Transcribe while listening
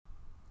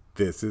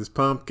This is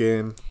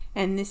Pumpkin.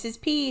 And this is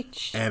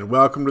Peach. And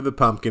welcome to the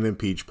Pumpkin and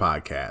Peach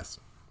Podcast.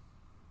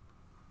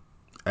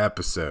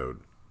 Episode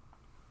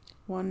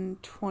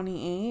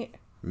 128.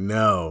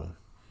 No.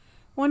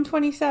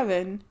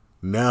 127.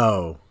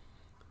 No.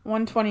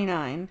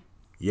 129.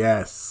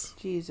 Yes.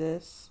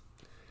 Jesus.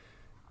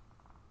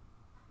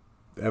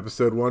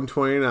 Episode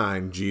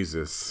 129,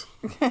 Jesus.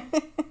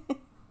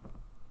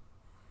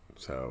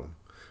 So,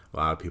 a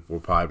lot of people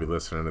will probably be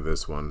listening to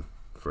this one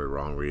for the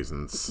wrong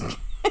reasons.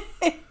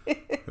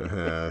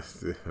 I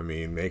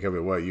mean, make of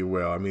it what you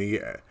will. I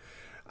mean,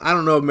 I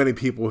don't know of many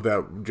people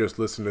that just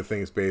listen to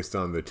things based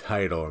on the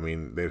title. I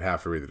mean, they'd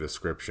have to read the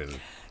description.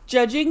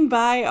 Judging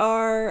by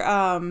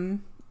our,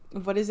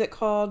 what is it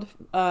called?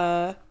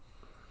 Not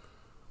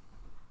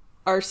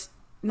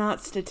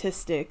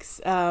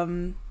statistics.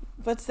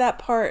 What's that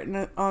part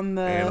on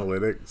the...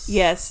 Analytics?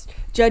 Yes.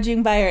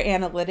 Judging by our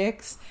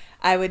analytics,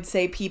 I would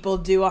say people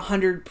do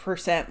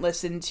 100%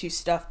 listen to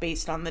stuff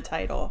based on the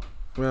title.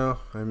 Well,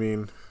 I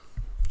mean,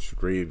 you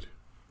should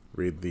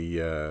read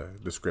the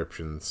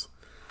descriptions.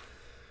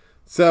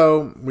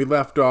 So, we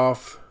left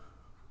off...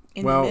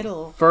 In the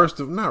middle.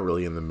 Not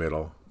really in the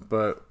middle,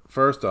 but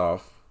first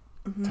off,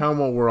 tell them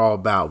what we're all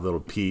about,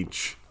 little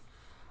Peach.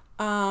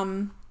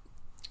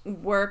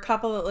 We're a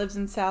couple that lives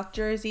in South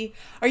Jersey.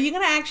 Are you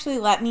going to actually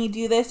let me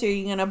do this, or are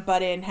you going to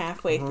butt in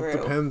halfway through?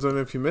 It depends on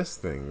if you miss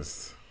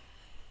things.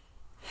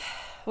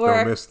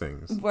 Don't miss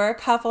things. We're a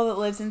couple that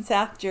lives in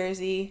South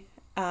Jersey.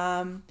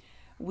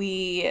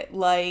 We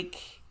like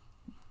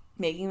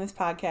making this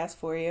podcast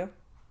for you.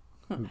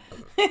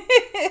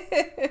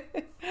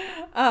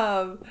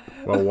 Well,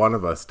 one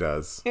of us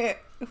does.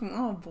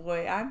 Oh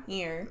boy, I'm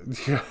here.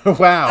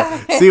 Wow.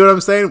 See what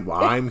I'm saying?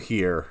 Well, I'm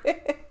here.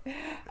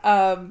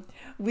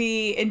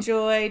 We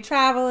enjoy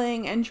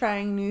traveling and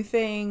trying new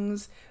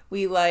things.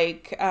 We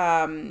like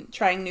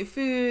trying new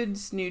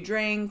foods, new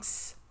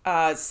drinks,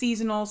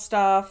 seasonal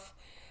stuff.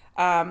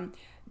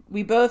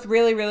 We both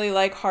really, really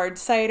like hard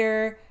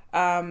cider.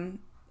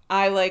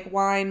 I like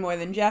wine more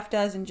than Jeff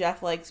does, and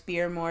Jeff likes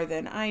beer more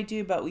than I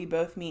do, but we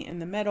both meet in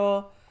the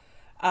middle.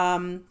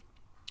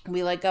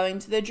 We like going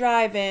to the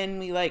drive-in.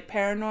 We like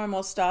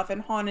paranormal stuff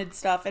and haunted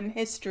stuff and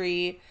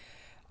history.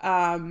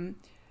 What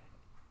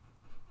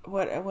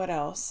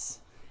else?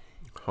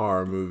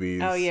 Horror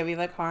movies. Oh, yeah, we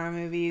like horror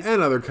movies.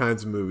 And other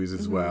kinds of movies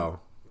as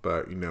well.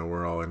 But,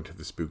 we're all into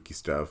the spooky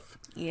stuff.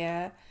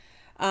 Yeah.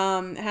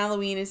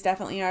 Halloween is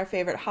definitely our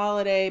favorite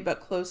holiday, but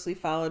closely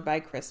followed by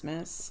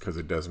Christmas. Because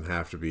it doesn't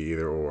have to be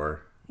either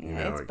or.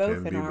 It's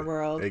both in our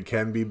world. It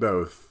can be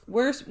both.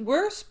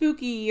 We're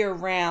spooky year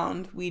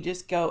round. We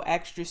just go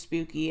extra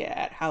spooky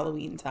at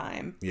Halloween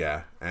time.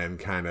 Yeah, and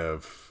kind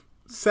of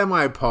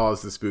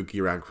semi-pause the spooky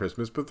around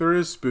Christmas, but there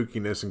is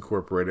spookiness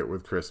incorporated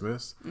with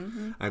Christmas.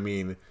 Mm-hmm. I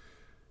mean,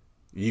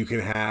 you can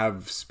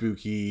have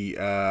spooky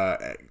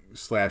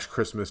 /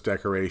 Christmas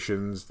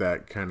decorations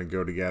that kind of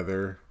go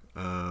together.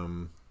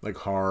 Like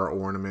horror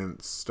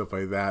ornaments, stuff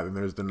like that. And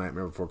there's the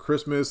Nightmare Before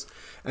Christmas.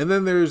 And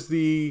then there's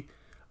the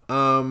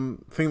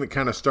thing that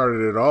kind of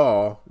started it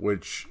all,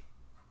 which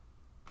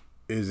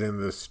is in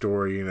the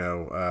story,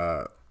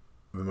 The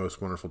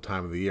Most Wonderful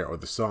Time of the Year, or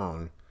the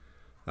song.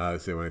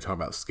 So when they talk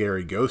about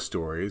scary ghost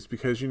stories,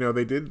 because,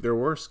 there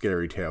were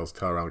scary tales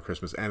told around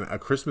Christmas. And A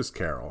Christmas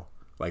Carol,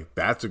 like,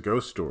 that's a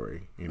ghost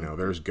story.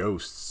 There's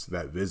ghosts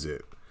that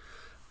visit.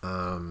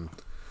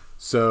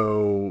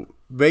 So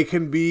they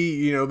can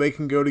be, they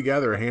can go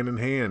together hand in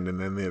hand.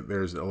 And then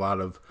there's a lot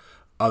of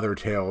other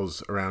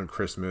tales around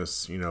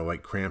Christmas,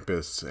 like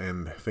Krampus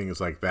and things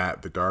like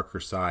that, the darker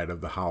side of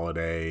the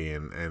holiday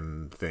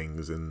and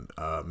things in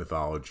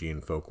mythology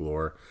and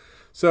folklore.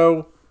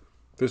 So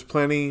there's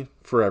plenty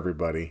for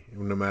everybody,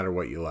 no matter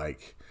what you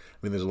like. I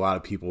mean, there's a lot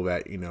of people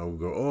that,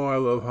 go, oh, I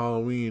love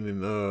Halloween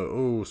and,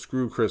 oh,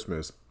 screw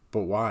Christmas.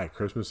 But why?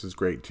 Christmas is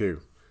great too.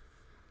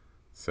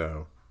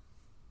 So.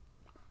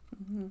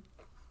 Mm-hmm.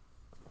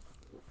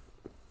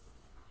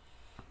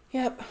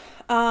 Yep.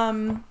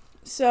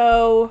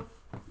 So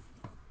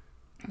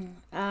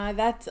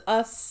that's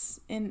us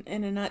in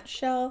a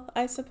nutshell,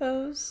 I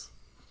suppose.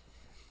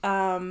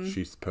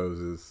 She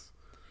supposes.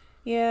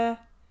 Yeah.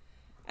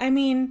 I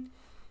mean,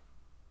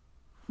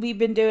 we've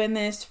been doing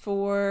this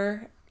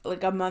for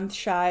like a month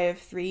shy of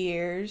 3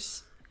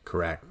 years.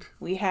 Correct.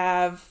 We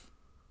have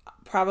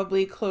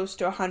probably close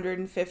to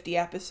 150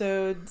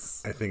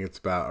 episodes. I think it's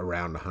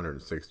around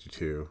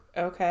 162.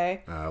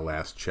 Okay.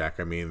 Last check.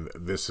 I mean,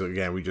 this,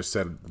 again, we just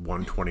said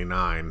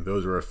 129.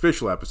 Those are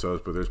official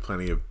episodes, but there's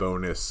plenty of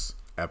bonus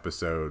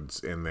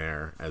episodes in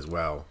there as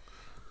well.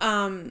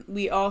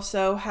 We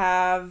also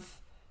have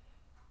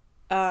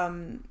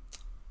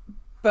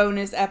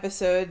bonus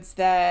episodes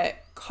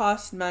that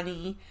cost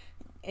money.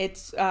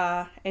 It's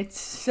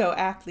so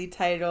aptly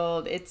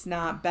titled, It's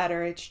Not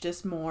Better, It's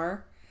Just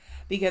More.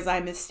 Because I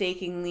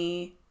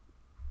mistakenly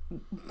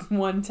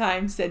one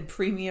time said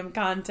premium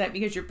content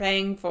because you're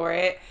paying for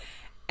it.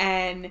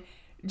 And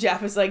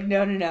Jeff was like,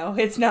 no,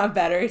 it's not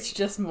better. It's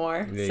just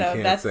more. Yeah, so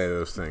you can't say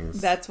those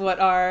things. That's what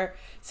our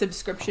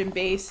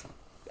subscription-based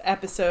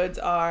episodes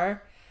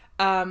are.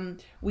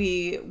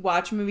 We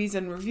watch movies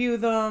and review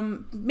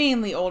them,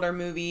 mainly older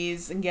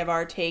movies, and give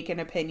our take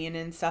and opinion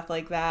and stuff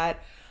like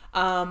that.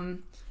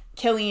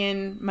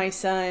 Killian, my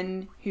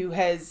son, who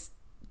has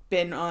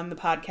been on the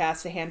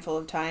podcast a handful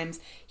of times,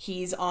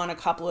 he's on a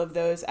couple of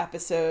those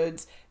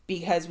episodes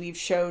because we've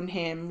shown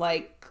him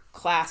like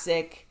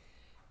classic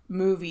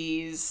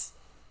movies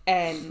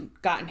and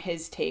gotten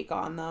his take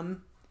on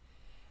them.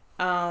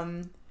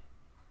 I'm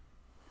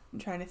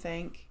trying to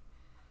think.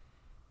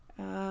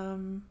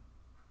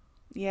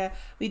 Yeah,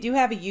 we do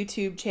have a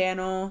YouTube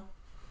channel.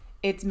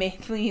 It's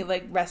mainly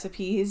like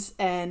recipes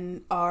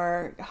and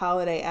our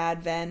holiday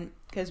advent,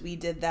 because we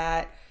did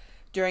that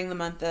during the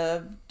month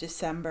of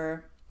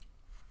December.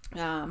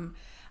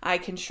 I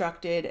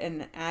constructed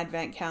an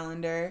advent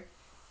calendar,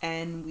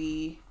 and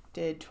we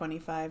did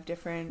 25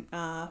 different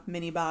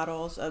mini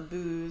bottles of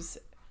booze,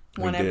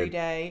 one every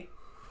day.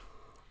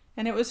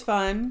 And it was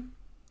fun.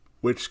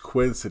 Which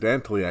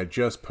coincidentally, I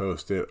just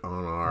posted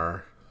on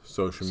our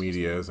social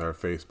medias, our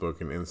Facebook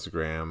and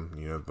Instagram,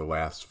 you know, the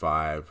last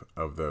 5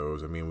 of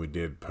those. I mean, we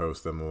did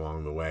post them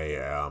along the way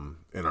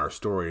in our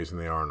stories, and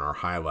they are in our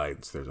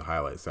highlights. There's a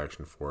highlight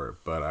section for it.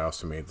 But I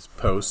also made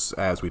posts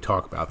as we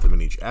talk about them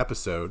in each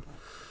episode.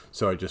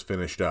 So I just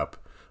finished up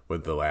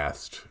with the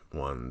last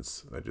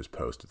ones. I just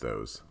posted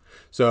those.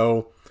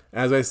 So,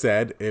 as I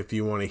said, if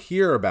you want to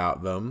hear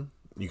about them,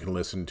 you can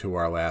listen to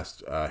our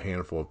last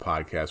handful of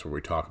podcasts where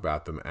we talk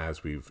about them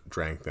as we've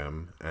drank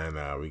them, and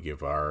we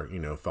give our, you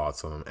know,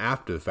 thoughts on them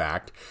after the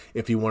fact.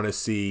 If you want to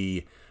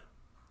see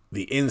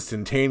the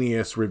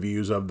instantaneous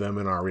reviews of them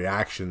and our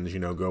reactions, you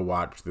know, go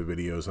watch the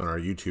videos on our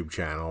YouTube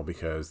channel,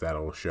 because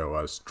that'll show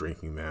us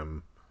drinking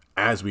them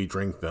as we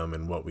drink them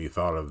and what we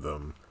thought of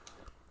them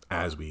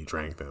as we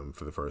drank them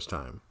for the first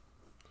time.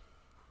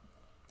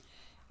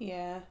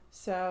 Yeah.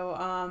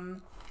 So,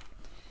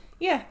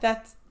 yeah,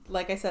 that's,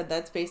 like I said,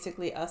 that's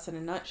basically us in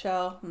a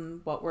nutshell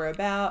and what we're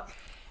about.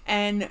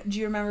 And do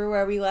you remember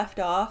where we left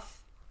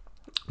off?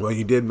 Well,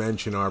 you did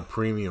mention our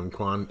premium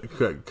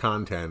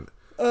content.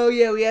 Oh,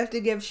 yeah, we have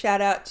to give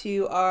shout out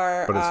to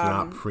our... But it's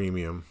not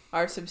premium.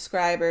 Our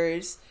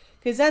subscribers.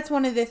 Because that's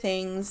one of the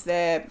things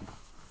that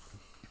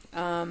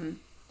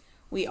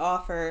we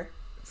offer.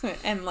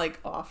 And, like,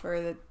 offer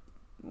that...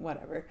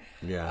 Whatever.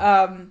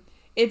 Yeah.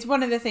 It's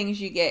one of the things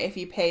you get if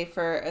you pay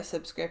for a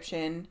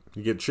subscription.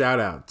 You get shout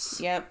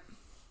outs. Yep.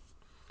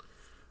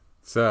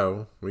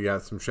 So, we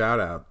got some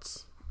shout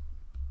outs.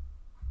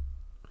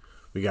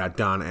 We got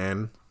Don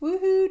N.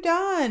 Woohoo,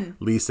 Don.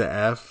 Lisa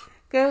F.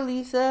 Go,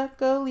 Lisa.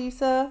 Go,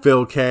 Lisa.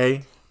 Phil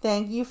K.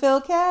 Thank you, Phil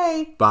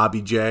K.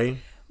 Bobby J.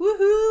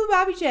 Woohoo,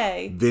 Bobby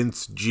J.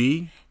 Vince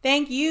G.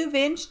 Thank you,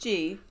 Vince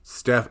G.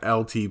 Steph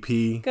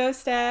LTP. Go,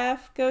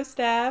 Steph. Go,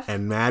 Steph.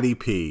 And Maddie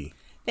P.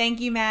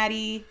 Thank you,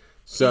 Maddie.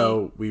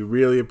 So, we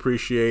really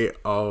appreciate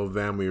all of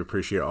them. We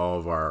appreciate all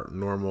of our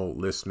normal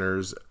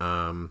listeners.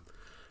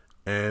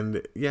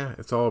 And yeah,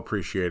 it's all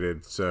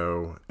appreciated.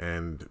 So,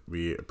 and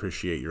we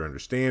appreciate your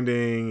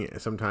understanding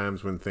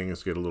sometimes when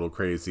things get a little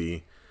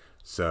crazy.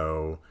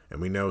 So, and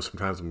we know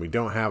sometimes when we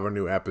don't have our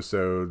new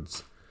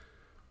episodes,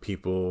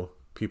 people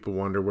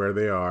wonder where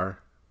they are,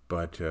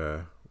 but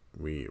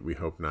we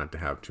hope not to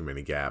have too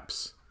many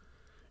gaps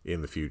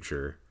in the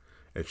future.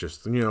 It's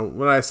just, you know,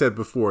 what I said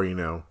before, you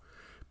know,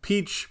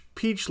 Peach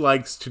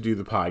likes to do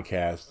the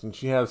podcast and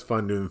she has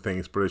fun doing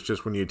things, but it's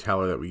just when you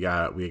tell her that we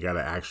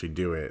gotta actually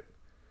do it,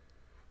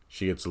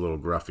 she gets a little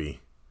gruffy.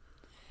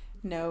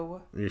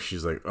 No.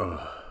 She's like,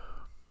 oh.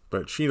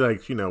 But she,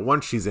 like, you know,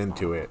 once she's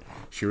into it,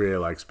 she really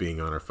likes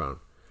being on her phone.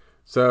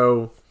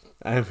 So,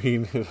 I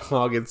mean, it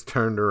all gets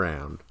turned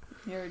around.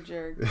 You're a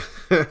jerk.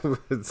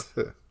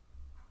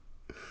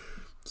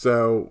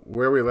 So,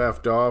 where we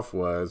left off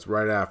was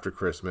right after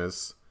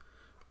Christmas.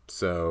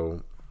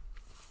 So,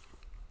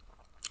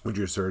 with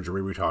your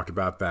surgery, we talked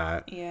about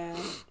that. Yeah.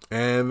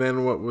 And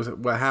then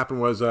what happened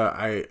was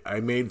I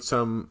made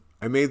some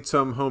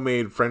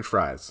homemade French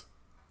fries.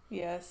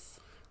 Yes.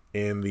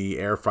 In the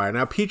air fryer.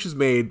 Now, Peach has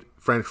made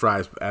French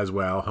fries as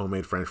well,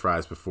 homemade French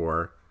fries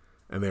before,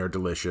 and they are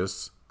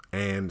delicious.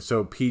 And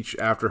so Peach,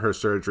 after her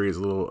surgery, was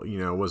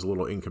a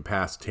little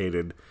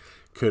incapacitated,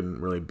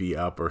 couldn't really be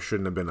up or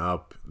shouldn't have been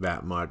up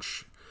that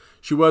much.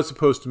 She was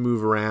supposed to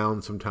move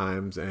around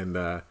sometimes,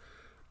 and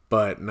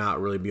but not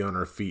really be on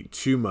her feet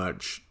too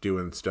much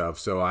doing stuff.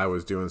 So I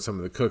was doing some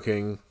of the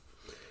cooking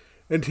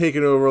and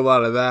taking over a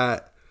lot of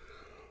that.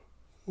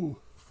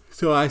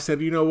 So I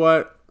said, you know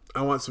what?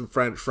 I want some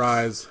French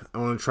fries. I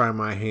want to try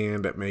my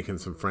hand at making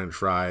some French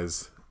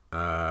fries.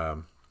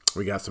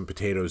 We got some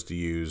potatoes to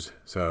use,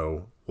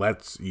 so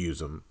let's use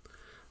them.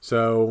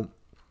 So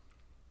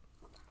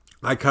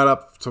I cut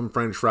up some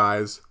French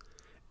fries,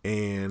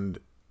 and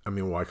I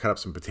cut up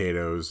some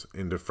potatoes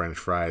into French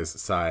fries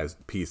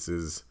sized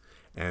pieces,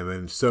 and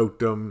then soaked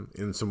them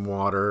in some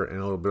water and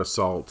a little bit of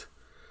salt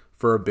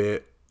for a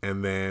bit,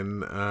 and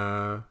then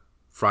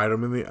fried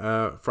them in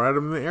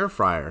the air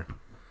fryer,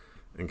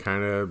 and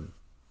kind of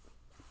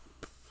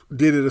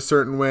did it a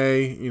certain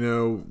way. You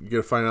know, you got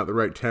to find out the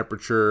right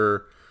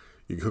temperature.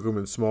 You cook them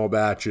in small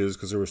batches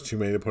because there was too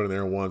many to put in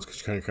there at once, because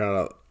you kind of cut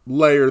out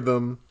layer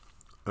them,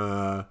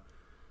 and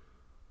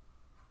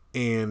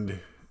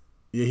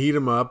you heat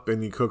them up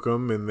and you cook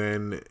them, and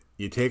then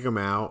you take them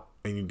out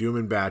and you do them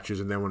in batches,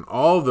 and then when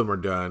all of them are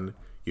done,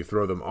 you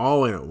throw them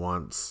all in at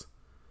once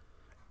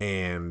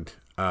and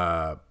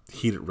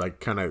heat it, like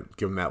kind of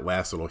give them that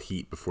last little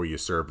heat before you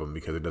serve them,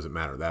 because it doesn't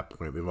matter at that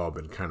point. They've all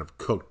been kind of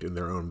cooked in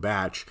their own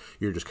batch.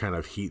 You're just kind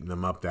of heating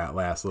them up that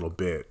last little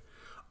bit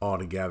all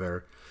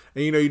together.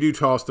 And, you do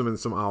toss them in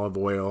some olive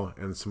oil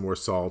and some more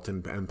salt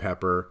and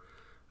pepper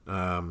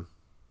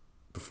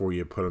before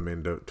you put them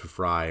in to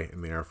fry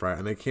in the air fryer.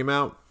 And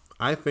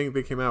I think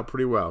they came out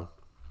pretty well.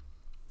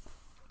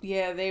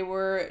 Yeah, they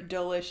were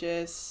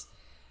delicious.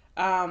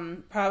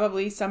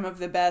 Probably some of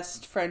the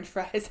best French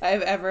fries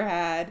I've ever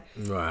had.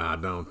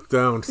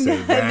 Don't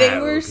say that. They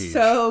were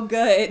so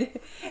good.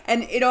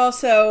 And it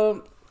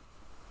also,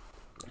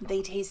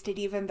 they tasted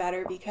even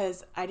better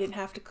because I didn't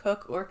have to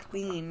cook or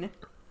clean.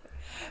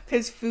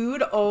 Because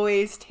food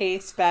always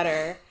tastes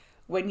better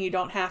when you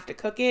don't have to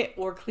cook it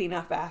or clean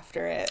up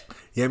after it.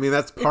 Yeah, I mean,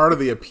 that's part of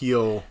the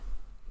appeal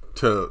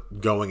to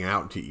going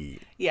out to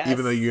eat. Yes.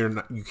 Even though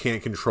you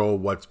can't control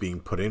what's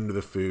being put into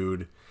the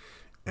food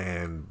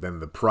and then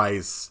the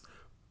price,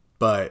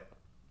 but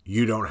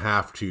you don't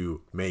have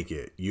to make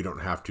it. You don't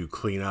have to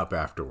clean up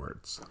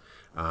afterwards.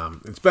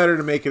 It's better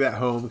to make it at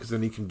home because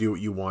then you can do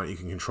what you want. You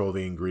can control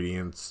the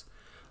ingredients.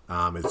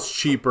 It's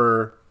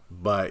cheaper,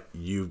 but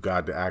you've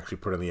got to actually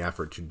put in the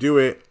effort to do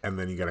it, and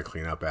then you got to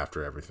clean up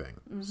after everything.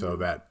 Mm-hmm. So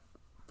that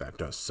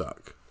does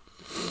suck.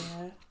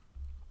 Yeah.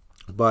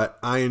 But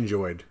I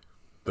enjoyed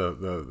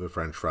the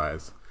French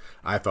fries.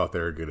 I thought they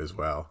were good as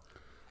well.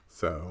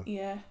 So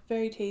yeah,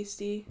 very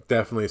tasty.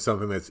 Definitely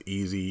something that's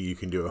easy. You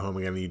can do at home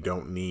again. You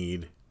don't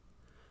need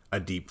a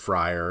deep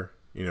fryer.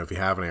 If you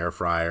have an air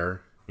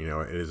fryer,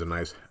 it is a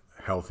nice,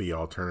 healthy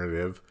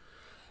alternative.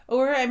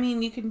 Or, I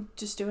mean, you can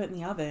just do it in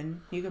the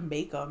oven. You can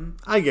bake them.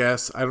 I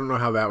guess. I don't know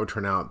how that would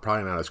turn out.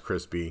 Probably not as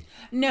crispy.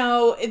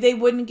 No, they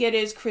wouldn't get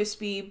as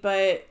crispy,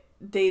 but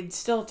they'd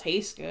still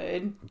taste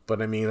good.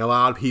 But, I mean, a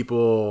lot of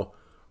people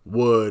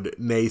would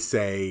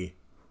naysay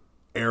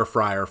air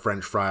fryer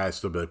French fries.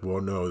 They'll be like,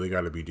 well, no, they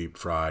got to be deep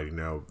fried.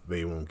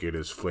 They won't get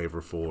as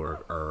flavorful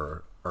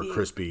or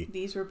crispy.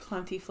 These were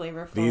plenty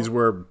flavorful. These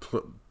were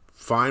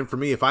fine for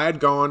me. If I had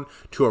gone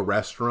to a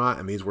restaurant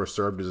and these were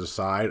served as a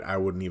side, I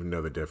wouldn't even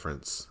know the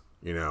difference.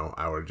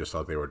 I would have just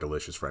thought they were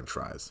delicious French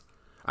fries.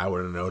 I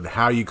wouldn't have known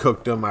how you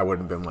cooked them. I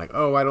wouldn't have been like,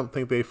 oh, I don't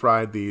think they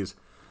fried these.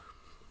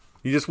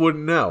 You just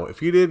wouldn't know.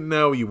 If you didn't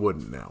know, you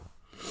wouldn't know.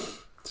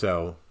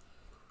 So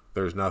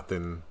there's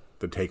nothing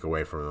to take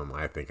away from them,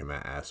 I think, in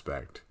that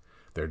aspect.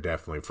 They're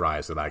definitely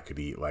fries that I could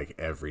eat like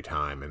every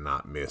time and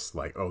not miss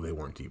like, oh, they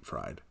weren't deep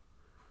fried.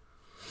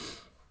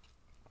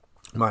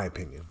 My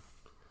opinion.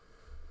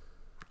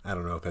 I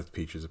don't know if that's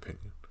Peach's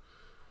opinion.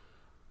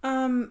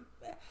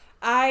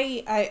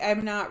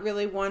 I'm not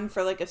really one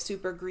for like a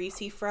super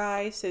greasy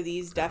fry, so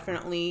these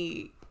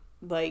definitely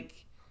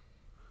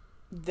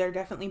they're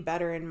definitely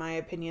better in my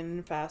opinion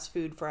than fast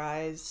food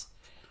fries.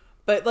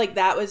 But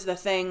that was the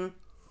thing.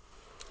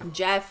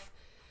 Jeff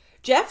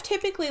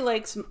typically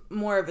likes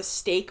more of a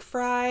steak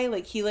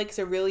fry. He likes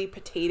a really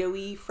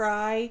potato-y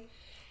fry.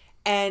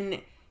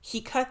 And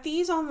he cut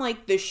these on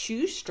the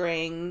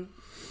shoestring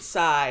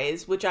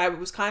size, which I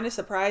was kind of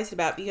surprised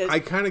about because I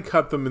kind of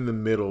cut them in the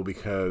middle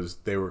because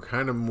they were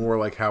kind of more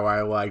like how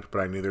I liked, but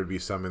I knew there'd be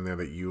some in there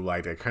that you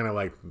liked. I kind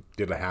of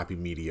did a happy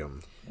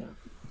medium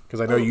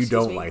because I know you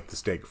don't like the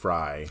steak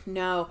fry.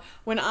 No,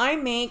 when I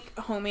make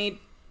homemade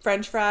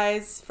French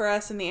fries for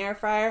us in the air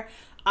fryer,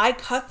 I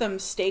cut them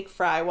steak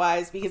fry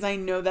wise because I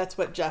know that's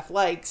what Jeff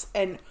likes.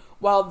 And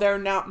while they're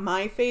not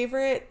my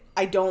favorite,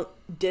 I don't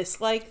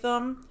dislike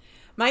them.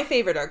 My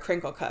favorite are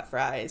crinkle cut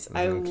fries.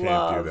 I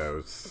love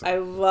those. I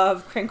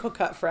love crinkle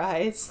cut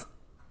fries.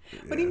 Yeah.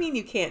 What do you mean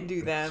you can't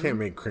do them? You can't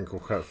make crinkle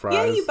cut fries.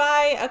 Yeah, you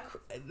buy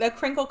a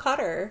crinkle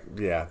cutter.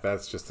 Yeah,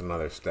 that's just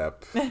another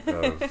step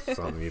of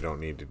something you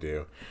don't need to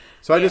do.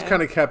 So I just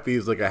kind of kept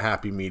these like a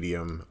happy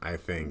medium, I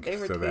think, so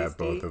tasty. That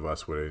both of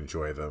us would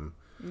enjoy them.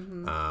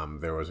 Mm-hmm.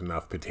 There was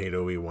enough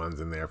potato-y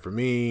ones in there for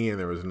me, and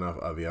there was enough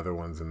of the other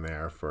ones in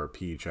there for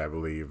Peach, I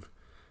believe.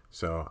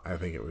 So I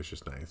think it was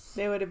just nice.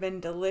 They would have been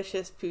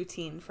delicious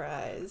poutine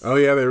fries. Oh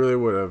yeah, they really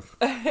would have.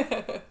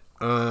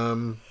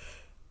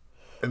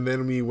 And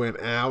then we went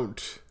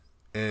out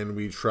and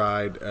we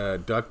tried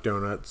duck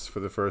donuts for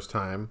the first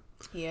time.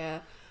 Yeah.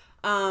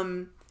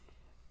 Why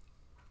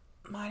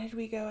did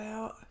we go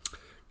out?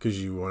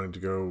 Because you wanted to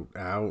go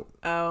out.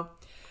 Oh.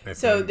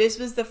 So this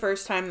was the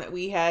first time that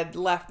we had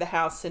left the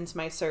house since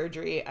my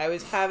surgery. I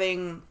was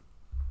having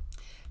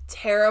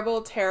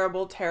terrible,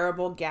 terrible,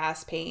 terrible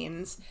gas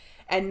pains.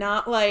 And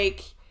not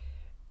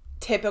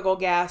typical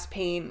gas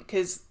pain,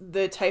 because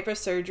the type of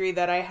surgery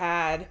that I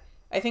had,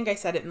 I think I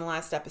said it in the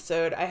last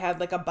episode, I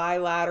had a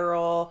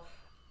bilateral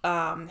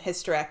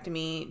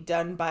hysterectomy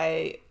done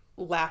by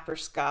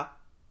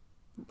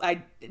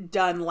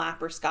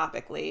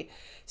laparoscopically.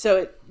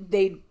 So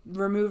they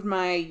removed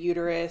my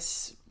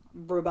uterus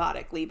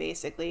robotically,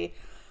 basically.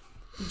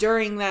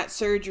 During that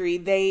surgery,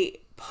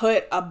 they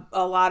put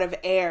a lot of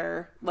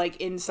air like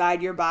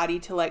inside your body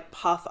to like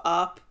puff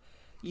up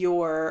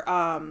your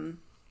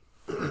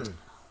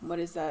what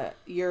is that,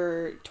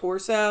 your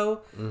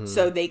torso,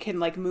 so they can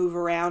like move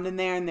around in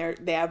there and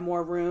they have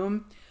more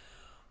room.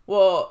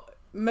 Well,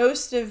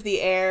 most of the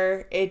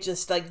air, it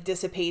just like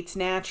dissipates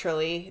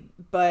naturally,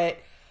 but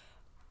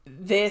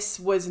this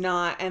was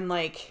not. And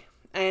like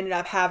I ended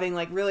up having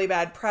like really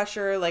bad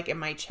pressure like in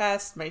my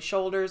chest, my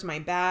shoulders, my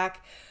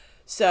back.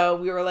 So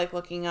we were like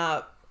looking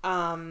up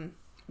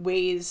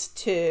ways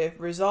to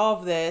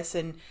resolve this,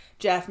 and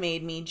Jeff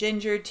made me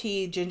ginger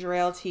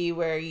ale tea,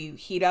 where you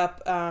heat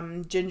up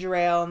ginger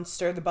ale and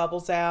stir the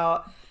bubbles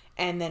out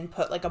and then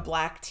put like a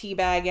black tea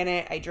bag in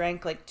it. I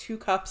drank like 2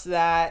 cups of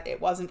that.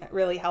 It wasn't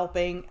really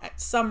helping.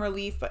 Some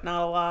relief, but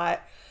not a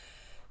lot.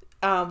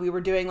 We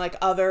were doing like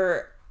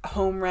other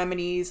home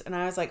remedies, and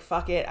I was like,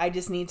 fuck it, I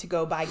just need to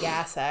go buy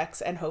Gas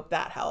X and hope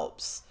that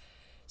helps.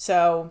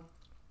 So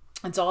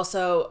it's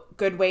also a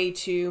good way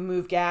to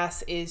move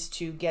gas is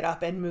to get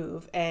up and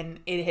move. And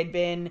it had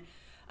been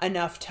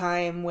enough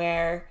time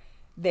where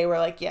they were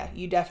like, yeah,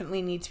 you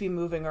definitely need to be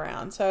moving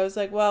around. So I was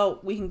like, well,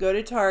 we can go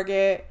to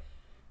Target.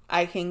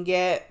 I can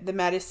get the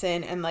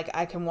medicine and like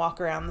I can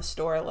walk around the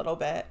store a little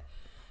bit.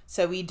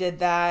 So we did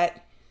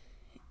that.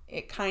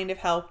 It kind of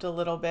helped a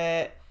little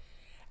bit.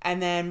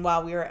 And then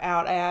while we were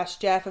out, I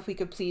asked Jeff if we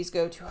could please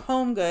go to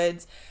Home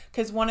Goods,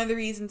 because one of the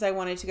reasons I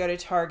wanted to go to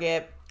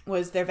Target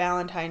was their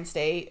Valentine's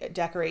Day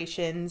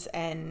decorations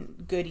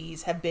and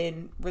goodies have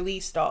been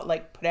released, all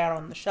like put out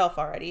on the shelf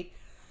already.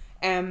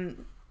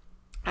 And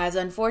as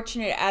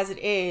unfortunate as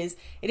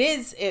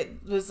it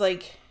was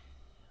like,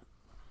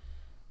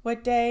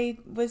 what day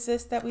was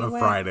this that we went?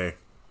 Friday.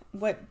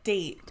 What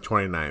date?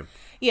 29th.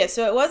 Yeah,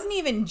 so it wasn't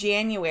even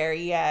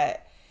January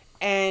yet.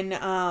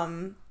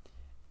 And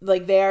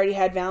like they already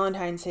had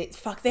Valentine's Day.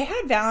 Fuck, they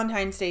had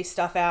Valentine's Day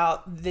stuff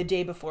out the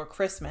day before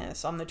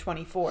Christmas on the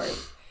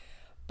 24th.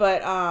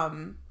 But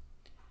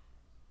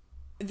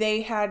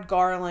they had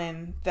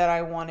garland that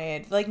I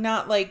wanted. Like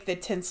not like the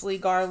tinsely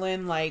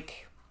garland,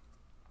 like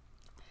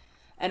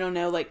I don't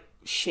know, like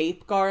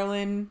shape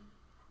garland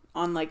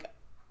on like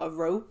a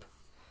rope.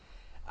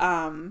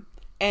 And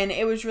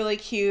it was really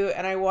cute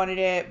and I wanted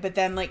it, but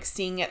then like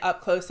seeing it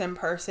up close in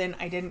person,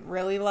 I didn't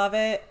really love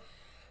it.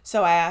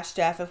 So I asked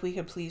Jeff if we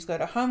could please go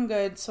to Home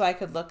Goods so I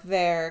could look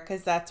there,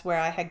 because that's where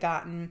I had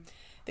gotten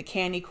the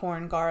candy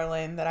corn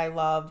garland that I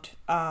loved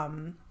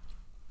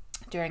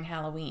during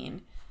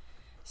Halloween.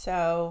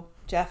 So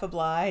Jeff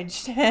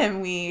obliged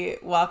and we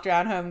walked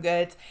around Home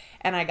Goods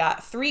and I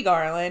got 3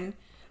 garland.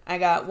 I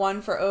got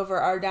 1 for over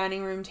our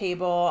dining room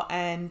table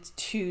and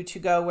 2 to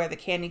go where the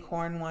candy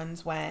corn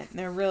ones went. And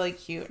they're really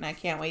cute and I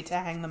can't wait to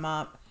hang them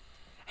up.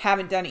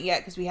 Haven't done it yet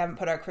because we haven't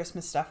put our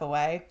Christmas stuff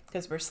away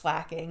because we're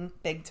slacking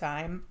big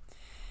time.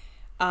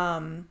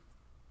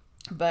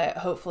 But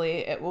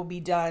hopefully it will be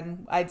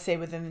done, I'd say,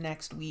 within the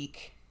next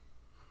week.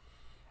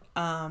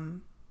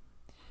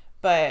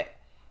 But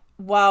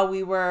while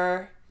we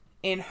were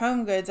in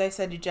Home Goods, I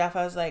said to Jeff,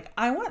 I was like,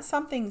 I want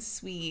something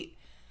sweet.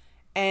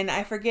 And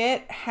I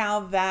forget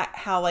how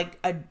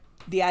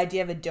the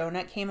idea of a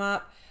donut came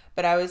up,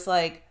 but I was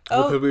like,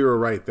 oh, because we were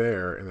right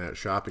there in that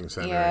shopping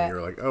center, and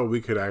you're like, oh, we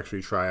could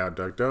actually try out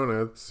Duck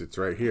Donuts. It's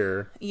right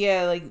here.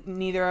 Yeah, like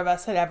neither of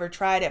us had ever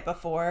tried it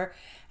before.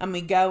 And we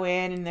go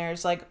in and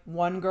there's like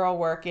one girl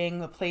working,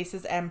 the place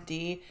is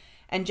empty.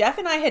 And Jeff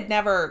and I had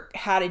never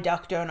had a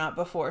duck donut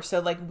before,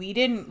 so like we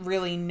didn't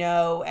really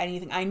know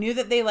anything. I knew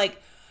that they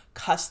like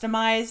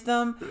customized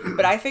them,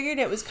 but I figured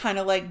it was kind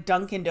of like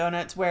Dunkin'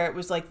 Donuts, where it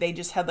was like they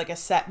just had like a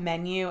set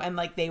menu and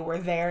like they were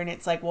there and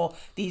it's like, well,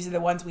 these are the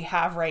ones we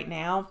have right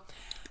now.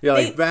 Yeah,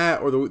 like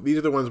that, or these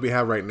are the ones we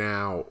have right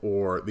now,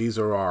 or these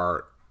are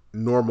our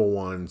normal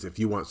ones. If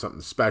you want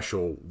something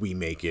special, we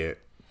make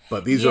it.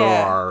 But these are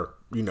our,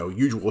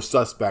 usual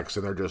suspects,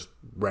 and they're just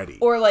ready.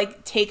 Or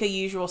like take a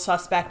usual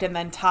suspect and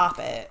then top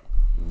it.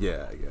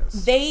 Yeah, I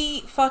guess.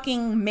 They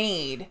fucking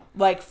made,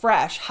 like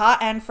fresh,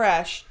 hot and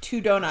fresh,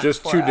 2 donuts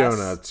just for 2 us.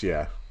 donuts,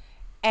 yeah.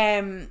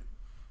 And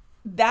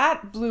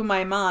that blew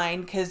my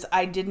mind because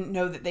I didn't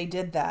know that they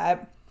did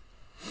that.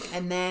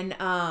 And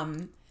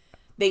then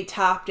they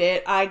topped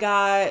it.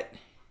 Did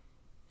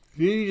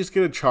you just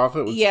get a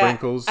chocolate with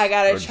sprinkles? I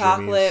got a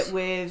chocolate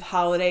with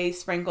holiday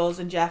sprinkles,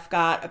 and Jeff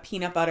got a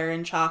peanut butter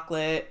and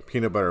chocolate.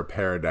 Peanut butter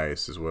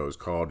paradise is what it was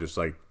called. Just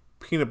like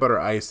peanut butter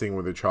icing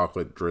with a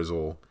chocolate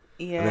drizzle.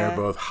 Yeah. And they're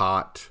both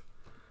hot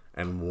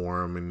and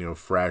warm and,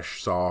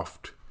 fresh,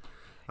 soft.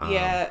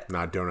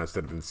 Not donuts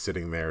that have been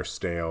sitting there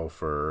stale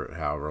for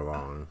however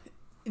long.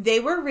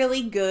 They were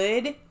really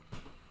good.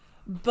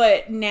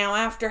 But now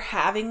after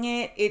having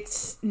it,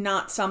 it's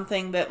not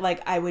something that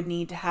like I would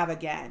need to have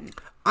again.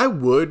 I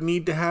would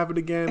need to have it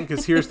again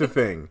because here's the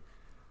thing.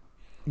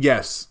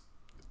 Yes,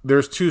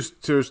 there's two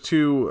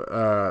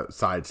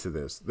sides to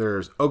this.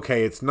 There's,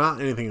 okay, it's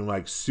not anything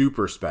like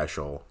super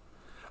special,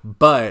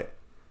 but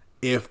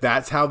if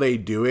that's how they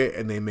do it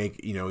and they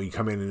make, you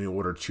come in and you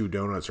order 2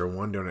 donuts or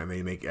 1 donut and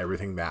they make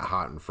everything that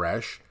hot and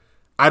fresh,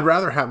 I'd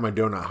rather have my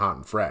donut hot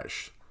and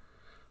fresh.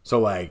 So,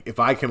 like, if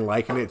I can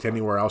liken it to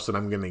anywhere else that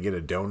I'm going to get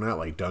a donut,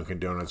 like Dunkin'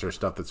 Donuts or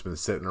stuff that's been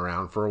sitting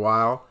around for a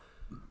while,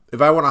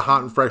 if I want a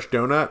hot and fresh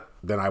donut,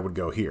 then I would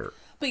go here.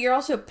 But you're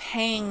also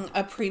paying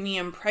a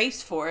premium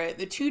price for it.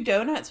 The 2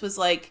 donuts was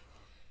like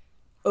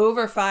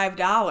over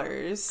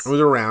 $5. It was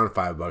around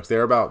 $5.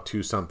 They're about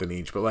 2 something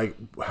each. But, like,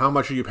 how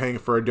much are you paying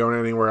for a donut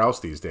anywhere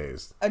else these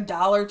days?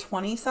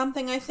 $1.20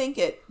 something, I think,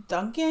 at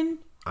Dunkin'.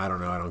 I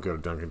don't know. I don't go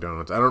to Dunkin'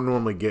 Donuts. I don't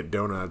normally get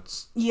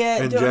donuts in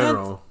donuts,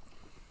 general.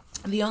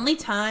 The only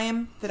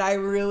time that I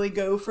really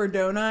go for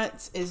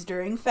donuts is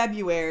during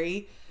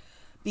February,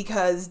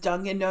 because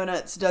Dunkin'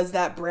 Donuts does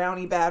that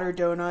brownie batter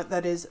donut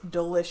that is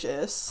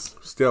delicious.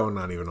 Still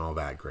not even all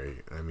that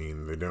great. I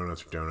mean, the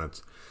donuts are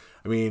donuts.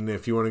 I mean,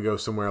 if you want to go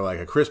somewhere like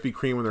a Krispy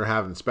Kreme when they're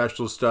having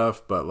special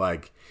stuff, but,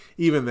 like,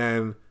 even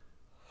then,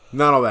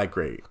 not all that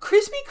great.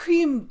 Krispy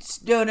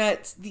Kreme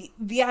donuts,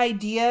 the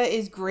idea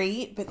is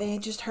great, but they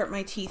just hurt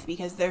my teeth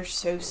because they're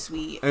so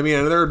sweet. I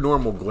mean, their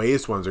normal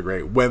glazed ones are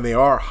great when they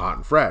are hot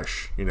and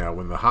fresh, you know,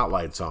 when the hot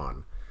light's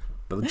on.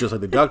 But just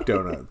like the Duck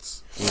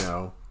Donuts, you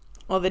know.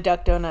 Well, the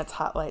Duck Donuts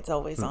hot light's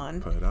always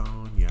on. Put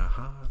on your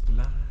hot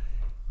light.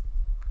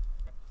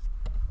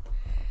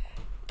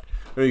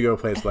 There you go, a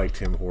place like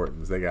Tim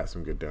Hortons. They got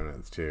some good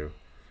donuts, too.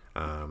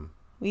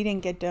 We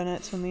didn't get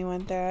donuts when we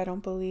went there, I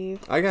don't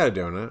believe. I got a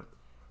donut.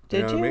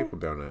 Did you? A maple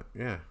donut,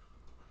 yeah.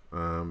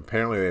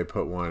 Apparently they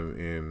put one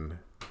in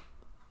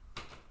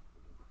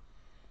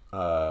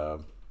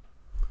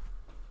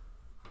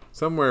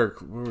somewhere,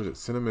 where was it,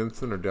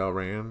 Cinnaminson or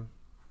Delran?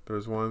 There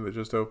was one that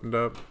just opened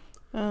up.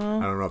 I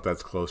don't know if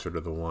that's closer to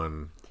the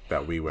one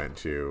that we went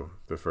to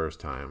the first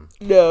time.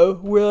 No,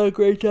 we're like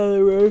right down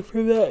the road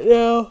from that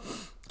now.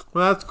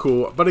 Well, that's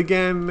cool. But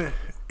again,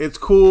 it's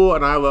cool,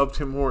 and I love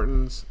Tim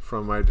Hortons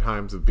from my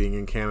times of being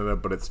in Canada,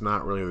 but it's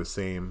not really the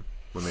same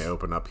when they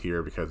open up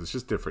here because it's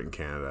just different in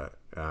Canada.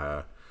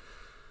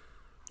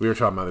 We were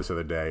talking about this the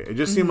other day. It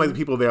just seemed like the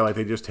people there, like,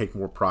 they just take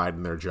more pride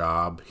in their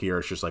job. Here,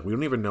 it's just like, we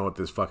don't even know what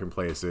this fucking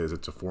place is.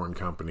 It's a foreign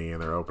company,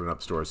 and they're opening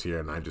up stores here,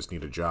 and I just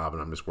need a job,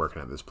 and I'm just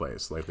working at this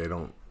place. Like, they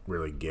don't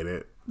really get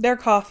it. Their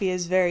coffee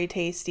is very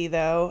tasty,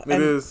 though.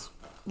 It is.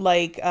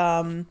 Like,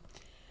 I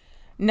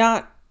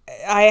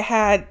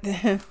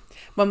had,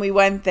 when we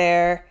went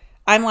there,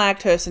 I'm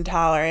lactose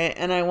intolerant,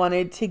 and I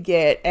wanted to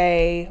get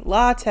a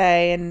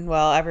latte, and,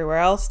 well, everywhere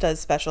else does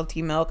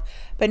specialty milk,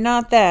 but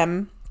not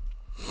them.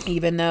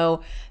 Even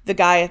though the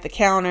guy at the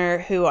counter,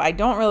 who I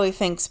don't really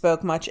think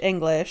spoke much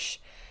English,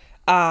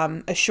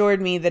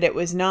 assured me that it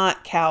was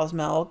not cow's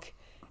milk,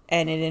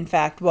 and it in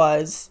fact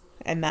was,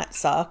 and that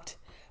sucked.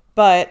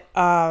 But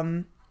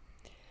I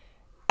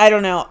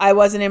don't know. I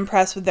wasn't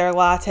impressed with their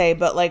latte,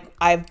 but, like,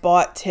 I've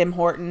bought Tim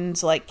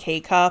Hortons, like,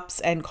 K-Cups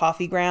and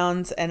coffee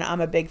grounds, and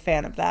I'm a big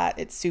fan of that.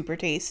 It's super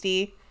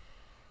tasty.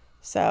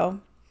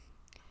 So,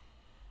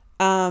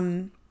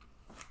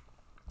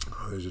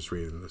 I was just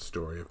reading the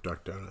story of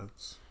Duck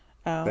Donuts.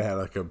 Oh. They had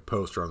like a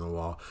poster on the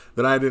wall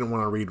that I didn't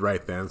want to read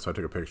right then, so I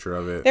took a picture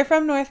of it. They're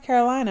from North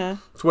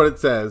Carolina. That's what it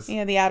says.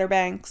 Yeah, the Outer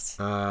Banks.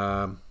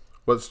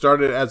 What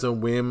started as a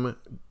whim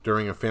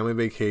during a family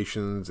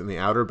vacations in the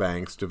Outer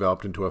Banks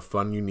developed into a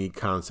fun, unique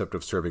concept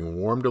of serving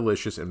warm,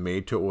 delicious, and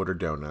made-to-order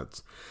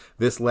donuts.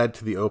 This led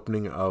to the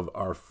opening of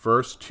our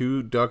first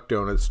 2 Duck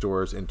Donut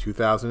stores in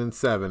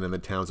 2007 in the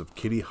towns of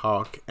Kitty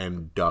Hawk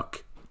and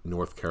Duck,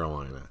 North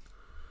Carolina.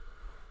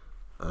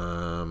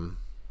 And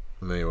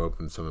they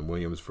opened some in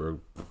Williamsburg,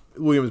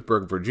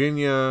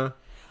 Virginia.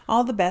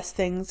 All the best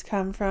things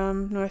come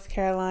from North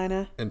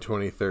Carolina. In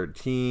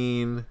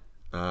 2013,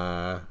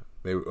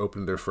 they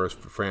opened their first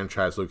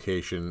franchise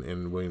location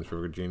in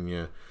Williamsburg,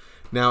 Virginia.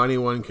 Now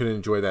anyone can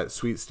enjoy that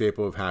sweet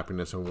staple of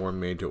happiness, a warm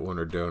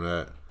made-to-order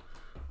donut.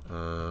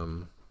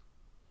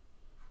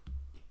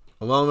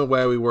 Along the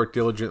way, we work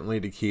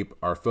diligently to keep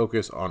our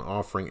focus on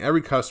offering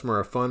every customer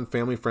a fun,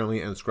 family-friendly,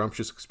 and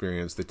scrumptious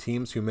experience. The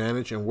teams who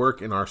manage and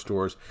work in our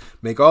stores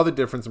make all the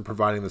difference in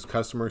providing this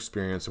customer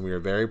experience, and we are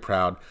very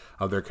proud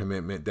of their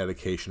commitment,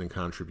 dedication, and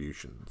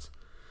contributions.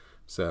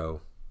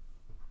 So,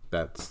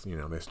 that's,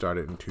 they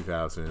started in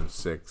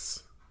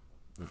 2006,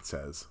 it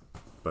says.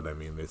 But, I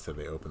mean, they said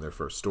they opened their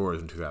first stores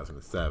in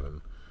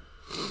 2007.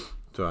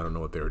 So, I don't know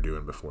what they were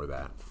doing before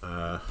that.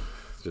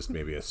 Just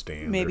maybe a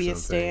stand Maybe or a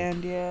something.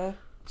 stand, yeah.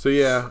 So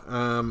yeah,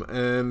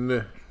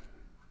 and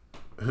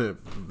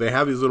they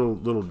have these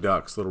little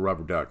ducks, little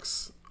rubber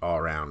ducks all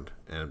around,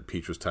 and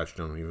Peach was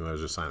touching them, even though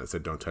there's a sign that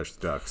said "Don't touch the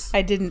ducks."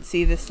 I didn't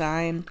see the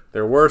sign.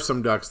 There were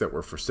some ducks that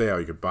were for sale.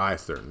 You could buy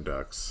certain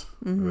ducks,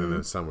 and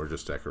then some were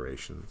just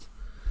decorations.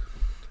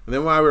 And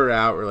then while we were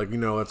out, we we're like,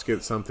 let's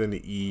get something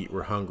to eat.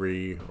 We're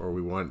hungry, or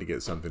we wanted to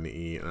get something to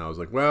eat, and I was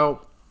like,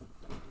 well,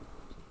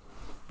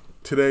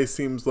 today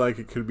seems like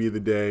it could be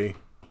the day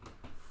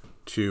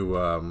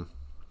to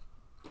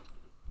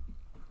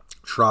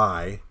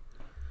try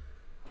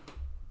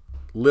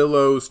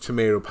Lillo's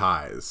tomato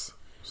pies.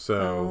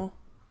 So,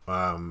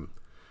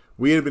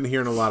 we had been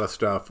hearing a lot of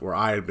stuff, or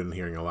I had been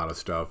hearing a lot of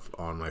stuff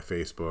on my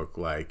Facebook,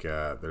 like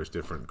there's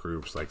different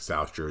groups, like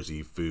South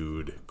Jersey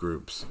food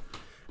groups,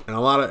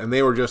 And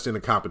they were just in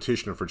a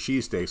competition for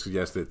cheesesteaks.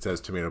 Yes, it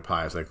says tomato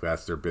pies, like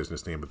that's their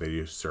business name, but they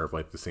just serve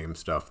like the same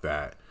stuff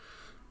that,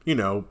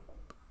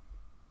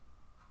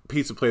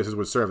 pizza places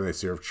would serve, and they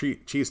serve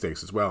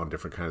cheesesteaks as well and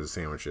different kinds of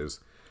sandwiches.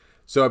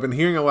 So I've been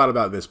hearing a lot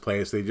about this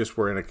place. They just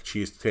were in a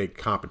cheesesteak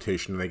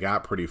competition, and they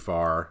got pretty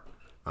far,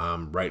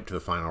 right to the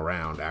final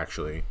round,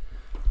 actually.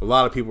 A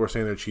lot of people were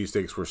saying their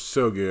cheesesteaks were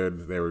so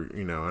good. They were,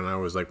 and I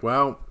was like,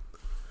 well,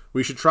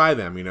 we should try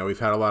them. We've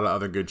had a lot of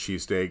other good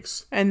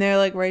cheesesteaks. And they're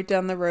like right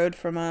down the road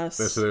from us.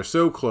 So they're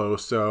so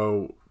close.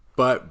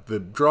 But the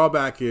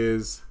drawback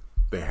is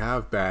they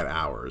have bad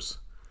hours.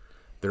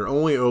 They're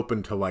only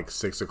open till like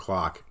 6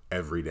 o'clock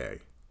every day.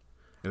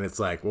 And it's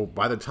like, well,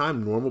 by the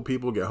time normal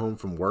people get home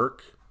from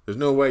work, there's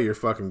no way you're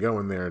fucking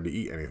going there to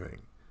eat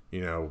anything.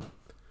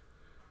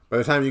 By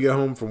the time you get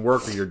home from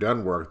work or you're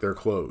done work, they're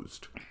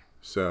closed.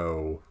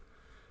 So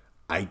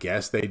I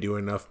guess they do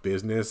enough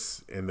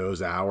business in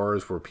those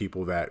hours for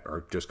people that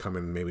are just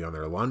coming maybe on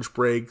their lunch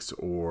breaks,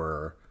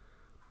 or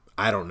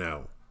I don't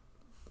know.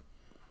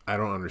 I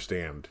don't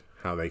understand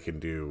how they can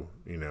do,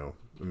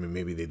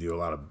 maybe they do a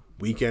lot of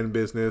weekend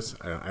business.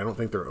 I don't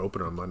think they're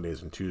open on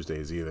Mondays and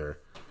Tuesdays either.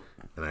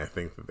 And I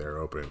think that they're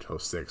open until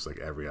 6, like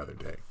every other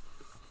day.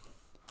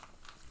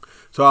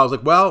 So I was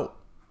like, well,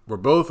 we're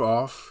both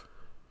off.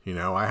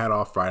 I had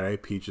off Friday.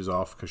 Peach is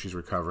off because she's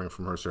recovering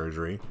from her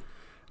surgery.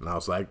 And I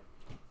was like,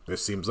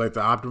 this seems like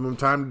the optimum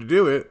time to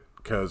do it,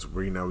 because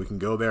we can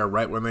go there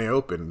right when they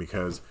open,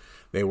 because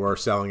they were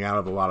selling out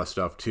of a lot of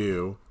stuff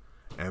too,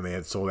 and they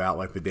had sold out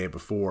like the day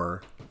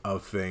before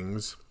of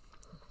things.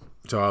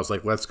 So I was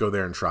like, let's go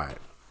there and try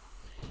it.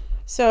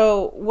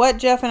 So what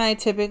Jeff and I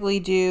typically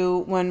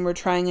do when we're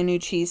trying a new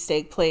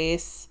cheesesteak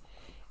place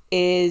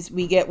is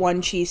we get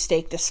one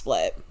cheesesteak to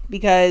split,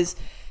 because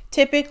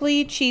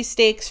typically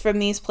cheesesteaks from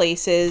these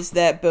places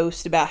that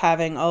boast about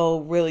having,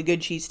 really good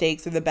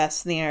cheesesteaks are the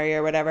best in the area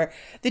or whatever,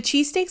 the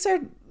cheesesteaks are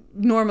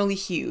normally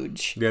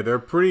huge. Yeah, they're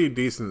pretty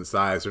decent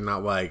size. They're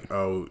not like,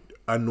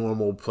 a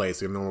normal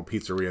place, a normal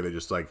pizzeria that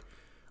just like,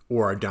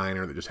 or a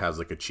diner that just has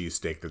like a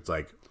cheesesteak that's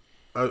like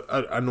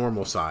a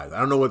normal size. I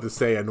don't know what to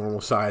say a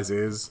normal size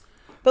is.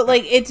 But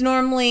like, it's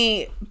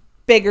normally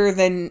bigger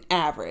than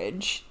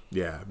average.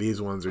 Yeah,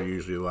 these ones are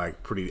usually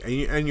like pretty,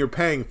 and you're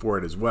paying for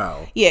it as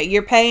well. Yeah,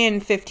 you're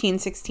paying $15,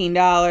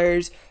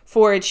 $16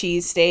 for a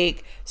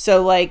cheesesteak.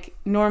 So like,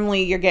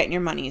 normally you're getting your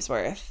money's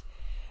worth.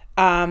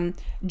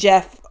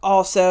 Jeff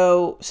got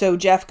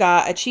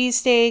a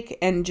cheesesteak,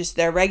 and just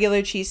their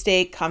regular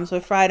cheesesteak comes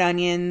with fried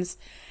onions.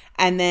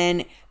 And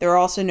then they're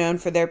also known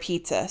for their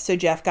pizza. So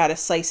Jeff got a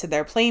slice of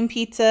their plain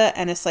pizza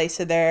and a slice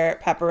of their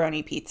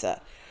pepperoni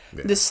pizza.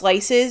 Yeah. The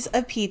slices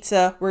of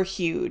pizza were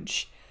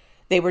huge.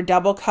 They were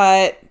double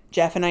cut.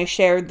 Jeff and I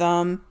shared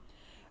them.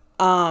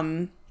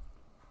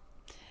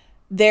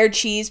 Their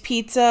cheese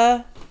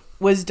pizza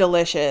was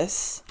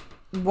delicious.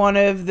 One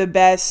of the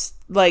best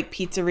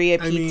pizzeria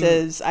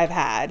pizzas I've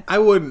had. I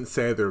wouldn't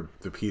say the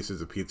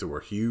pieces of pizza were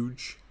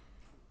huge.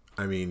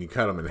 You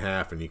cut them in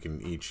half and you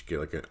can each get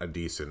like a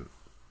decent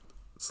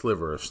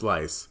sliver of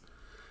slice.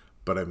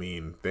 But I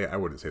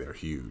wouldn't say they're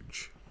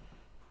huge.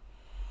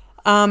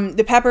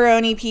 The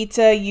pepperoni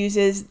pizza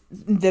uses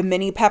the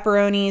mini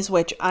pepperonis,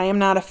 which I am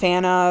not a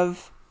fan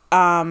of.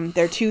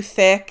 They're too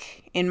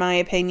thick, in my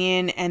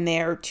opinion, and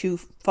they're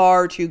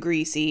far too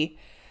greasy.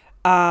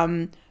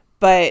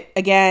 But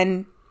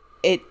again,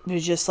 it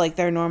was just like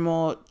their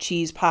normal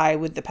cheese pie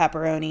with the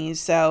pepperonis.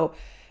 So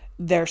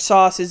their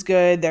sauce is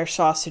good. Their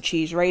sauce to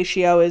cheese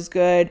ratio is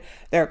good.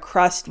 Their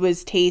crust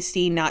was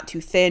tasty, not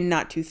too thin,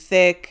 not too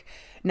thick,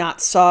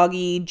 not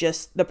soggy,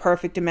 just the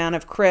perfect amount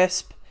of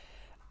crisp.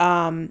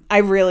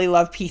 I really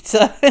love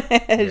pizza,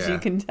 as you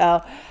can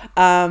tell.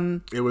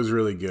 It was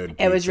really good.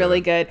 Pizza. It was really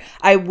good.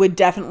 I would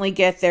definitely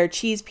get their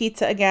cheese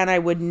pizza again. I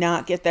would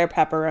not get their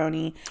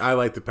pepperoni. I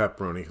like the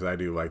pepperoni because I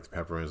do like the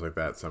pepperonis like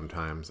that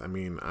sometimes.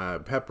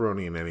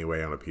 Pepperoni in any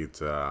way on a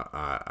pizza,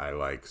 I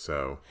like,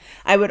 so.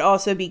 I would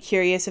also be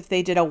curious if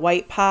they did a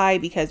white pie,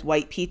 because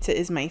white pizza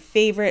is my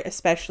favorite,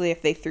 especially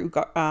if they threw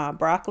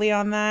broccoli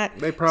on that.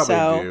 They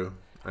probably do.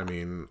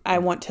 I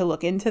want to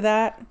look into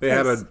that. They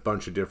had a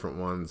bunch of different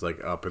ones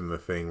up in the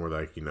thing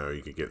where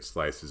you could get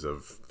slices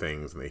of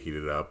things and they heat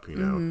it up,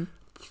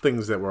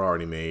 things that were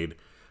already made.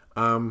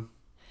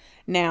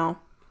 Now,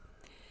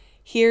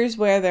 here's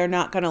where they're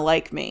not going to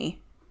like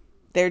me.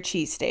 Their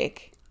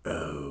cheesesteak.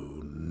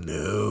 Oh,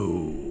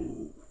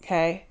 no.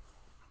 Okay.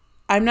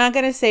 I'm not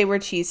going to say we're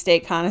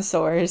cheesesteak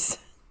connoisseurs,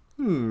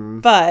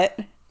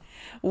 but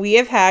we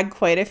have had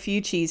quite a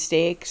few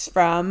cheesesteaks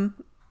from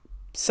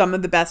some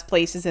of the best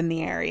places in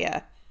the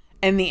area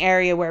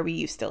where we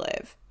used to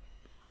live.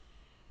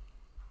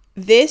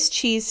 This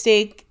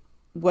cheesesteak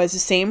was the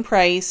same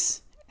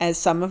price as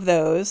some of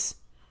those,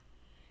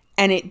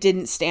 and it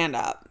didn't stand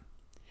up.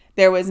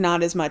 There was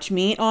not as much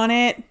meat on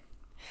it.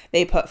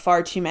 They put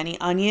far too many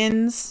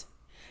onions.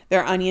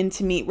 Their onion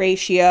to meat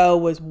ratio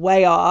was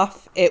way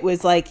off. It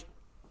was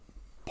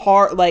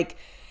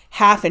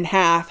half and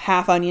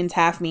half onions,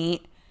 half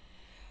meat.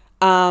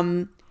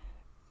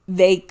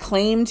 They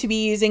claim to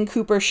be using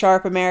Cooper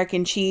Sharp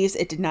American cheese.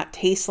 It did not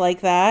taste like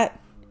that.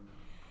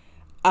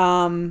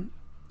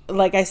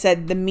 Like I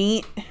said, the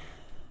meat,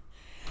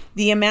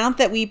 the amount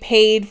that we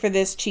paid for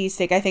this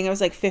cheesesteak, I think it was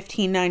like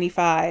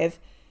 $15.95.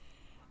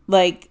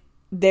 Like,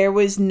 there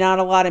was not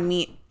a lot of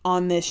meat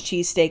on this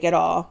cheesesteak at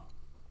all.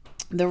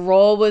 The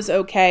roll was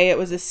okay. It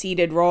was a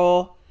seeded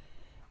roll.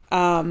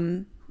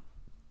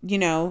 You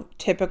know,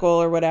 typical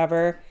or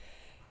whatever.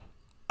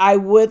 I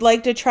would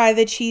like to try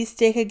the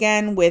cheesesteak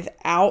again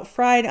without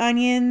fried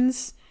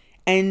onions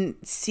and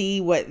see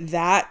what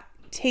that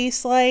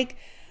tastes like.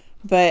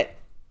 But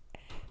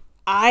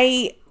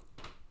I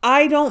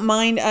don't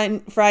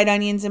mind fried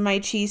onions in my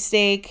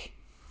cheesesteak,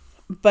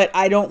 but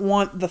I don't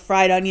want the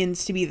fried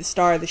onions to be the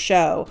star of the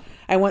show.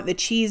 I want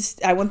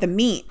the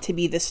meat to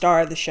be the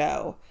star of the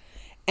show.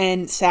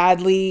 And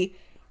sadly,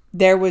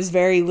 there was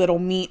very little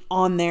meat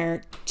on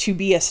there to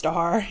be a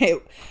star.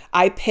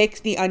 I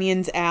picked the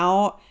onions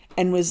out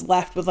and was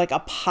left with like a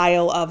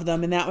pile of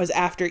them, and that was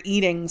after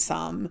eating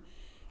some.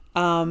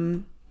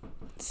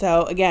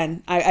 So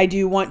again, I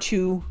do want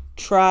to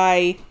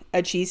try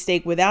a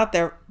cheesesteak without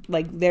their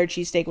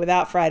cheesesteak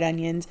without fried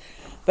onions,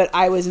 but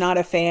I was not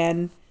a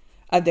fan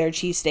of their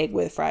cheesesteak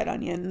with fried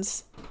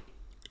onions.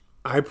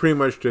 I pretty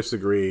much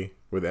disagree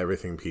with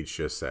everything Peach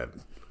just said.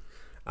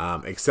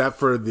 Except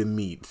for the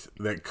meat.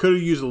 That could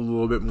have used a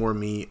little bit more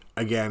meat.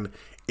 Again,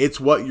 it's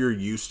what you're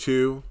used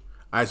to,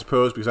 I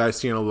suppose, because I've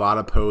seen a lot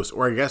of posts,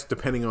 or I guess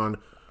depending on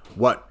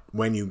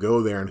when you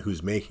go there and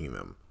who's making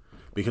them.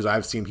 Because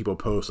I've seen people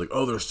post like,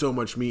 oh, there's so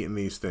much meat in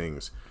these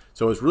things.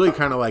 So it's really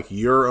kind of like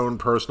your own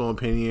personal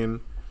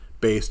opinion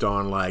based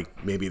on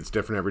like, maybe it's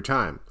different every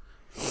time.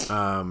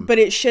 But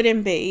it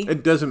shouldn't be.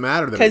 It doesn't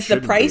matter that because the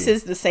price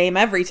is the same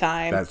every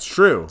time. That's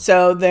true.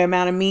 So the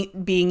amount of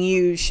meat being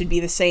used should be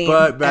the same.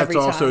 But that's every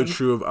also time.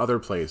 true of other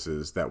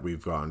places that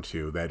we've gone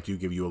to that do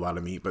give you a lot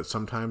of meat, but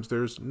sometimes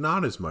there's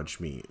not as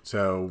much meat.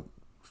 So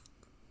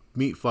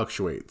meat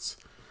fluctuates.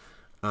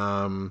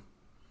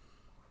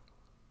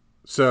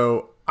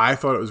 So I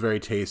thought it was very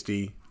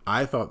tasty.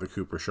 I thought the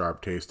Cooper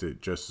Sharp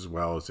tasted just as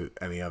well as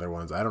any other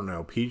ones. I don't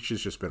know. Peach has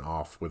just been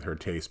off with her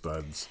taste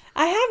buds.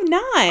 I have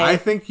not. I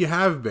think you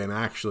have been,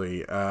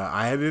 actually.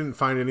 I didn't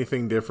find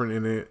anything different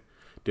in it.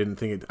 Didn't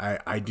think it...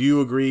 I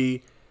do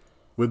agree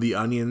with the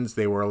onions.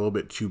 They were a little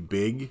bit too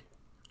big.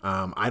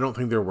 I don't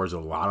think there was a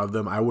lot of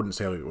them. I wouldn't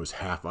say like it was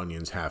half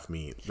onions, half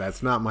meat.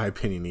 That's not my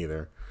opinion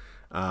either.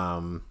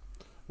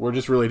 We're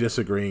just really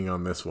disagreeing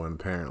on this one,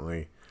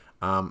 apparently.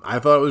 I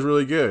thought it was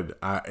really good.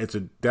 It's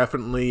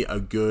definitely a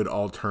good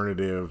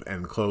alternative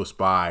and close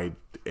by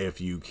if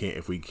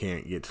we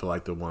can't get to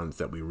like the ones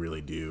that we really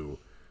do.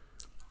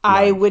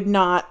 I would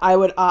not. I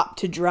would opt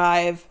to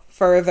drive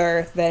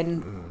further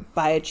than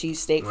buy a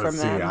cheesesteak from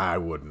them. I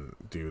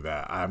wouldn't do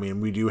that. I mean,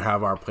 we do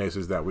have our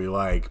places that we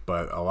like,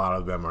 but a lot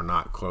of them are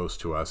not close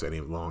to us any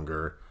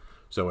longer.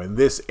 So in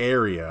this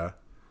area,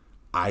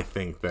 I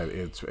think that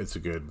it's a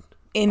good.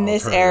 In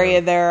this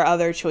area, there are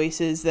other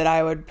choices that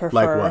I would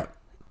prefer. Like what?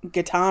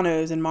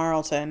 Gaetano's in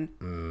Marlton.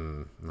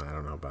 I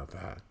don't know about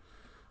that.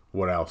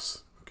 What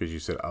else? Because you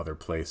said other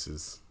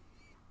places.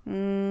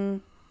 I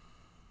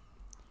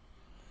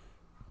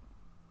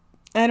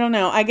don't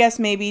know. I guess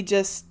maybe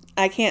just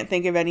I can't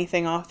think of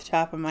anything off the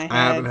top of my head.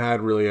 I haven't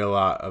had really a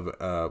lot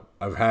of.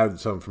 I've had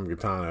some from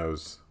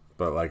Gaetano's,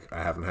 but like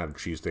I haven't had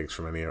cheesesteaks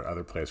from any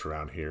other place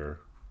around here,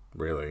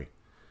 really.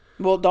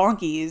 Well,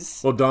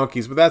 donkeys, but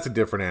that's a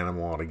different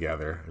animal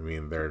altogether. I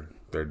mean, they're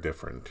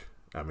different.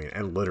 I mean,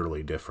 and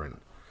literally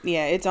different.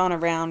 Yeah, it's on a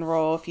round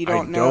roll. If you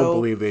don't know, I don't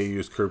believe they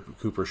use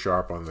Cooper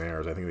Sharp on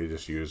theirs. I think they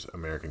just use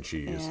American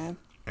cheese,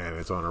 and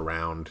it's on a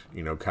round,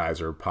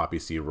 Kaiser poppy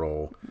seed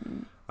roll.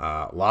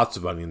 Lots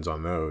of onions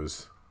on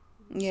those.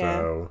 Yeah.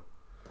 So,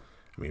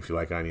 I mean, if you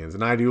like onions,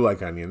 and I do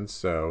like onions,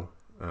 so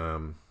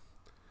onions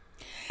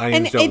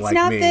and don't it's like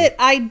not me. that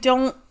I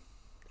don't.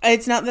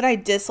 It's not that I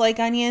dislike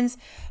onions,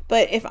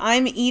 but if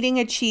I'm eating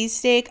a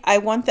cheesesteak, I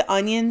want the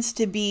onions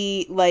to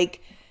be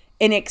like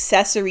an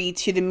accessory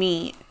to the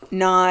meat,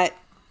 not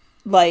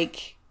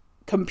like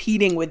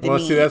competing with the meat. Well,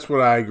 see, that's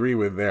what I agree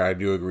with there. I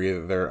do agree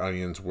that their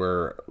onions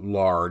were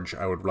large.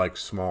 I would like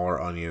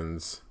smaller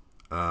onions,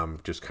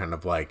 just kind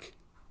of like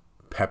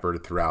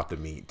peppered throughout the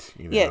meat.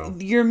 Yeah,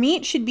 your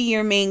meat should be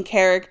your main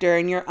character,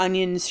 and your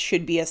onions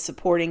should be a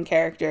supporting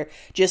character,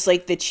 just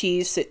like the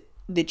cheese.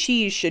 The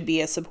cheese should be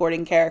a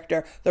supporting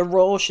character. The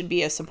roll should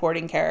be a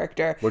supporting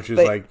character. Which is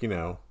I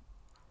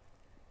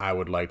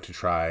would like to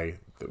try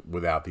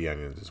without the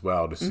onions as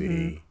well to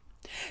see.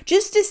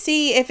 Just to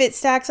see if it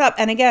stacks up.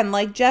 And again,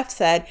 like Jeff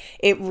said,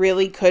 it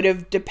really could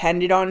have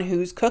depended on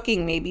who's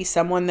cooking. Maybe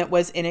someone that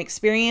was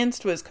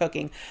inexperienced was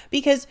cooking.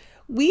 Because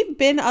we've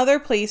been other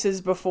places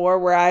before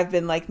where I've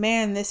been like,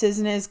 man, this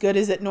isn't as good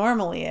as it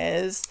normally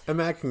is. And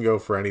that can go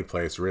for any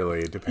place, really.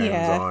 It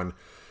depends on...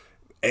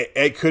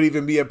 It could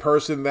even be a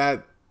person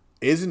that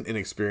isn't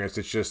inexperienced.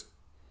 It's just,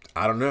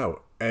 I don't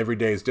know. Every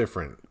day is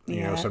different.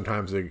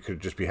 Sometimes they could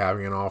just be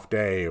having an off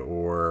day,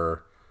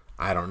 or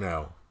I don't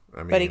know. I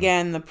mean, but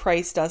again, the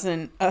price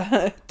doesn't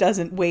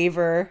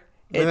waver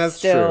It's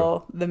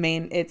still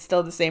it's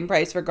still the same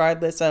price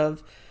regardless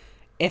of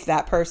if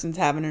that person's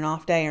having an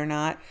off day or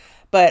not.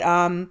 But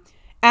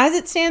as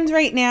it stands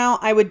right now,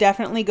 I would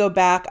definitely go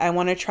back. I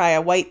want to try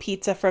a white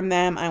pizza from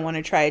them. I want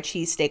to try a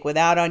cheesesteak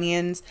without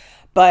onions.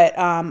 But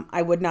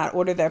I would not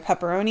order their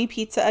pepperoni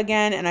pizza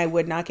again, and I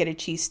would not get a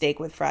cheesesteak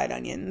with fried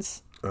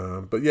onions.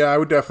 But yeah, I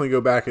would definitely go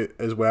back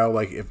as well.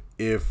 Like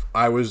if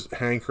I was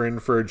hankering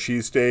for a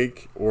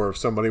cheesesteak, or if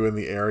somebody in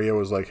the area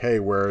was like, "Hey,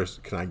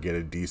 can I get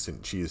a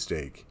decent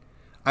cheesesteak?"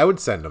 I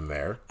would send them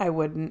there. I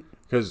wouldn't,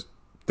 because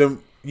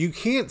you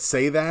can't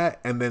say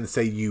that and then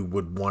say you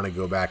would want to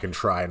go back and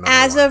try another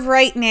As one. of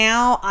right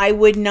now, I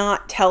would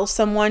not tell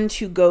someone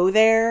to go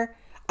there.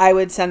 I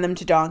would send them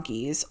to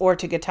Donkeys or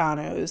to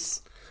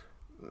Gitano's.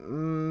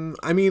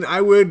 I mean,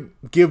 I would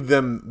give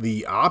them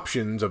the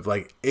options of,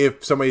 like,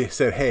 if somebody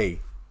said,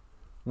 "Hey,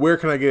 where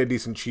can I get a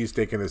decent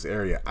cheesesteak in this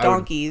area?"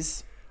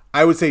 Donkeys.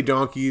 I would say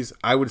Donkeys.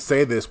 I would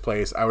say this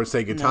place. I would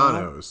say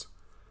Gitano's.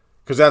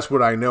 Because that's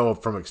what I know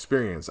from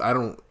experience. I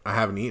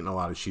haven't eaten a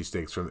lot of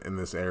cheesesteaks in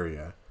this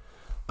area.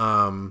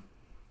 But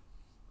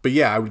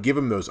yeah, I would give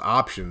them those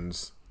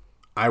options.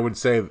 I would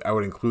say I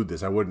would include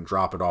this. I wouldn't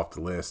drop it off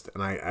the list.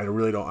 And I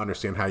really don't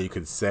understand how you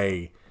could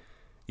say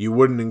you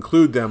wouldn't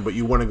include them, but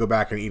you want to go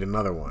back and eat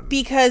another one.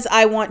 Because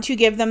I want to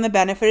give them the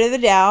benefit of the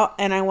doubt,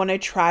 and I want to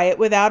try it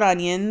without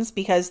onions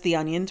because the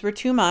onions were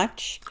too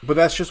much. But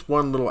that's just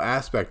one little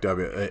aspect of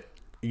it.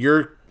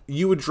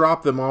 You would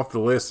drop them off the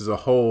list as a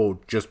whole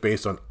just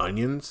based on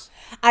onions?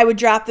 I would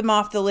drop them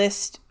off the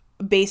list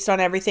based on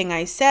everything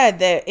I said,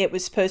 that it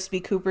was supposed to be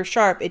Cooper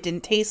Sharp. It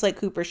didn't taste like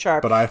Cooper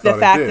Sharp. But I thought the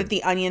fact that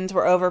the onions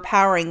were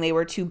overpowering, they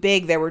were too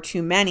big, there were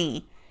too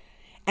many.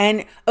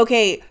 And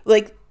okay,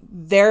 like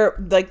they're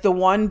like the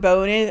one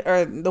bonus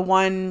or the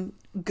one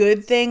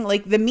good thing,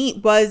 like the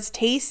meat was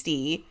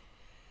tasty,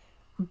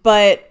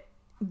 but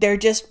there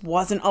just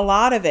wasn't a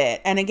lot of it.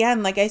 And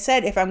again, like I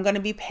said, if I'm going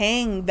to be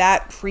paying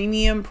that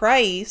premium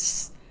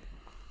price,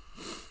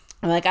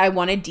 like I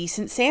want a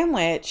decent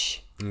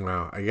sandwich.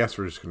 Well, I guess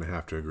we're just going to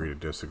have to agree to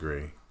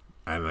disagree.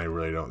 And I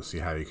really don't see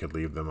how you could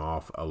leave them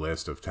off a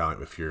list of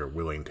talent if you're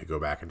willing to go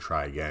back and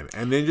try again.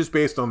 And then just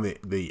based on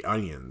the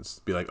onions,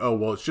 be like, oh,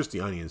 well, it's just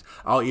the onions.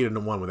 I'll eat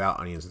one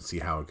without onions and see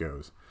how it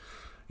goes.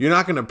 You're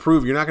not going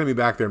to be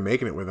back there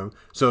making it with them.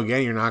 So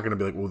again, you're not going to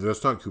be like, well,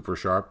 that's not Cooper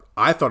Sharp.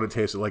 I thought it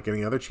tasted like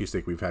any other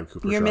cheesesteak we've had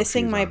Cooper Sharp. You're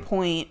missing my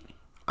point.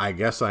 I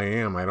guess I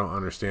am. I don't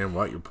understand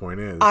what your point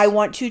is. I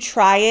want to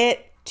try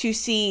it to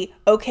see,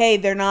 okay,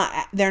 they're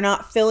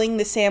not filling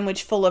the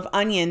sandwich full of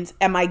onions.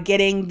 Am I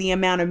getting the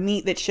amount of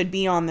meat that should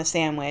be on the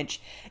sandwich?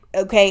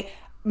 Okay,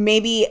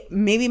 maybe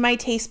my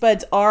taste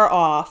buds are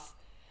off,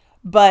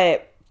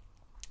 but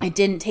it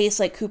didn't taste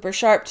like Cooper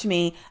Sharp to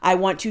me. I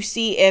want to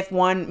see if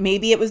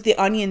maybe it was the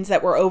onions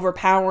that were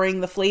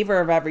overpowering the flavor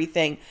of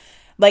everything.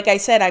 Like I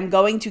said, I'm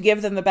going to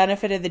give them the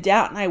benefit of the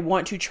doubt, and I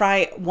want to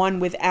try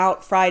one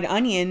without fried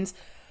onions.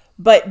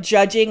 But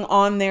judging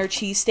on their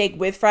cheesesteak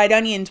with fried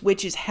onions,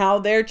 which is how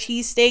their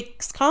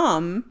cheesesteaks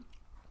come.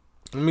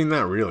 I mean,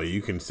 not really.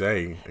 You can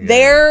say. Again,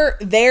 their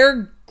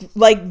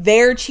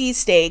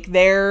cheesesteak,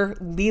 their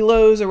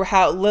Lillo's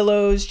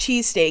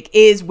cheesesteak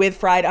is with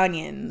fried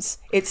onions.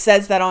 It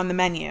says that on the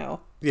menu.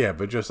 Yeah,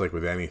 but just like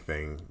with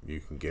anything, you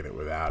can get it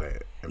without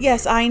it.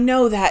 Yes, I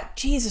know that.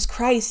 Jesus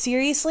Christ,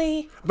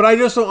 seriously? But I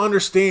just don't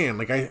understand.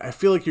 Like, I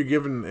feel like you're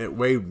giving it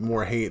way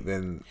more hate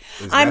than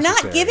is I'm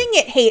necessary. not giving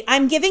it hate.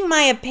 I'm giving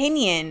my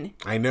opinion.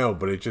 I know,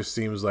 but it just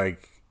seems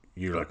like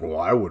you're like, well,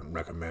 I wouldn't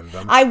recommend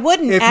them. I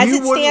wouldn't. As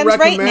it stands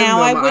right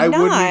now, I would not. I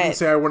wouldn't even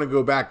say I want to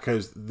go back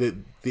because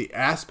the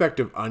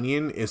aspect of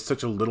onion is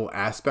such a little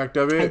aspect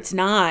of it. It's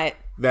not.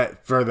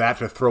 That for that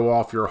to throw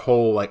off your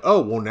whole, like,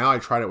 oh, well, now I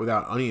tried it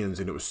without onions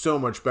and it was so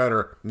much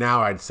better.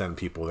 Now I'd send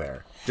people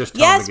there. Just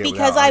tell them to get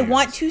because without I onions.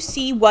 want to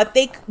see what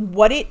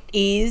it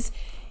is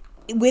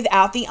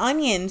without the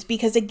onions.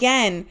 Because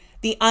again,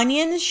 the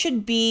onions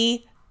should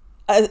be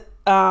a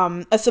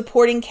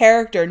supporting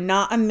character,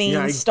 not a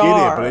main star. I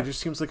get it, but it just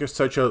seems like it's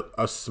such a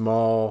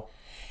small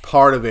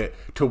part of it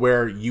to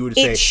where you would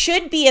say it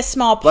should be a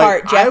small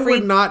part. Like, Jeffrey, I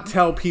would not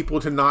tell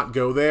people to not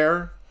go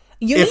there.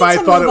 You need to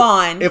move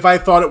on. If I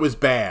thought it was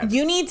bad.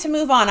 You need to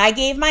move on. I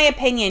gave my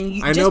opinion.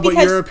 I know, but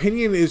your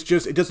opinion is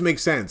just, it doesn't make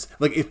sense.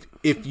 Like,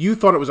 if you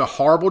thought it was a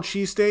horrible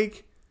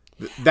cheesesteak,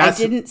 I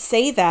didn't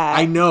say that.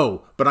 I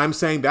know, but I'm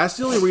saying that's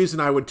the only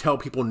reason I would tell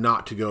people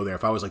not to go there.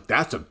 If I was like,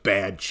 that's a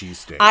bad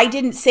cheesesteak. I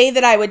didn't say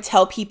that I would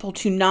tell people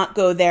to not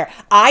go there.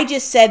 I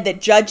just said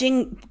that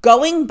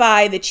going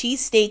by the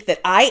cheesesteak that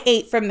I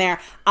ate from there,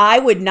 I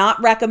would not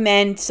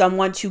recommend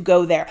someone to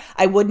go there.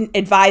 I wouldn't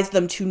advise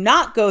them to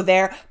not go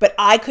there, but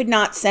I could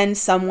not send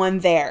someone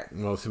there.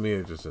 Well, to me,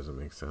 it just doesn't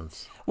make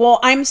sense.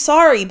 Well, I'm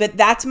sorry, but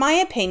that's my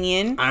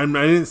opinion. I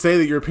didn't say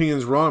that your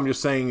opinion's wrong. I'm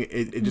just saying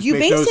it just you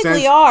makes no sense. You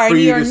basically are, and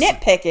you're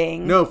nitpicking.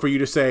 No, for you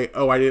to say,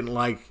 oh, I didn't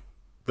like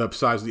the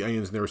size of the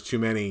onions and there was too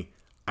many,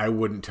 I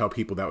wouldn't tell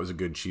people that was a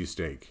good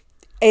cheesesteak.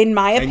 In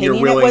my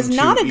opinion, it was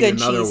not a good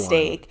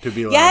cheesesteak.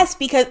 Yes,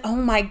 because, oh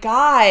my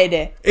God.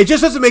 It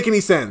just doesn't make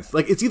any sense.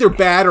 Like, it's either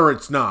bad or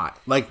it's not.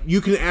 Like,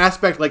 you can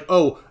aspect, like,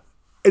 oh,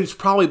 it's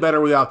probably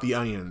better without the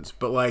onions,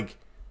 but like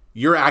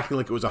you're acting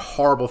like it was a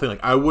horrible thing.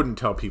 Like I wouldn't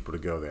tell people to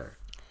go there.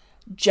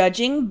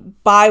 Judging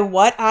by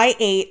what I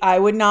ate, I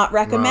would not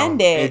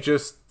recommend it. It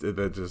just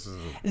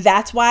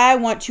That's why I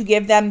want to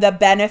give them the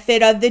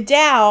benefit of the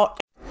doubt.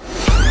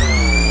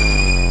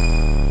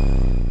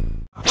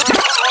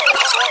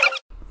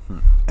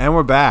 And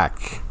we're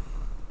back.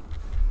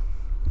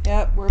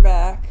 Yep, we're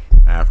back.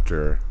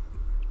 After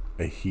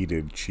a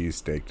heated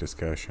cheesesteak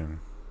discussion.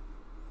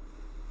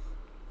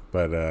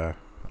 But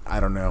I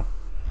don't know.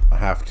 I'll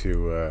have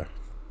to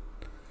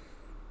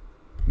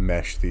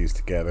mesh these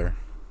together.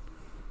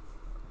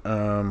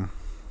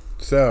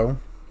 So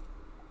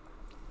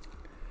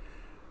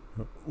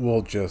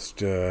we'll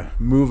just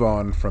move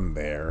on from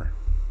there.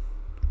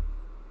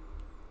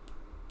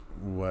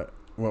 What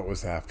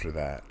was after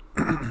that?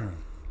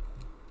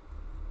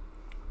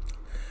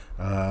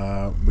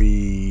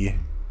 We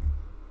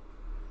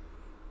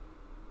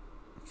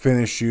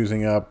finished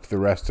using up the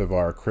rest of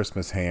our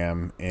Christmas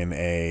ham in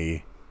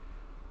a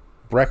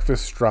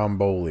breakfast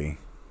stromboli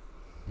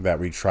that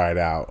we tried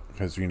out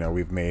because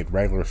we've made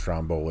regular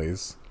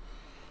strombolis.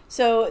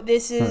 So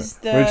this is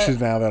which is,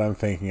 now that I'm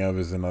thinking of,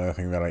 is another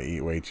thing that I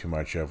eat way too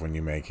much of when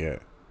you make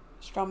it.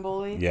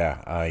 Stromboli?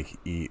 Yeah, I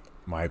eat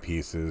my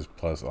pieces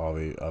plus all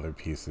the other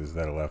pieces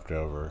that are left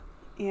over.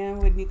 Yeah,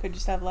 when you could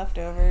just have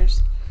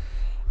leftovers.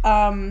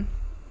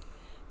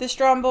 The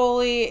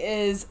stromboli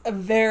is a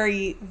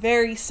very,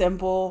 very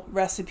simple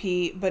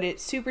recipe, but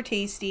it's super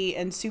tasty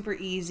and super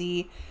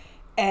easy,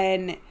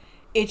 and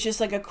it's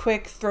just like a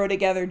quick throw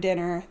together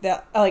dinner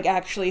that like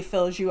actually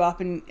fills you up,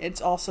 and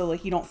it's also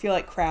like you don't feel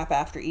like crap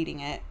after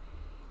eating it.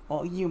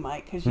 Well, you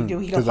might because you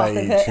do eat a lot of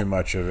it. Because I eat too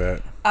much of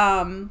it.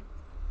 I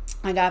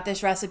got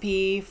this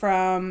recipe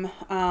from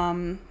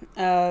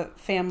a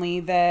family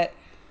that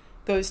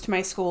goes to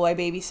my school I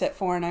babysit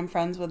for, and I'm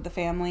friends with the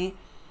family.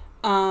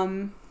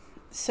 But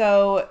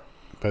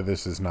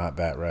this is not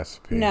that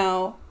recipe.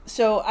 No.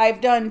 So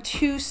I've done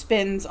 2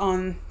 spins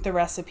on the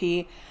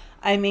recipe.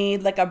 I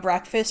made like a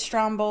breakfast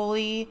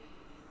stromboli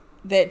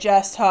that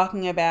Jess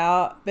talking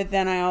about, but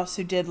then I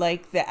also did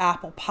like the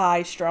apple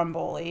pie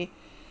stromboli.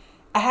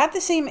 I had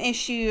the same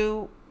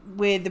issue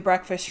with the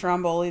breakfast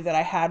stromboli that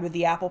I had with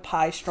the apple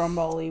pie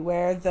stromboli,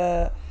 where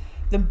the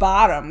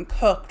bottom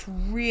cooked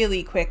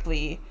really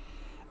quickly.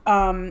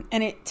 And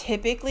it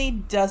typically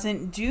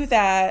doesn't do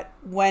that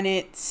when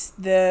it's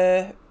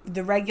the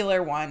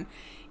regular one.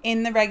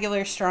 In the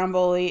regular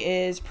stromboli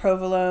is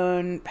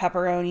provolone,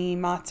 pepperoni,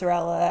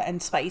 mozzarella,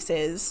 and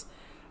spices.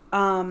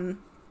 In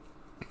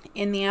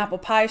the apple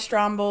pie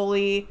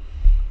stromboli,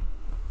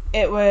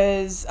 it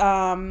was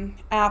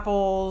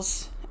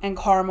apples and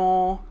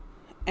caramel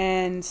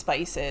and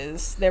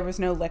spices. There was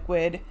no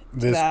liquid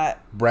to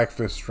that.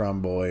 Breakfast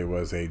stromboli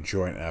was a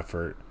joint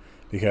effort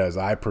because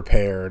I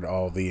prepared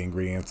all the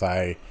ingredients.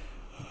 The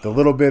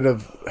little bit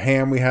of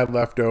ham we had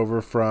left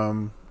over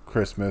from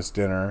Christmas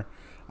dinner,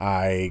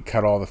 I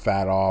cut all the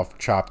fat off,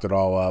 chopped it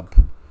all up,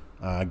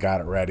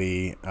 got it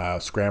ready,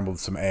 scrambled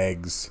some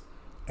eggs,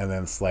 and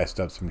then sliced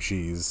up some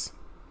cheese.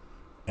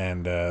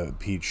 And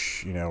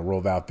Peach,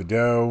 rolled out the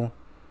dough,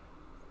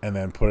 and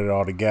then put it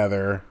all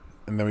together.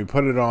 And then we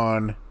put it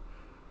on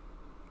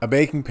a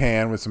baking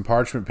pan with some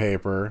parchment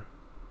paper,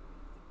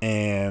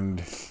 and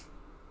it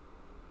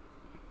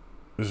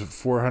was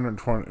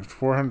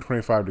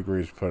 425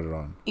 degrees to put it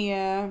on.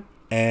 Yeah.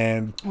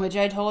 And which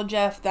I told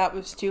Jeff that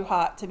was too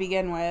hot to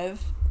begin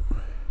with.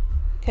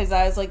 Because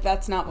I was like,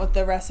 that's not what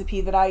the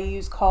recipe that I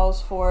use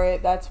calls for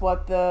it. That's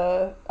what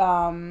the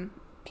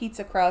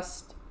pizza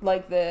crust,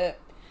 like the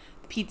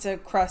pizza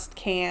crust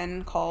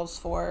can calls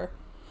for.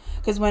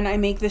 Because when I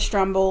make the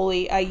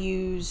stromboli, I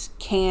use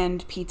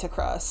canned pizza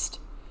crust.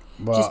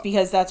 Well, just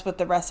because that's what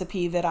the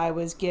recipe that I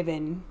was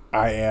given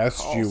I asked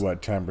calls. You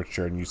what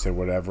temperature, and you said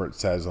whatever it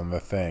says on the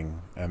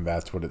thing. And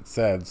that's what it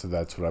said, so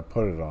that's what I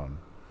put it on.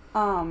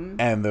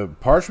 And the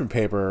parchment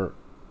paper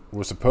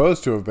was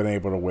supposed to have been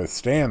able to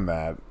withstand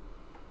that,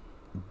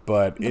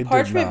 but it did not. The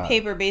parchment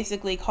paper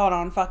basically caught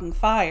on fucking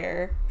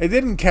fire. It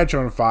didn't catch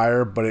on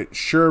fire, but it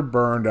sure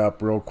burned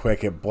up real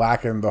quick. It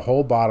blackened the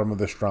whole bottom of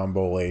the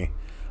stromboli.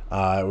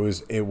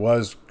 It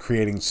was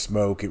creating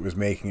smoke. It was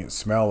making it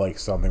smell like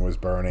something was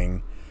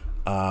burning.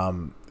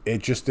 It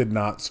just did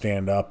not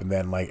stand up. And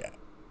then,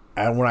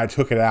 when I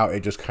took it out,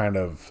 it just kind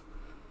of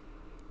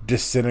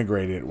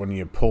disintegrated. When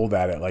you pulled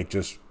at it,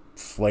 just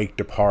flaked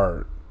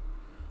apart.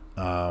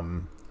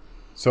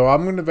 So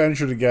I'm going to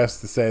venture to guess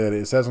to say that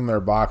it says on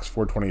their box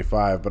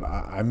 425, but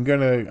I'm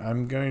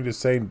going to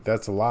say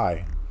that's a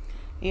lie.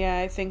 Yeah,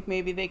 I think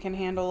maybe they can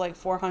handle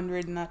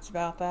 400, and that's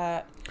about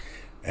that.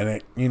 And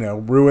it,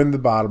 ruined the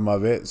bottom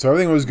of it. So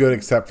everything was good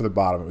except for the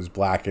bottom. It was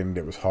blackened.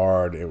 It was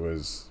hard. It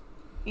was.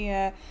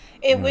 Yeah,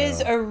 it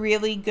was a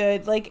really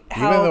good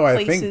how. Even though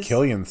I think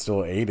Killian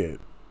still ate it.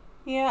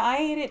 Yeah, I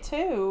ate it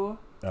too.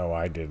 No,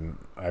 I didn't.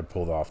 I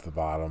pulled off the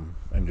bottom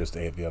and just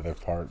ate the other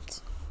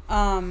parts.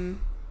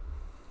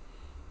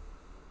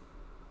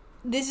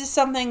 This is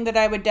something that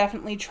I would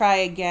definitely try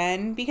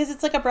again because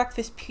it's like a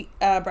breakfast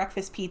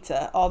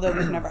pizza. Although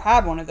we've never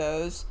had one of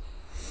those,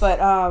 but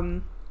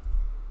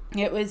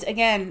It was,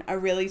 again, a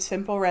really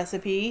simple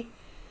recipe.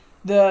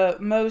 The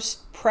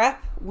most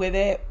prep with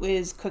it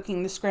was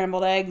cooking the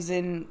scrambled eggs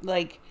and,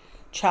 like,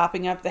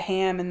 chopping up the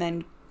ham and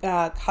then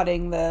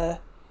cutting the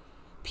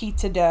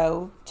pizza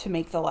dough to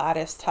make the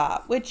lattice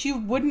top, which you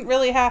wouldn't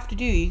really have to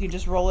do. You could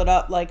just roll it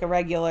up like a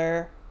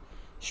regular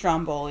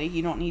stromboli.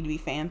 You don't need to be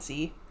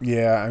fancy.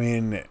 Yeah, I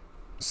mean,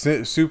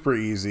 super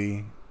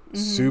easy,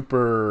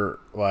 super,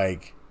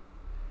 like,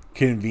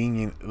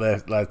 convenient.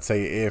 Let's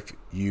say if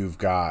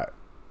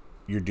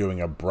you're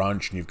doing a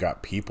brunch and you've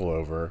got people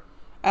over.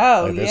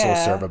 Oh, like, this yeah. will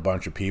serve a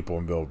bunch of people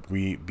and it'll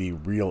be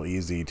real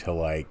easy to,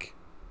 like,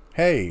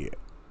 hey,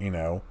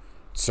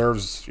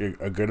 serves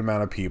a good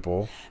amount of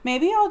people.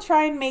 Maybe I'll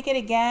try and make it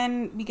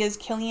again because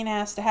Killian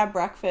has to have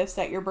breakfast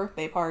at your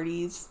birthday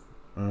parties.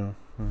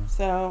 Mm-hmm.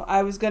 So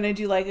I was going to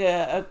do like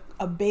a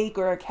bake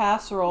or a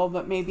casserole,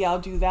 but maybe I'll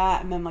do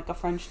that and then like a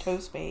French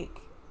toast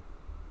bake.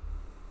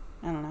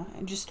 I don't know.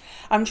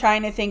 I'm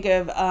trying to think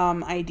of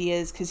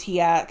ideas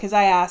because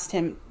I asked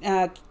him.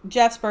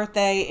 Jeff's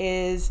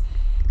birthday is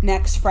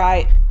next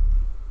Friday.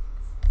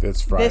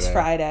 This Friday. This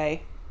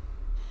Friday.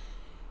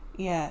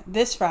 Yeah,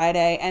 this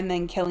Friday, and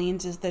then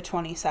Killian's is the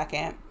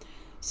 22nd.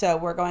 So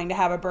we're going to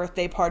have a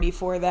birthday party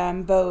for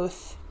them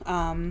both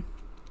on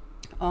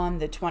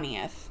the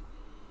 20th.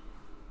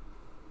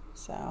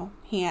 So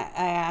I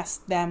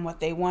asked them what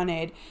they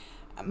wanted.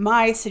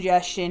 My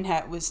suggestion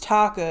was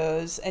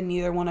tacos, and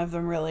neither one of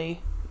them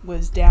really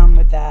was down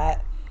with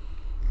that.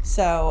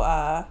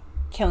 So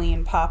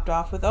Killian popped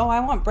off with, "Oh, I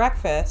want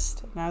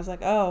breakfast." And I was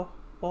like, "Oh,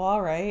 well,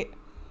 all right."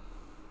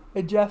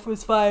 And Jeff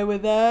was fine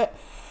with that,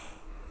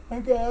 I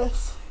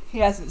guess. He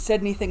hasn't said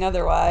anything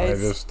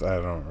otherwise.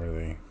 I don't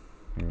really,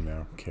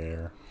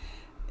 care.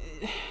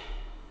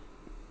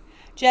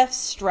 Jeff's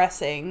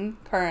stressing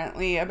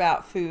currently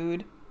about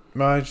food.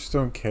 No, I just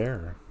don't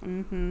care.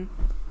 Mm-hmm.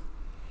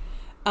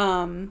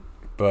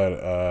 But,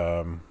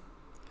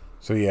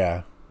 so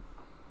yeah,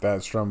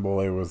 that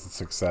stromboli was a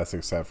success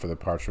except for the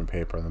parchment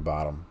paper in the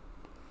bottom.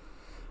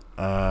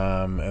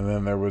 And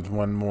then there was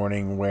one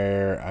morning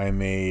where I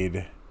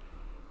made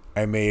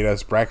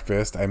us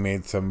breakfast. I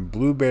made some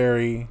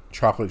blueberry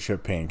chocolate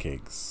chip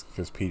pancakes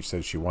because Peach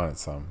said she wanted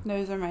some.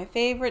 Those are my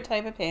favorite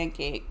type of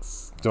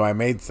pancakes. So I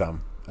made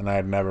some, and I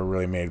had never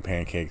really made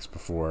pancakes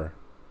before,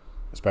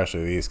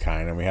 especially these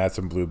kind, and we had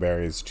some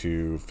blueberries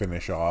to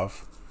finish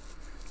off.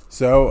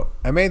 So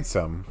I made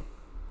some,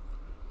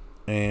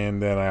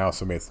 and then I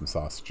also made some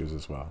sausages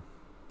as well.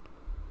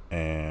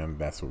 And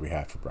that's what we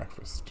had for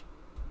breakfast.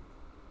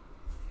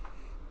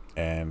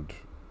 And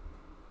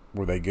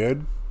were they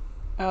good?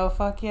 Oh,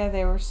 fuck yeah,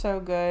 they were so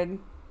good.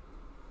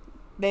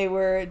 They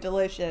were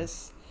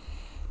delicious.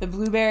 The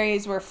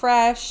blueberries were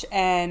fresh,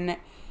 and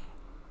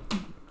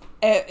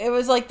it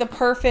was like the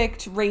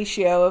perfect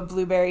ratio of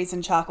blueberries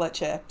and chocolate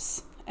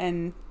chips.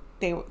 And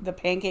the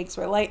pancakes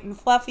were light and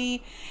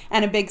fluffy,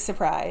 and a big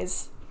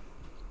surprise.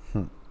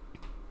 And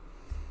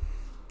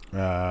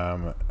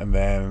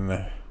then,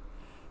 I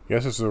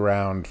guess this was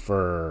around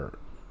for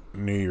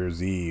New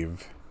Year's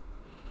Eve.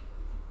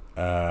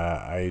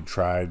 I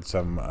tried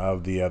some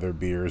of the other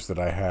beers that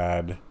I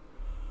had.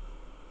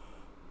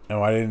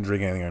 No, I didn't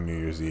drink anything on New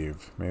Year's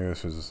Eve. Maybe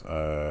this was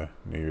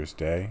New Year's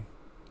Day.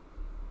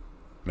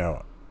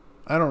 No,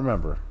 I don't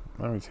remember.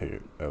 Let me take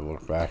a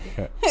look back.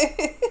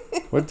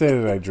 What day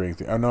did I drink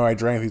these? Oh, no, I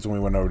drank these when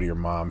we went over to your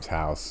mom's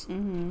house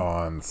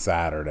on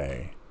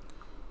Saturday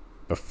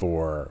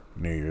before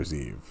New Year's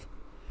Eve.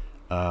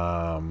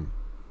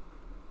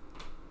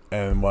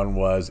 And one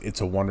was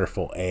It's a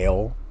Wonderful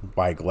Ale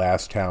by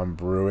Glasstown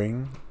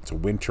Brewing. It's a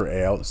winter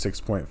ale,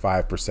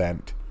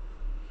 6.5%.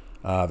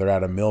 They're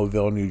out of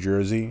Millville, New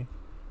Jersey.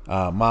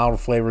 Mild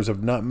flavors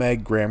of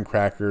nutmeg, graham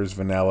crackers,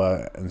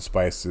 vanilla, and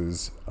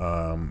spices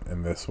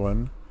in this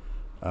one.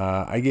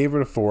 I gave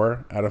it a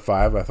 4 out of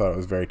 5. I thought it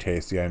was very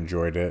tasty. I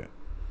enjoyed it.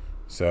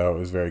 So it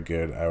was very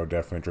good. I would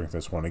definitely drink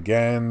this one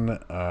again.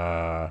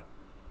 I'd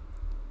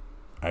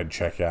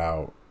check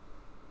out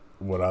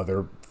what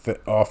other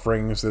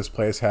offerings this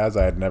place has.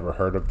 I had never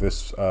heard of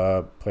this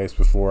place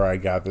before. I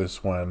got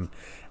this one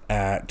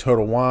at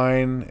Total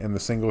Wine in the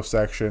single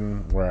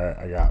section where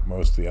I got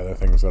most of the other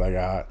things that I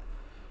got.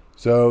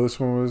 So this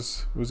one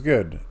was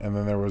good. And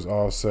then there was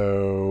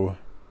also,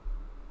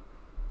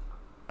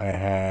 I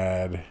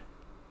had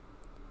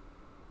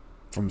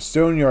from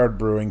Stoneyard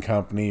Brewing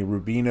Company,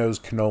 Rubino's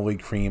Cannoli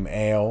Cream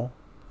Ale.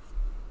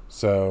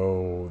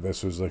 So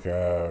this was like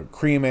a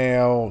cream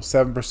ale,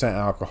 7%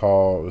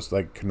 alcohol. It was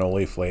like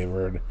cannoli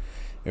flavored.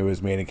 It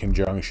was made in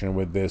conjunction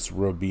with this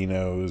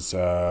Rubino's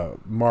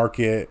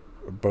Market.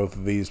 Both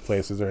of these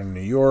places are in New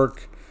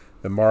York.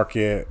 The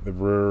Market, the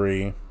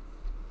brewery,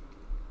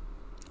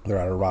 they're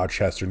out of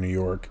Rochester, New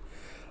York.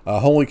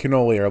 Holy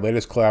Cannoli, our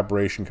latest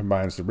collaboration,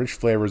 combines the rich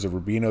flavors of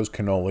Rubino's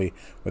cannoli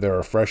with a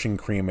refreshing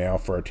cream ale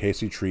for a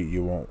tasty treat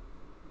you won't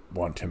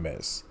want to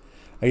miss.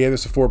 I gave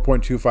this a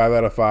 4.25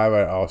 out of 5.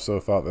 I also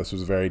thought this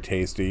was very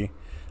tasty.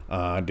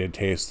 Did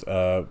taste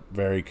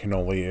very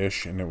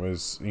cannoli-ish, and it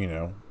was,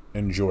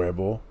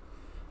 enjoyable.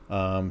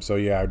 So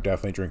yeah, I would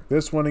definitely drink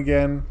this one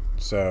again.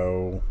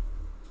 So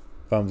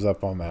thumbs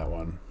up on that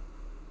one.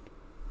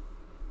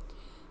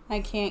 I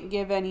can't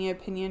give any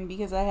opinion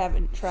because I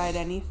haven't tried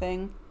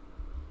anything.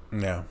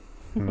 No,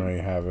 no,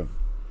 you haven't.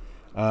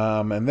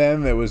 And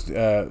then there was,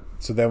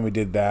 so then we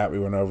did that. We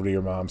went over to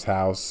your mom's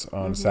house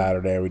on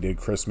Saturday. We did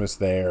Christmas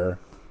there.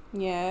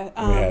 Yeah.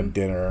 We had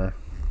dinner.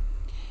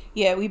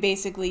 Yeah, we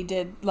basically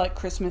did like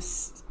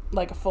Christmas,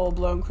 like a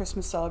full-blown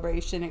Christmas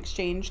celebration,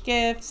 exchanged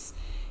gifts,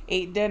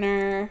 ate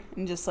dinner,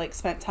 and just like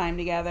spent time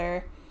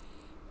together.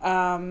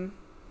 My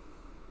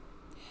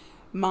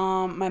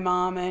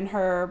mom and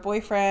her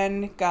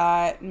boyfriend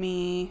got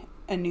me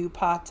a new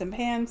pots and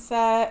pan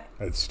set.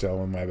 It's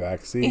still in my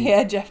back seat.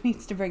 Yeah, Jeff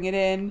needs to bring it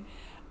in.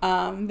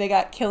 They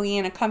got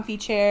Killian a comfy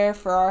chair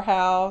for our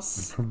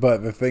house.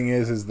 But the thing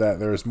is that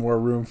there's more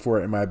room for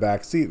it in my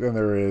back seat than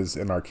there is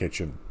in our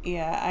kitchen.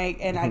 Yeah, I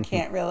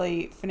can't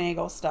really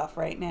finagle stuff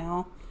right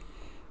now.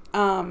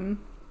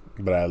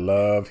 But I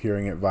love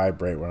hearing it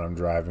vibrate when I'm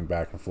driving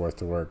back and forth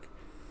to work.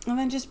 And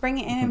then just bring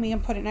it in and we can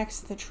put it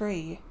next to the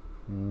tree.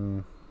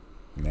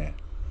 Nah.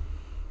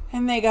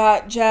 And they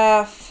got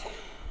Jeff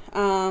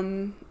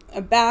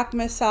a back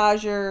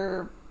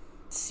massager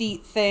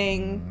seat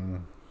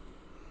thing.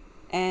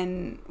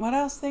 And what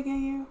else they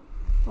gave you?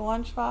 The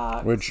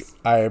lunchbox. Which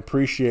I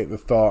appreciate the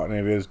thought, and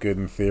it is good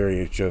in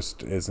theory. It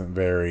just isn't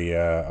very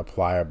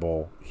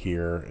applicable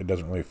here. It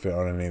doesn't really fit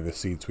on any of the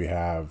seats we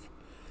have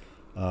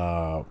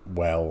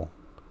well.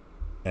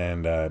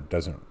 And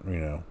doesn't,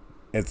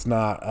 it's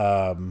not,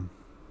 I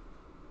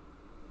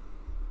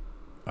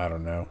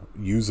don't know,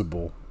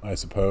 usable, I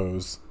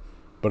suppose.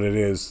 But it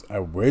is, I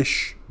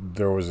wish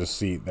there was a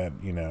seat that,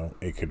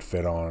 it could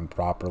fit on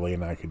properly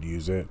and I could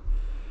use it.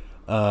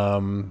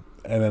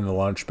 And then the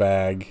lunch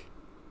bag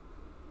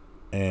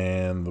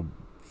and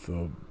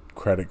the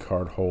credit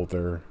card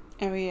holder.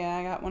 Oh, yeah,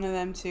 I got one of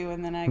them too.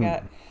 And then I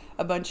got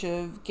a bunch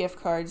of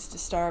gift cards to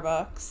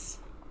Starbucks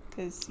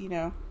because,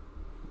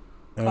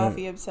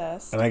 coffee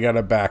obsessed. And I got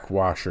a back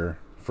washer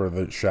for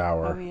the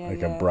shower,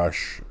 a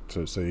brush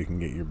so you can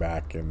get your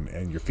back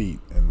and your feet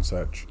and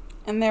such.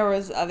 And there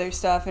was other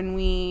stuff, and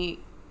we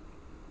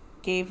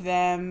gave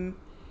them,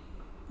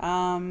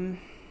 I'm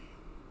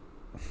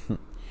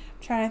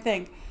trying to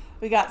think.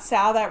 We got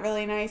Sal that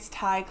really nice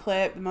tie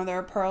clip, the mother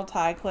of pearl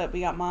tie clip.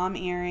 We got mom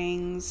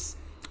earrings.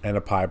 And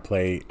a pie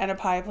plate. And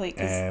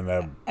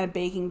a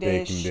baking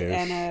dish.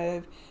 And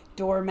a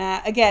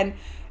doormat. Again,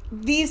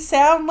 these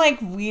sound like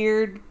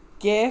weird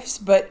gifts,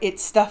 but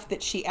it's stuff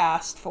that she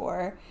asked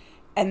for.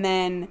 And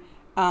then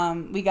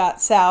we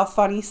got Sal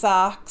funny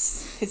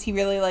socks because he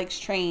really likes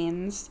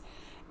trains.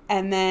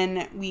 And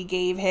then we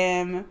gave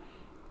him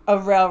a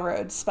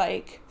railroad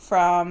spike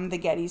from the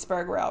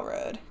Gettysburg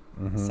Railroad.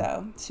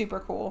 So super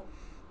cool.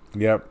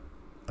 Yep.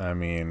 I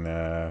mean,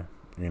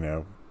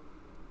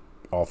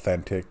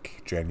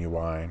 authentic,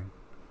 genuine.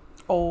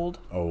 Old.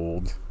 I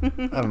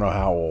don't know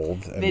how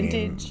old.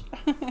 Vintage.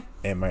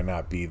 It might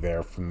not be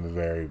there from the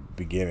very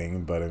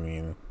beginning, but I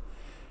mean,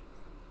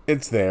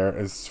 it's there.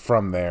 It's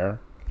from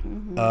there.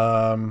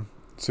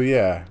 So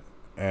yeah,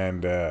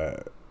 and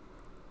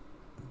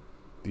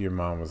your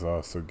mom was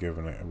also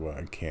given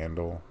a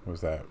candle.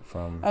 Was that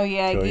from? Oh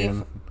yeah,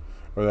 Killian?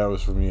 Or that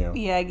was from you?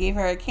 Yeah, I gave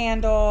her a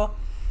candle.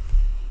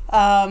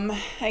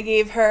 I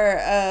gave her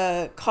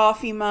a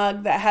coffee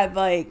mug that had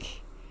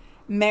like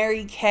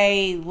Mary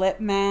Kay lip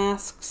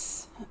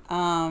masks.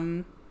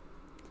 I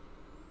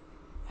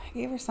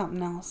gave her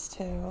something else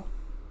too.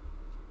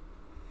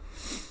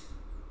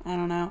 I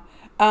don't know.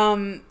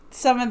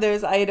 Some of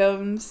those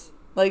items,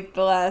 like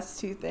the last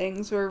two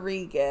things, were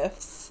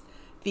re-gifts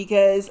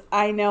because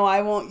I know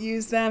I won't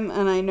use them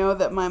and I know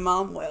that my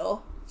mom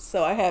will.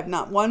 So I have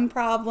not one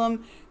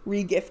problem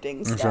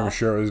re-gifting stuff. I'm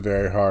sure it was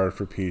very hard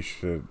for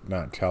Peach to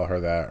not tell her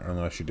that,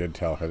 unless you did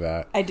tell her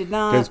that. I did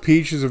not. Because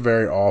Peach is a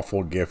very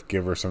awful gift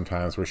giver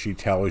sometimes, where she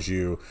tells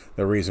you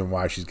the reason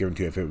why she's giving it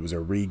to you, if it was a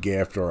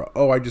re-gift, or,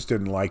 I just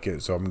didn't like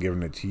it, so I'm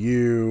giving it to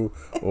you,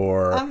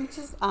 or I'm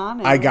just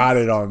honest. I got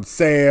it on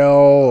sale,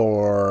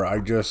 or I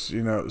just,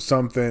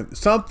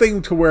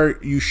 something to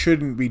where you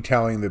shouldn't be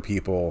telling the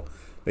people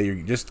that you're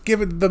just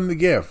giving them the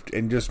gift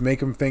and just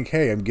make them think,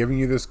 hey, I'm giving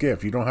you this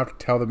gift. You don't have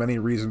to tell them any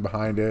reason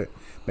behind it.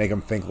 Make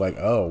them think like,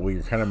 oh, well,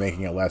 you're kind of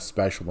making it less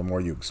special the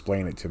more you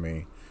explain it to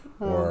me.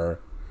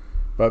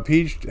 But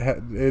Peach,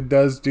 it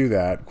does do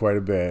that quite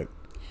a bit.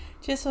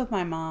 Just with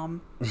my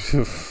mom.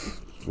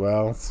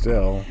 Well,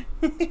 still,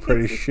 it's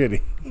pretty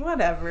shitty.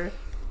 Whatever.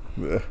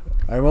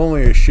 I'm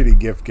only a shitty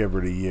gift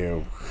giver to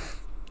you.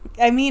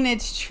 I mean,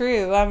 it's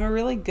true. I'm a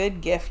really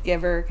good gift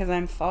giver because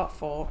I'm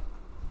thoughtful.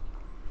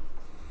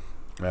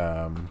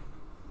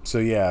 So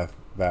yeah,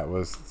 that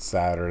was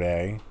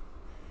Saturday.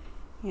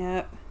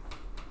 Yep.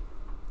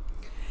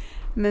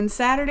 And then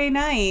Saturday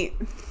night.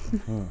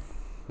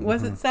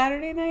 Was it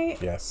Saturday night?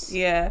 Yes.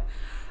 Yeah.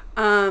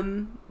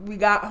 We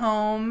got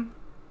home.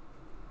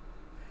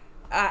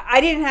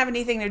 I didn't have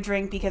anything to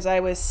drink because I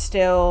was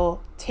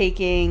still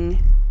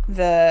taking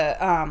the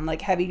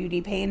like heavy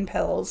duty pain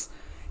pills,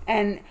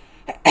 and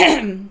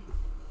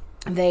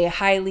they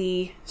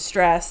highly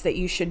stress that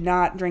you should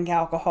not drink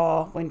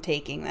alcohol when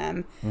taking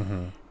them.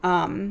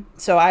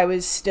 So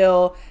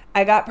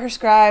I got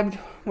prescribed,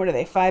 what are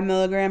they, 5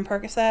 milligram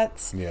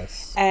Percocets?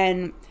 Yes.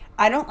 And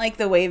I don't like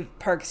the way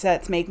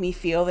Percocets make me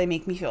feel. They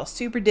make me feel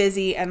super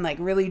dizzy and like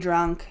really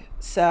drunk.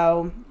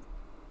 So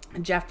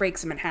Jeff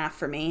breaks them in half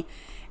for me.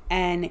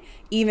 And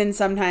even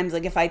sometimes,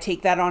 like if I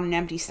take that on an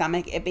empty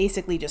stomach, it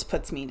basically just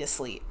puts me to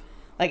sleep.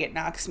 Like it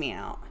knocks me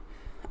out.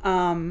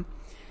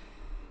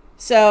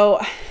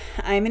 So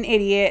I'm an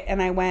idiot,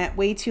 and I went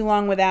way too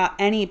long without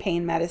any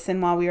pain medicine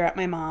while we were at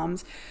my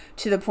mom's,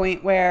 to the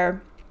point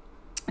where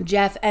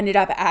Jeff ended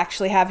up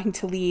actually having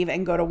to leave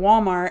and go to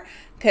Walmart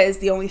because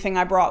the only thing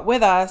I brought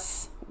with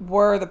us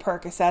were the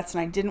Percocets, and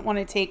I didn't want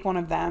to take one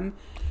of them.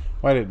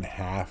 Well, I didn't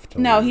have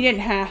to. No, he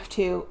didn't have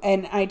to,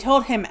 and I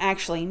told him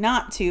actually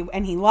not to,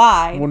 and he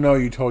lied. Well, no,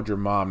 you told your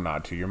mom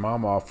not to. Your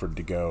mom offered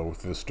to go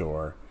to the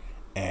store,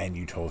 and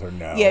you told her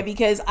no. Yeah,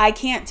 because I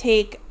can't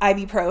take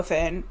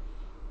ibuprofen.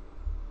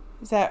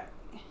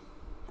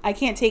 I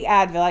can't take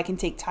Advil. I can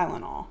take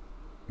Tylenol.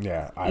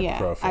 Yeah,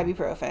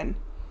 ibuprofen.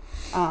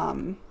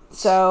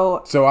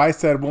 So I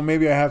said, well,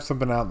 maybe I have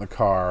something out in the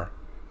car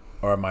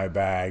or in my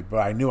bag, but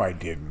I knew I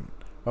didn't.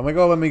 I'm like,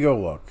 oh, let me go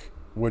look.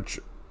 Which,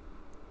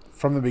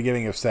 from the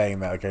beginning of saying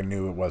that, like I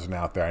knew it wasn't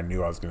out there. I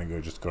knew I was going to go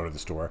to the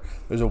store.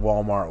 There's a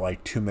Walmart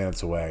like 2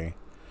 minutes away.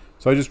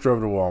 So I just drove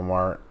to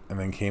Walmart and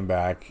then came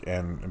back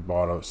and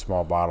bought a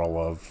small bottle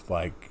of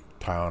like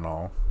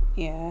Tylenol.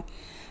 Yeah.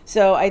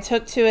 So I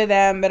took 2 of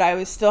them, but I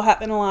was still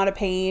having a lot of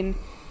pain.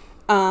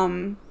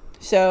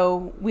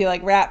 So we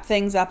like wrapped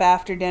things up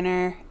after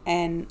dinner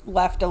and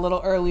left a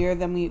little earlier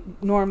than we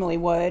normally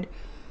would.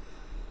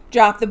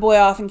 Dropped the boy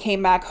off and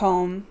came back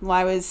home. Well,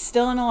 I was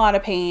still in a lot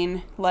of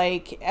pain.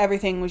 Like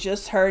everything was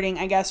just hurting,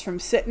 I guess, from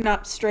sitting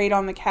up straight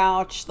on the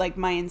couch. Like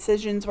my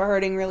incisions were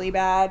hurting really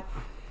bad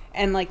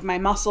and like my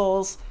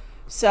muscles.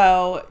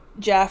 So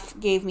Jeff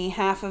gave me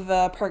half of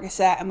a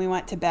Percocet and we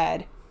went to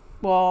bed.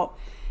 Well,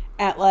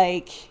 at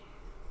like,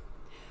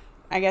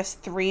 I guess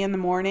 3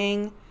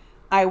 a.m,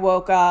 I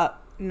woke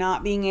up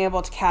not being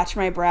able to catch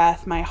my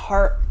breath, my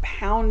heart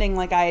pounding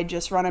like I had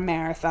just run a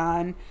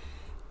marathon.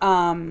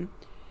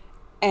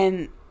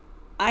 And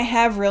I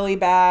have really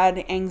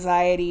bad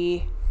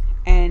anxiety,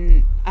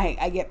 and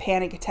I get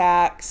panic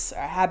attacks, or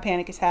I have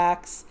panic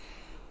attacks.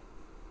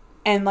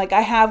 And like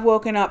I have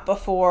woken up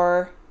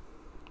before,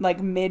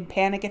 like mid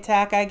panic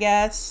attack, I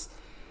guess.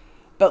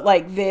 But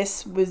like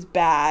this was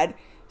bad.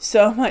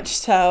 So much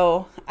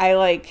so, I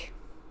like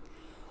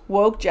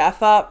woke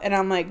Jeff up and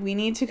I'm like, we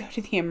need to go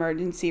to the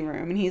emergency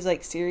room. And he's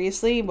like,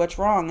 seriously, what's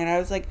wrong? And I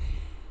was like,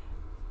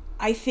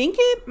 I think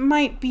it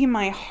might be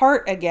my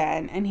heart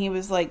again. And he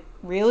was like,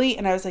 really?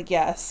 And I was like,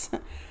 yes.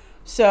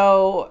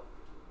 So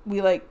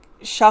we like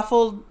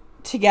shuffled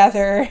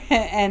together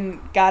and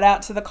got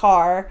out to the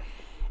car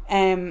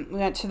and we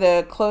went to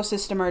the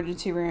closest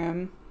emergency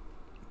room.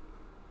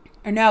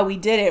 Or no, we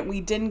didn't.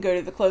 We didn't go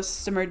to the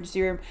closest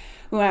emergency room.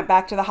 We went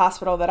back to the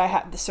hospital that I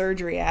had the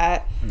surgery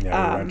at.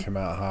 Yeah, we went to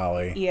Mount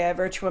Holly. Yeah,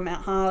 Virtua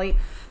Mount Holly.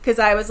 Because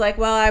I was like,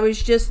 well, I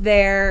was just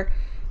there.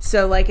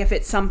 So, like, if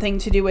it's something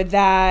to do with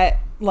that,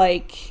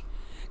 like...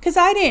 Because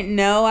I didn't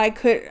know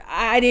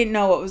I didn't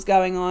know what was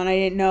going on. I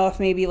didn't know if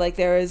maybe, like,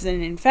 there was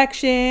an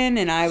infection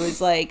and I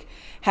was, like,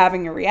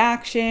 having a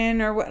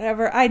reaction or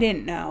whatever. I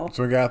didn't know.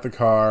 So we got out the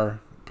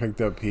car, picked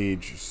up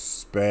Peach,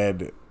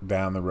 sped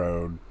down the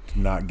road,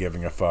 not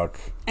giving a fuck.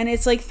 And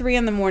it's like 3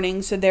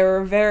 a.m, so there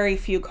were very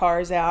few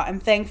cars out.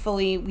 And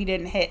thankfully, we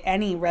didn't hit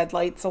any red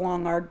lights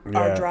along our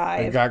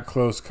drive. It got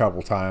close a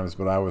couple times,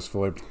 but I was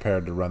fully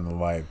prepared to run the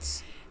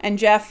lights. And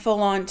Jeff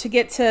full on, to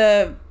get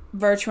to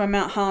Virtua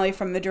Mount Holly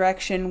from the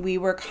direction we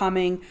were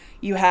coming,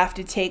 you have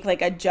to take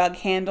like a jug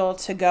handle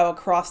to go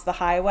across the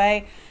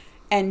highway.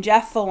 And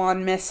Jeff full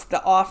on missed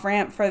the off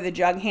ramp for the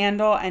jug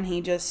handle, and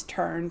he just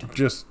turned.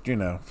 Just,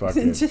 fuck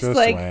it. just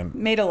like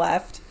made a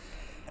left.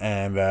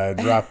 And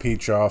dropped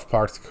Peach off,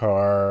 parked the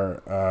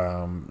car.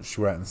 She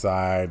went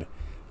inside.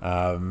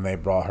 They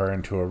brought her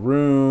into a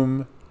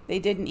room. They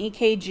did an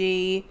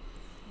EKG.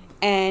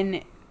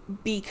 And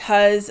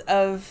because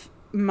of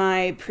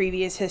my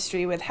previous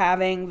history with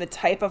having the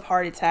type of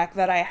heart attack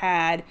that I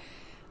had,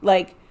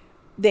 like,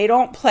 they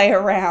don't play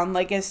around.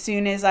 Like, as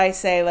soon as I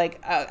say,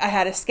 like, I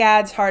had a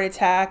SCADS heart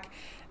attack,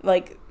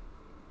 like,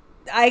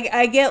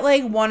 I get,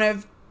 like, one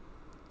of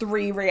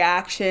 3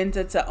 reactions.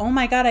 It's a, oh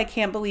my God, I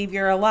can't believe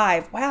you're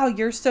alive. Wow,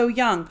 you're so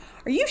young.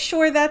 Are you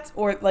sure that's,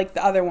 or like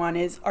the other one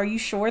is, are you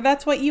sure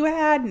that's what you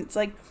had? And it's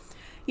like,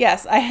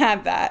 yes, I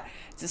had that.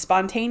 It's a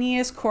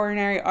spontaneous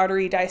coronary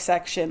artery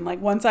dissection. Like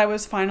once I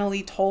was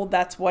finally told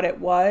that's what it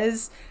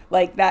was,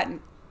 like that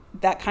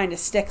kind of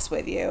sticks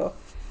with you.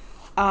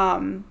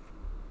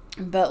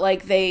 But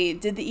like they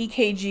did the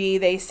EKG,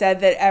 they said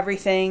that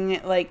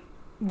everything like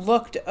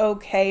looked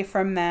okay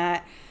from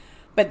that.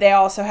 But they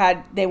also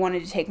they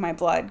wanted to take my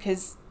blood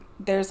because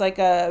there's like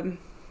I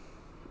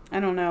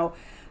don't know,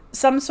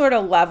 some sort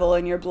of level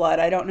in your blood.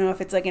 I don't know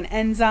if it's like an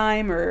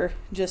enzyme or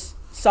just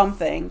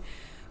something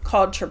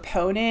called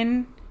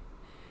troponin.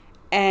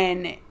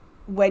 And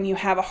when you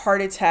have a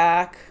heart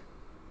attack,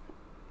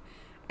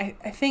 I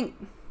think,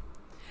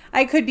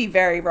 I could be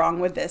very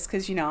wrong with this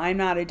because, I'm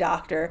not a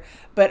doctor,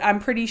 but I'm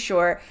pretty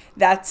sure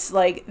that's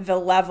like the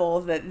level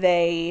that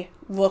they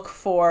look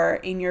for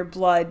in your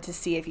blood to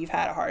see if you've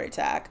had a heart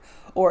attack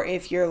or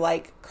if you're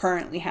like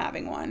currently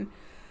having one.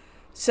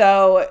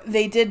 So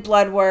they did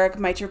blood work.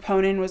 My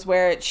troponin was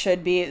where it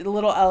should be, a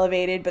little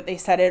elevated, but they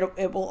said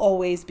it will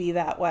always be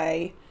that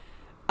way.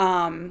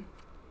 And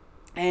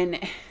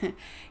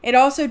it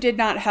also did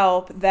not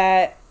help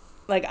that,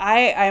 like,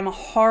 I'm a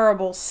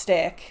horrible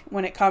stick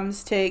when it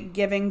comes to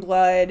giving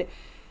blood,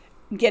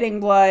 getting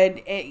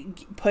blood,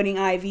 putting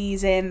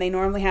IVs in. They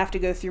normally have to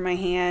go through my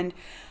hand.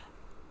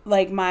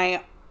 Like,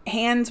 my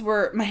hands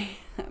were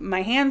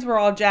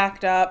all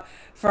jacked up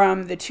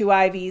from the 2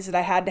 IVs that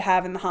I had to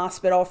have in the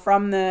hospital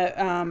from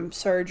the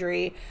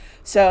surgery.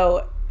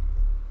 So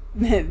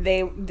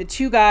the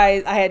 2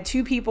 guys, I had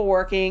 2 people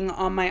working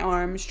on my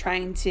arms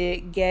trying to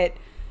get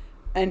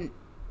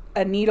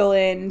a needle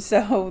in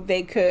so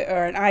they could,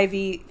 or an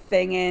IV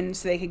thing in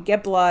so they could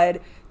get blood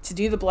to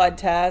do the blood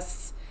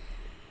tests.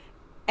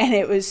 And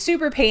it was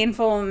super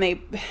painful, and they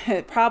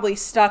probably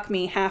stuck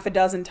me half a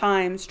dozen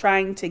times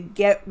trying to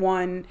get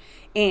one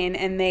in,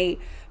 and they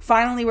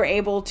finally were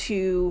able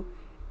to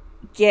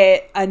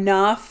get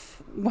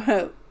enough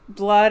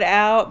blood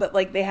out, but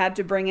like they had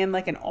to bring in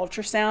like an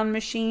ultrasound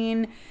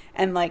machine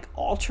and like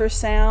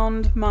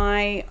ultrasound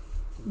my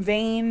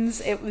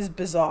veins. It was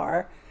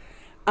bizarre.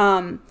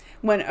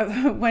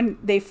 When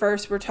they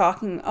first were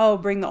talking, oh,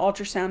 bring the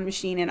ultrasound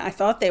machine in, I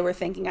thought they were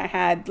thinking I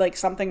had like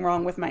something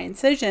wrong with my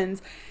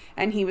incisions,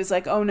 and he was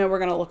like, oh no, we're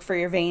gonna look for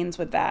your veins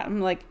with that.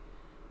 I'm like,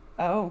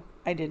 oh,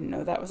 I didn't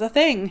know that was a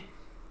thing.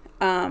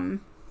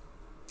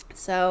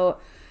 So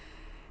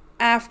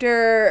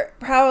after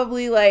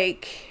probably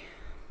like,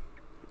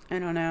 I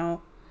don't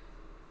know,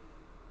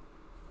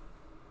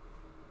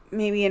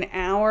 maybe an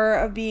hour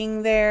of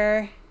being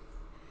there,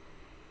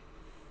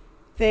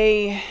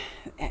 they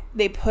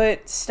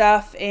put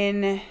stuff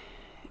in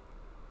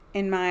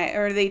my,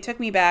 or they took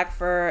me back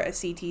for a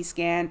CT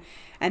scan,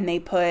 and they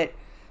put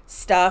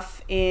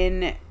stuff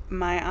in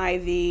my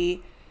IV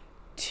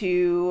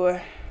to,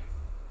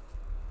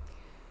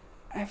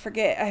 I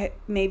forget,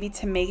 maybe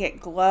to make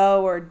it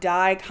glow or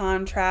dye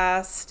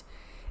contrast.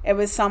 It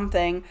was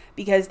something,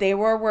 because they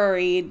were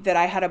worried that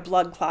I had a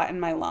blood clot in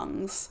my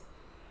lungs.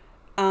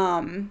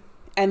 And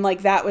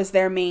like that was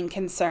their main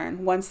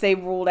concern. Once they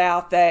ruled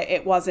out that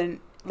it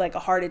wasn't like a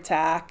heart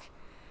attack,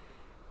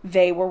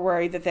 they were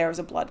worried that there was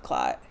a blood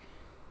clot.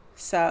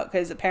 So,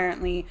 because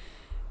apparently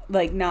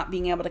like not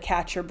being able to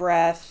catch your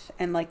breath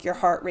and like your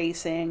heart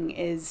racing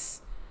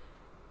is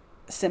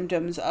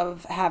symptoms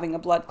of having a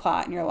blood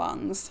clot in your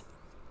lungs.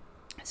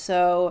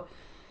 So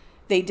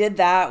they did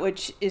that,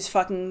 which is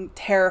fucking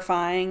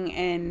terrifying,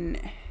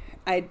 and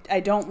I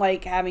don't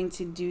like having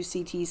to do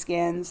CT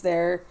scans.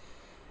 They're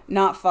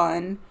not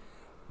fun.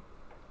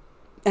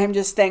 I'm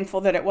just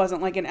thankful that it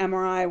wasn't like an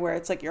MRI where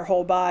it's like your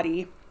whole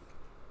body.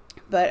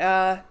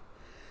 But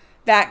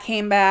that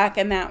came back,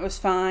 and that was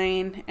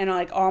fine, and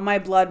like all my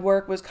blood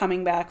work was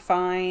coming back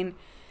fine.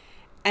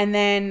 And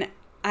then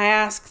I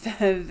asked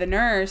the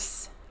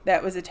nurse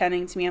that was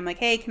attending to me, I'm like,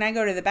 hey, can I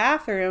go to the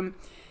bathroom?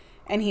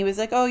 And he was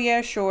like, oh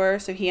yeah, sure.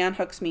 So he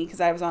unhooks me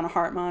because I was on a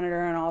heart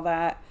monitor and all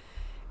that.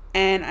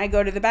 And I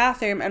go to the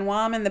bathroom, and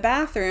while I'm in the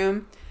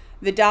bathroom,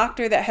 the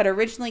doctor that had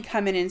originally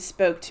come in and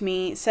spoke to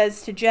me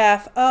says to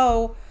Jeff,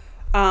 oh,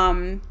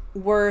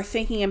 we're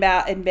thinking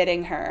about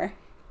admitting her,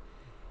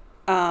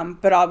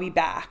 but I'll be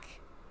back.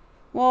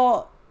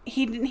 Well,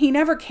 he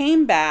never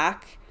came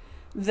back.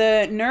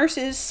 The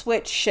nurses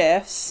switch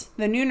shifts.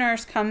 The new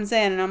nurse comes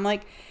in, and I'm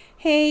like,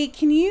 hey,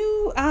 can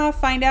you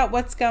find out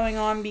what's going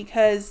on?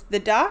 Because the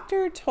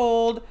doctor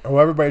told... Oh,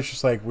 everybody's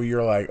just like, well,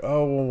 you're like,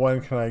 oh, well,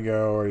 when can I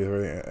go?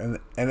 And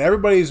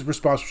everybody's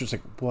response was just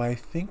like, well, I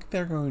think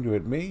they're going to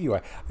admit you.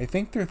 I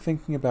think they're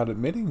thinking about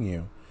admitting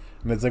you.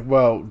 And it's like,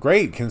 well,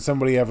 great. Can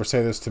somebody ever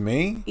say this to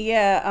me?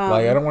 Yeah.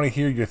 Like, I don't want to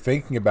hear you're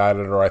thinking about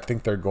it, or I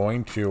think they're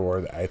going to,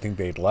 or I think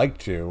they'd like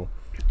to.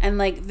 And,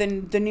 like, the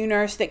new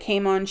nurse that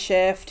came on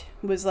shift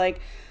was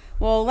like,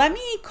 well, let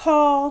me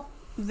call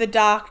the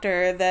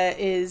doctor that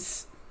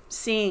is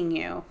seeing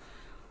you.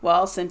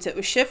 Well, since it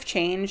was shift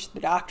change, the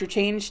doctor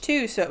changed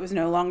too, so it was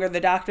no longer the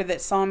doctor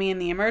that saw me in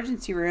the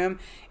emergency room.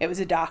 It was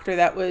a doctor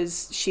that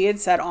was, she had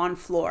said, on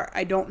floor.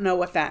 I don't know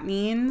what that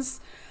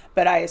means,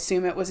 but I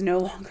assume it was no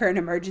longer an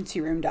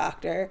emergency room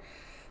doctor.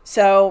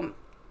 So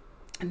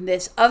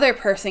this other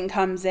person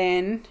comes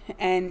in,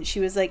 and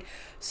she was like,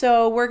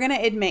 so we're going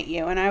to admit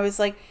you. And I was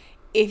like,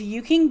 if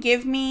you can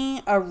give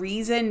me a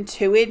reason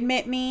to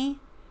admit me,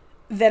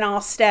 then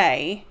I'll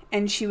stay.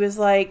 And she was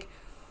like,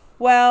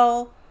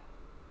 well,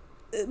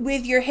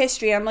 with your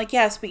history. I'm like,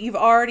 yes, but you've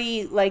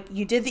already, like,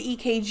 you did the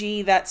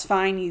EKG, that's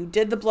fine. You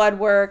did the blood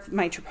work.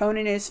 My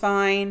troponin is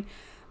fine.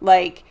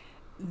 Like,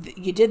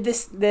 you did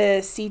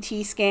the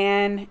CT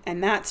scan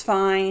and that's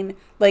fine.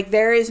 Like,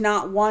 there is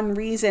not one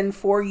reason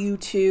for you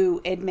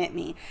to admit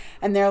me.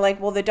 And they're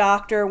like, well, the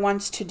doctor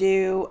wants to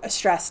do a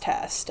stress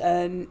test,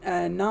 a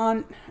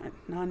non-nuclear.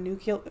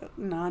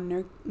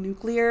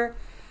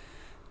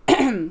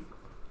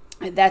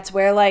 That's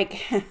where,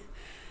 like,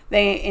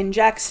 they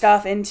inject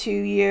stuff into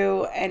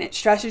you and it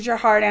stresses your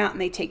heart out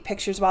and they take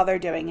pictures while they're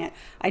doing it.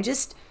 I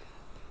just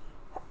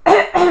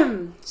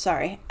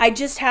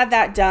had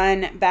that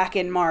done back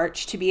in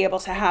March to be able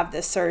to have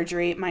this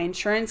surgery. My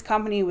insurance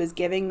company was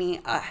giving me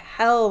a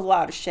hell of a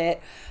lot of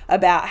shit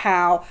about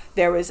how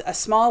there was a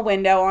small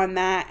window on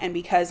that, and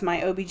because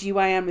my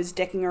OBGYN was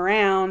dicking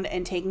around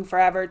and taking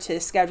forever to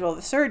schedule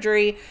the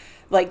surgery,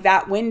 like,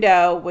 that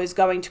window was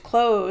going to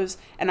close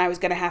and I was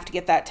going to have to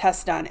get that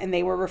test done, and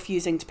they were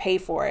refusing to pay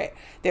for it.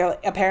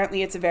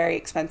 Apparently it's a very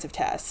expensive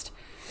test.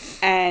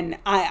 And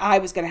I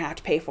was going to have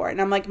to pay for it.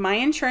 And I'm like, my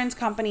insurance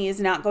company is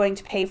not going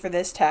to pay for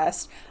this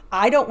test.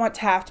 I don't want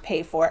to have to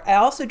pay for it. I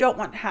also don't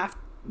want to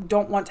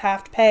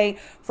have to pay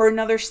for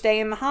another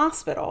stay in the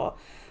hospital.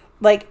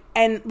 Like,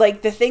 and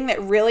like, the thing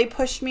that really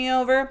pushed me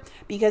over,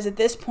 because at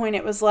this point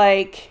it was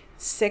like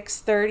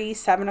 6:30,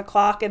 7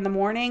 o'clock in the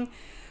morning.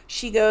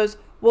 She goes,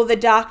 well, the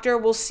doctor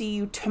will see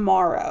you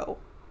tomorrow.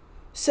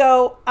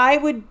 So I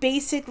would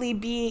basically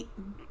be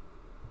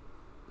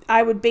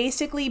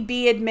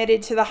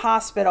admitted to the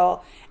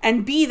hospital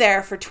and be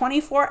there for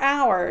 24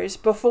 hours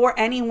before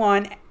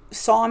anyone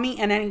saw me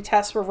and any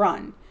tests were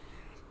run.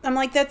 I'm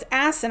like, that's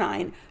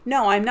asinine.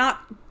 No, I'm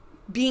not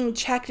being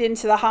checked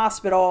into the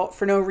hospital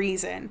for no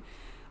reason.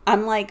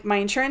 I'm like, my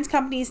insurance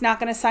company is not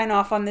going to sign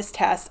off on this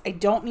test. I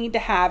don't need to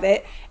have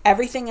it.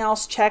 Everything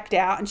else checked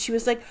out. And she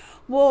was like,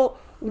 well,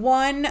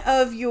 one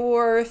of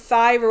your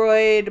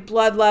thyroid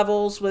blood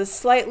levels was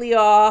slightly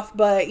off,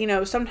 but, you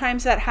know,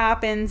 sometimes that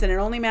happens and it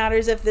only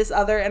matters if this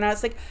other. And I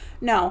was like,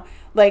 no,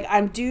 like,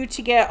 I'm due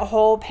to get a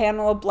whole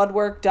panel of blood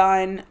work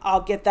done.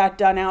 I'll get that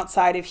done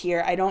outside of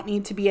here. I don't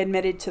need to be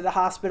admitted to the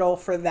hospital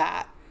for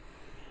that.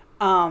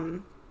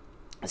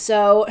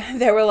 So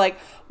they were like,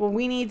 well,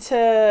 we need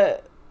to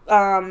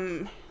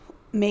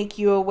make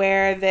you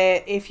aware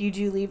that if you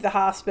do leave the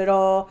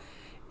hospital,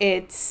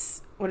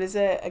 it's, what is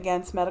it,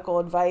 against medical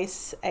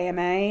advice,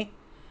 AMA.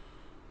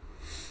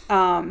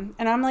 And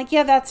I'm like,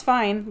 yeah, that's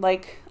fine.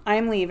 Like,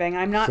 I'm leaving.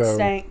 I'm not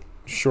staying.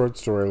 Short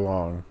story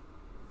long,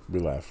 we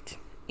left.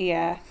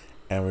 Yeah.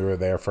 And we were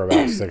there for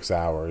about 6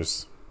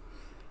 hours.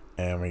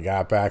 And we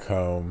got back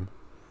home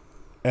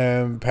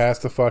and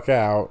passed the fuck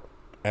out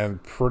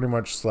and pretty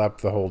much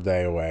slept the whole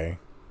day away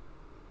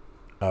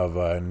of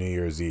New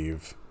Year's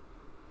Eve.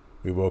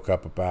 We woke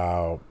up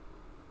about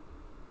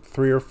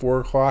 3 or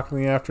 4 o'clock in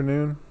the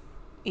afternoon.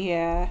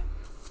 Yeah.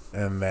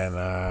 And then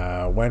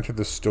went to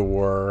the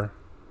store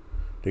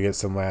to get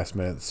some last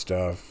minute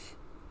stuff.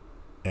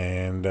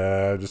 And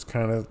just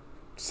kind of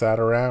sat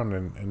around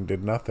and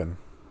did nothing.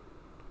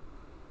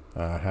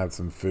 Had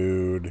some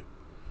food.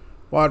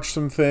 Watched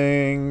some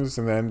things.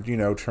 And then, you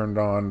know, turned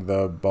on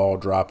the ball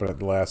dropping at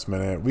the last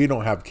minute. We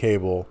don't have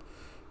cable.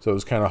 So it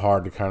was kind of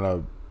hard to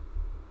kind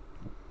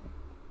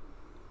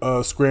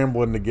of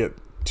scrambling to get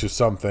to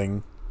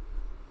something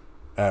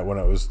when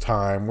it was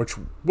time, which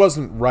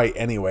wasn't right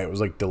anyway. It was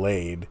like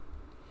delayed.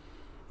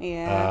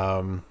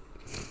 Yeah.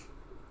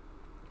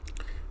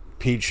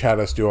 Peach had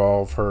us do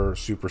all of her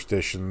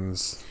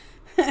superstitions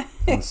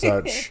and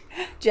such.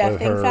 Jeff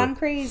thinks I'm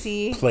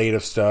crazy. Plate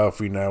of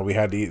stuff, you know. We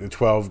had to eat the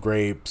 12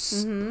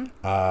 grapes.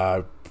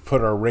 Mm-hmm.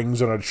 Put our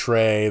rings on a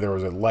tray. There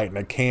was a lighting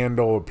a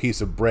candle, a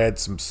piece of bread,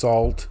 some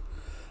salt.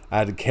 I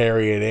had to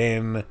carry it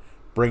in,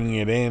 bringing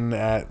it in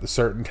at a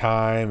certain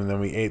time, and then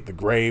we ate the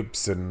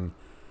grapes and,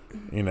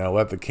 you know,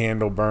 let the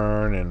candle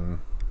burn, and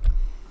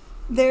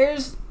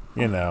there's,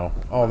 you know,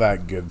 all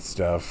that good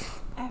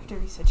stuff. I have to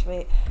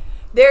resituate.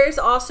 There's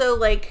also,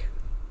 like,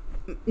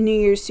 New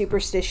Year's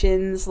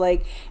superstitions,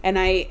 like, oh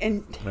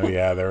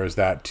yeah, there was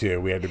that too.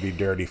 We had to be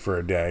dirty for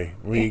a day.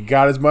 We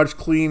got as much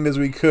cleaned as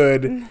we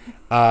could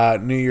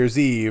New Year's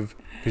Eve,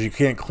 because you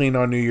can't clean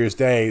on New Year's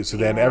Day. So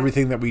then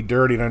everything that we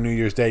dirtied on New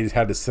Year's Day just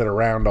had to sit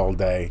around all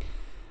day,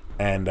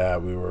 and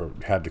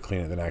had to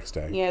clean it the next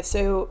day. Yeah,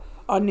 so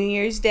on New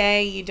Year's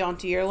Day, you don't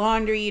do your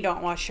laundry, you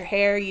don't wash your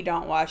hair, you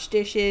don't wash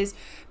dishes,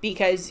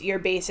 because you're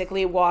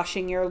basically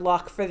washing your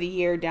luck for the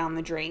year down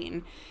the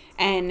drain.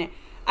 And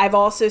I've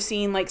also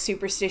seen, like,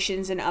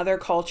 superstitions in other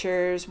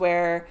cultures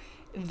where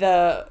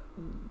the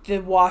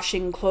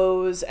washing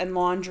clothes and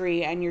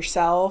laundry and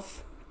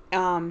yourself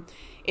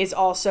is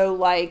also,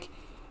 like,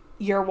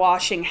 you're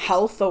washing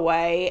health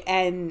away.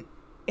 And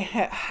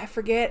I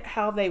forget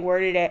how they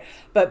worded it,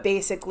 but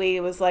basically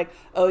it was like,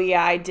 oh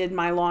yeah, I did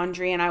my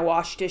laundry and I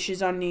washed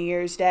dishes on New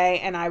Year's Day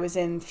and I was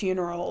in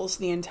funerals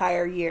the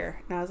entire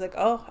year. And I was like,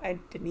 oh, I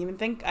didn't even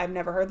think, I've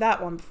never heard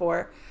that one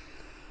before.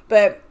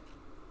 But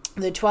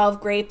the 12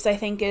 grapes, I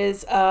think,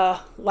 is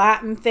a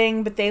Latin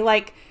thing, but they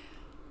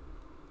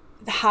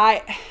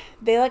hide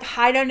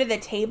under the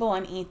table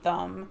and eat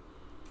them.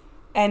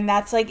 And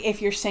that's like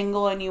if you're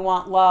single and you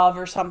want love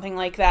or something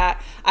like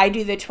that. I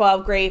do the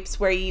 12 grapes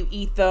where you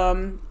eat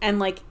them and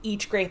like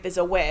each grape is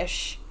a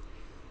wish.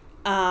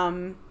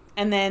 And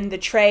then the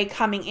tray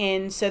coming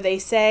in. So they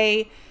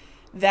say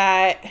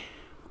that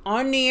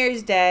on New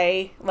Year's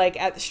Day, like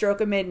at the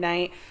stroke of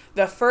midnight,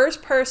 the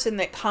first person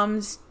that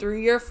comes through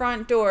your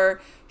front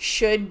door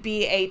should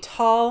be a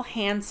tall,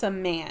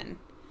 handsome man.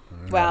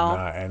 Well,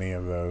 not any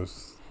of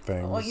those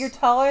things. Well, you're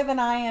taller than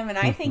I am, and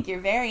I think you're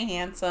very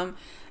handsome.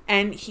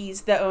 And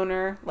he's the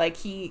owner, like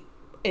he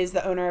is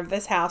the owner of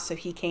this house, so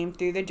he came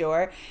through the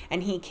door,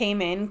 and he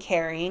came in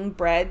carrying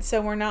bread,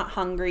 so we're not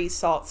hungry,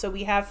 salt, so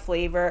we have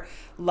flavor,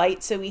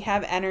 light, so we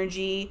have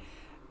energy,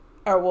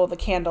 or well, the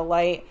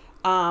candlelight,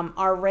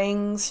 our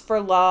rings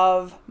for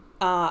love,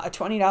 a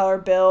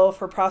 $20 bill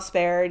for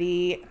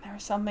prosperity. There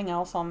was something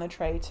else on the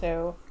tray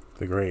too.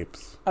 The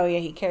grapes. Oh yeah,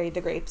 he carried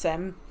the grapes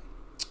in.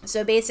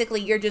 So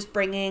basically, you're just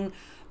bringing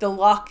the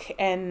luck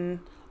and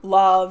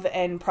love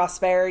and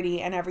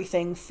prosperity and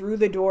everything through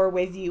the door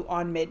with you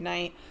on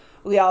midnight.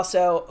 We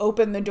also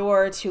open the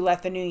door to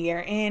let the new year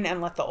in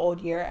and let the old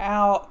year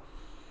out.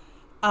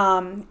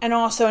 And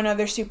also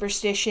another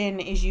superstition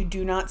is you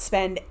do not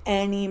spend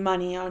any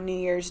money on New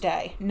Year's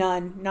Day.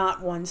 None.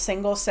 Not one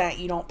single cent.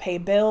 You don't pay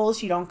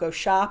bills. You don't go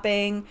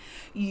shopping.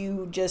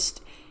 You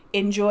just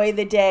enjoy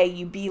the day.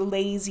 You be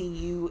lazy.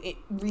 You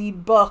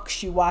read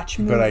books. You watch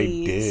movies. But I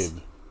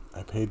did.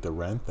 I paid the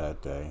rent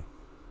that day.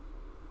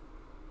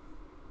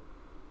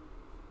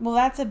 Well,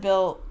 that's a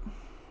bill.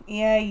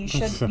 Yeah, you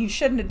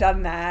shouldn't have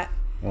done that.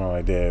 Well,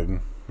 I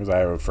did because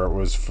I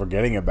was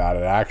forgetting about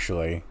it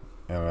actually,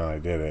 and then I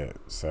did it.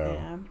 So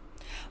yeah.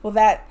 Well,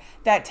 that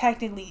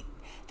technically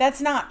that's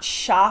not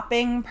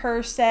shopping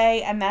per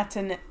se, and that's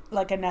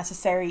like a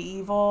necessary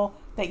evil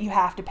that you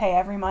have to pay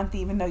every month,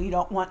 even though you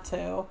don't want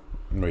to.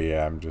 But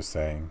yeah, I'm just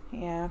saying.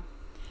 Yeah,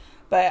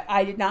 but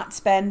I did not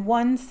spend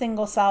one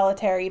single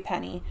solitary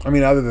penny. I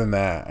mean, other than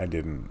that, I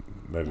didn't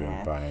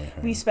buy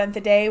anything. We spent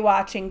the day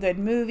watching good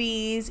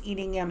movies,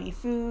 eating yummy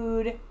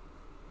food.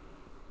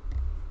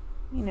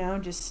 You know,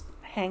 just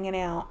hanging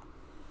out.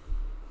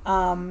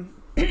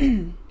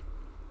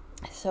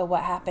 So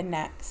what happened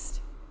next?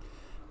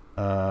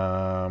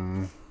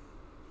 I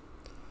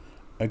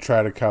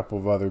tried a couple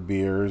of other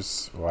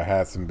beers. Well, I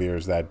had some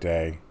beers that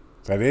day.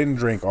 So I didn't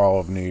drink all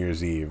of New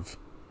Year's Eve.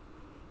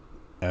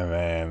 And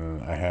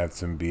then I had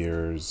some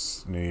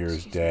beers New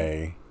Year's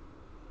Day.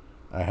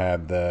 I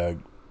had the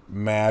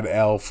Mad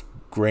Elf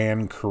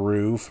Grand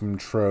Cru from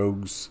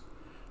Trogs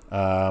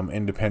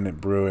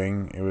Independent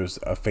Brewing. It was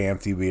a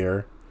fancy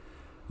beer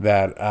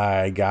that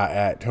I got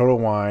at Total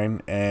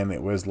Wine, and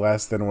it was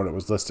less than what it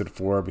was listed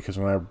for because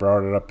when I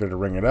brought it up there to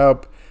ring it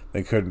up,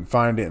 they couldn't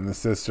find it in the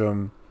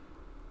system,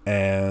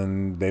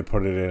 and they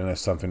put it in as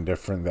something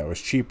different that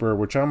was cheaper,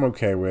 which I'm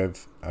okay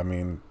with. I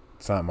mean,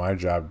 it's not my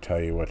job to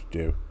tell you what to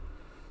do.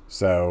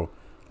 So,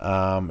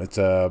 it's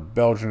a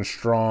Belgian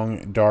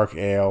Strong Dark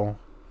Ale.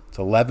 It's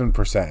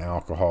 11%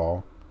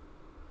 alcohol.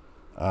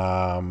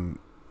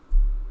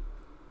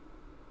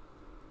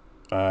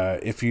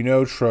 If you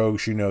know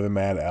Trogs, you know the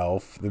Mad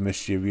Elf, the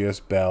mischievous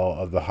belle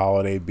of the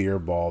holiday beer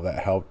ball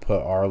that helped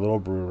put our little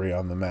brewery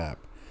on the map.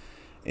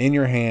 In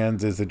your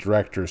hands is the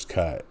director's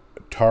cut.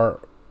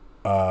 Tart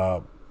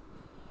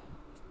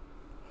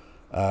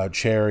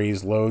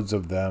cherries, loads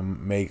of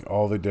them, make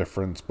all the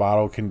difference.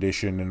 Bottle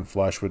conditioned and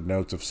flush with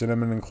notes of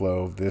cinnamon and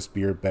clove, this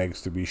beer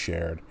begs to be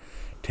shared.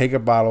 Take a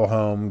bottle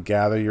home,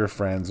 gather your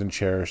friends, and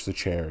cherish the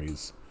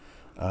cherries.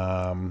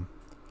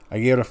 I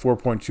gave it a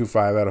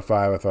 4.25 out of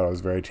 5. I thought it was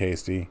very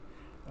tasty.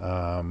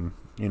 You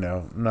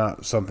know,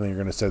 not something you're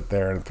going to sit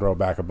there and throw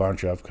back a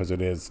bunch of because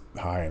it is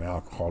high in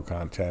alcohol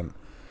content.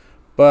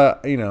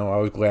 But, you know, I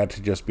was glad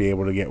to just be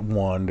able to get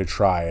one to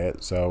try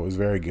it. So it was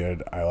very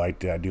good. I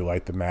liked it. I do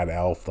like the Mad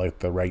Elf, like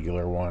the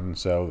regular one.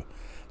 So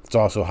it's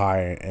also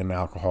high in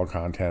alcohol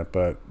content,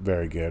 but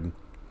very good.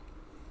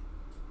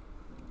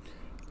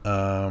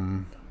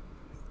 And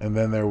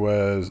then there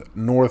was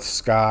North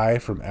Sky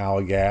from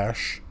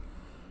Allagash.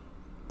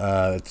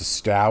 It's a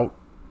stout.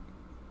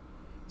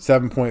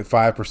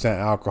 7.5%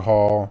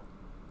 alcohol.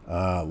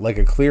 Like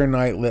a clear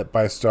night lit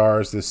by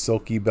stars, this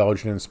silky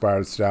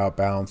Belgian-inspired stout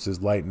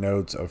balances light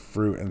notes of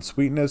fruit and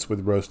sweetness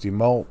with roasty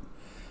malt.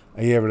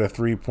 I gave it a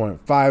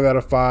 3.5 out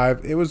of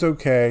 5. It was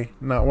okay.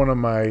 Not one of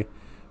my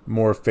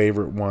more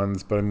favorite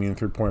ones, but I mean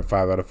 3.5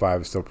 out of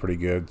 5 is still pretty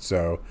good.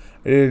 So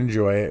I did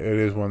enjoy it. It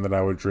is one that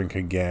I would drink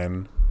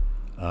again.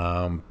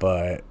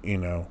 But, you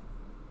know,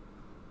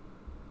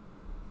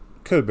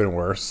 could have been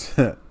worse.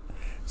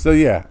 So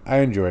yeah, I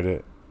enjoyed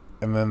it.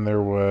 And then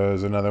there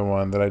was another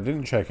one that I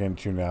didn't check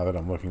into now that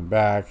I'm looking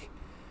back.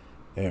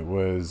 It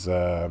was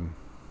from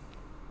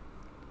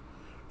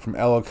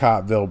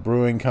Ellicottville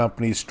Brewing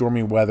Company,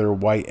 Stormy Weather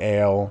White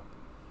Ale.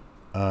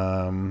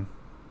 And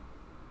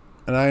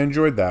I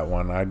enjoyed that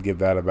one. I'd give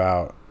that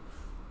about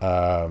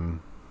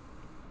probably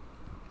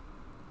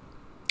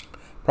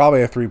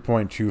a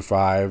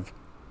 3.25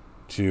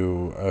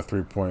 to a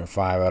 3.5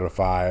 out of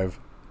 5.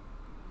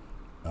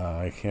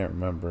 I can't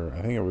remember.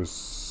 I think it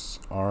was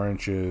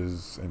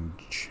oranges and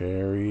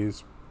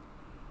cherries,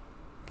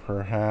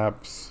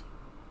 perhaps.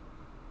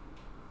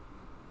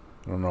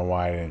 I don't know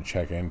why I didn't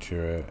check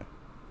into it.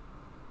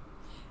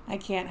 I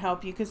can't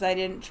help you because I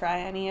didn't try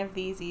any of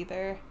these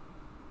either.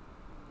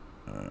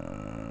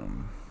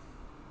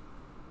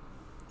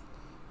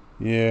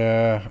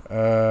 Yeah.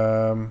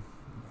 I'm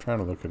trying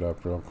to look it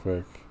up real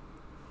quick.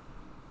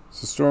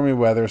 So stormy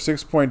weather,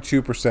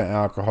 6.2%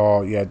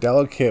 alcohol. Yeah,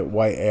 delicate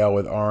white ale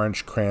with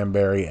orange,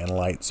 cranberry, and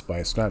light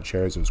spice. Not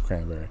cherries, it was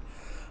cranberry.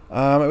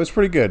 It was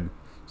pretty good.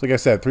 So like I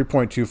said,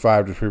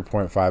 3.25 to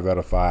 3.5 out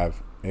of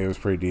 5. It was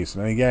pretty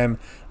decent. And again,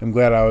 I'm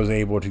glad I was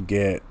able to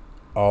get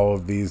all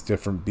of these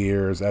different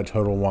beers at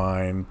Total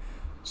Wine,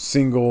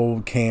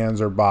 single cans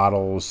or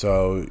bottles.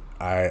 So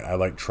I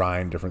like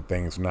trying different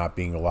things, not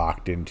being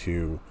locked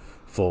into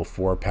full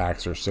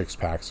 4-packs or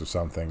 6-packs or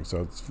something.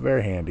 So it's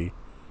very handy.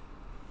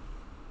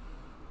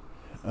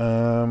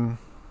 And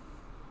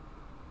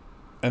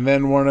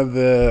then one of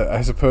the,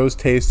 I suppose,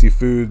 tasty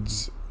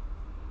foods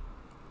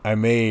I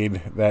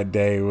made that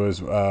day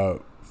was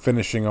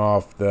finishing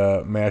off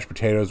the mashed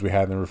potatoes we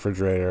had in the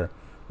refrigerator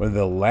with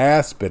the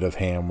last bit of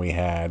ham we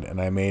had,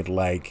 and I made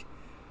like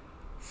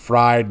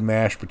fried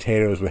mashed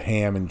potatoes with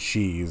ham and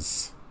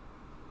cheese.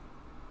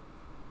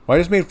 Well, I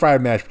just made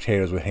fried mashed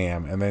potatoes with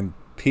ham, and then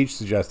Peach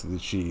suggested the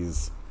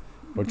cheese,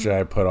 which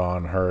I put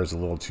on hers a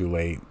little too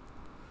late.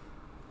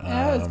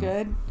 That was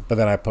good. But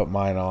then I put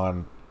mine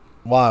on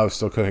while I was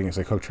still cooking,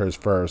 so I cooked hers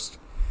first,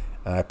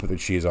 and I put the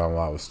cheese on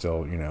while it was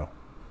still,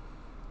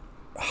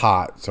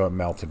 hot, so it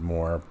melted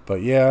more.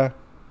 But yeah,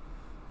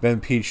 then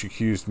Peach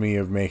accused me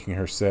of making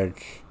her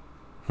sick.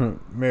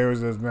 Maybe it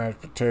was those mashed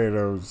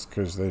potatoes,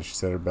 because then she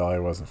said her belly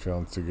wasn't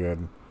feeling too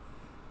good.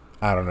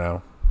 I don't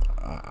know.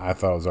 I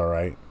thought it was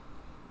alright.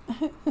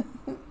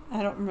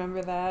 I don't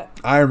remember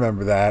that. I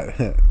remember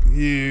that.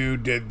 You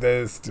did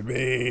this to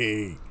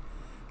me.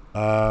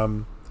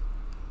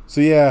 So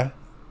yeah,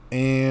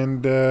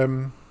 and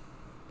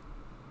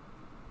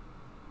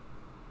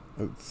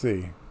let's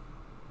see.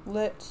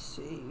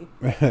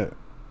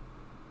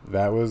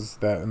 That was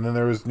that, and then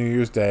there was New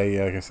Year's Day.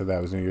 Yeah, like I said,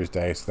 that was New Year's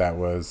Day. So that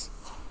was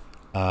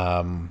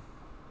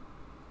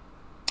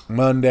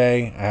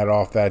Monday. I had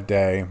off that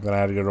day. Then I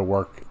had to go to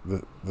work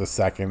the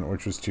second,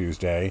 which was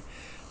Tuesday.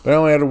 But I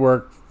only had to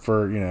work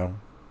for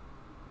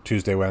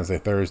Tuesday, Wednesday,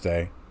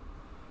 Thursday,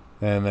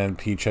 and then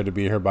Peach had to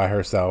be here by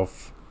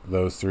herself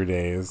those 3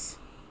 days.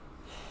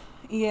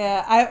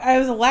 Yeah, I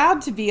was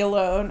allowed to be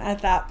alone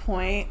at that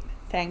point,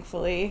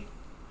 thankfully.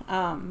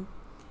 And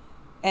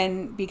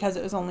because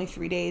it was only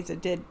 3 days,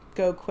 it did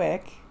go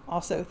quick,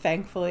 also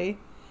thankfully.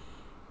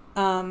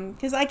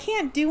 Because I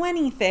can't do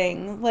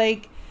anything.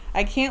 Like,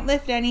 I can't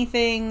lift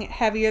anything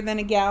heavier than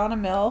a gallon of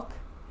milk.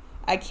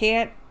 I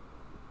can't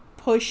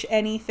push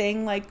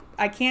anything. Like,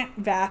 I can't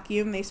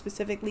vacuum. They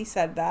specifically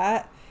said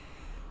that.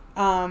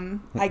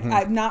 I'm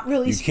not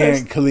really You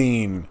can't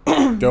clean.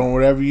 Don't,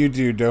 whatever you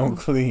do, don't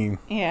clean.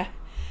 Yeah.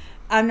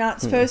 I'm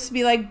not supposed to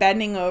be like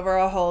bending over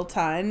a whole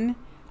ton.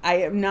 I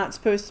am not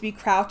supposed to be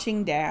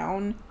crouching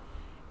down.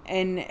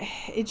 And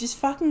it just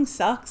fucking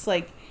sucks.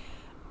 Like,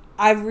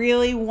 I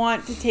really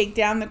want to take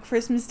down the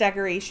Christmas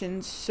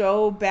decorations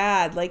so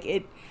bad.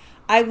 Like,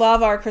 I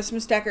love our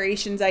Christmas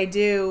decorations, I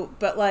do,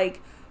 but like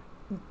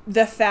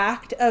the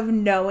fact of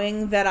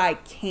knowing that I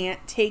can't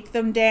take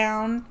them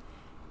down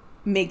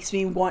makes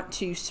me want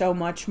to so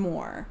much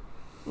more.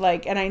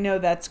 Like, and I know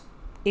that's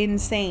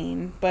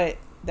insane, but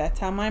that's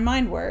how my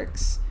mind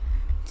works.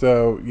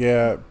 So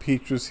yeah,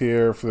 Peach was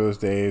here for those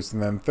days,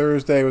 and then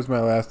Thursday was my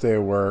last day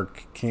of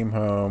work. Came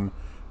home.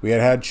 We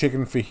had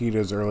chicken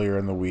fajitas earlier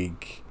in the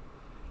week,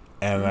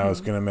 and I was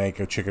gonna make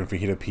a chicken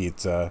fajita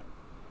pizza.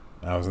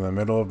 I was in the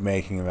middle of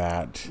making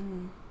that,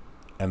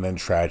 and then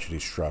tragedy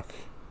struck.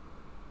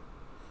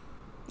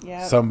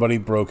 Yeah. Somebody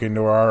broke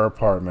into our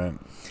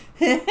apartment.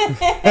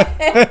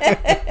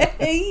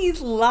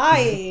 He's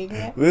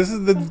lying. This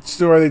is the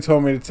story they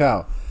told me to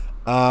tell.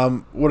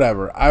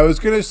 Whatever. I was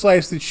gonna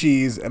slice the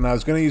cheese, and I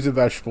was gonna use a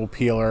vegetable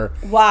peeler.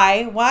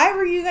 Why? Why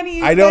were you gonna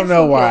use? I don't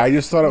know why. I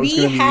just thought it was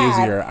gonna be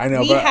easier. I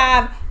know. We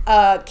have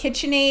a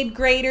KitchenAid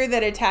grater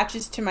that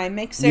attaches to my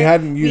mixer. You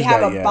hadn't used that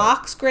yet. We have a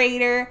box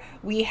grater.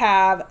 We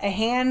have a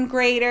hand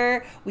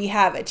grater. We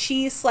have a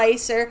cheese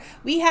slicer.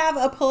 We have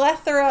a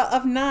plethora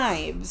of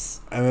knives.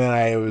 And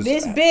then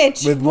this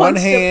bitch with wants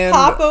one hand to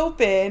pop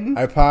open.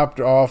 I popped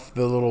off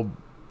the little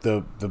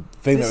the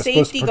thing that was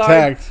supposed to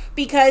protect,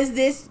 because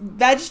this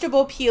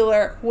vegetable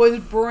peeler was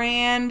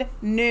brand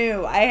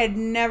new. I had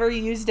never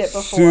used it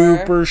before.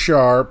 Super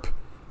sharp,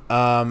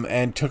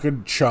 and took a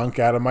chunk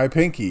out of my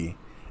pinky,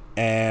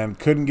 and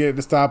couldn't get it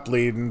to stop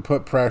bleeding.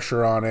 Put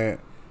pressure on it,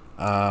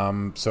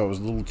 so it was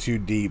a little too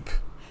deep.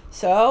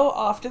 So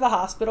off to the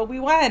hospital we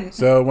went.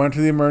 So went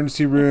to the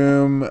emergency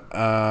room.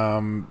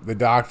 The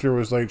doctor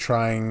was like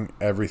trying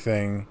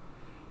everything,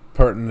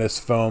 putting this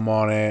foam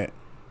on it,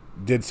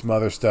 did some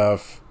other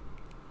stuff.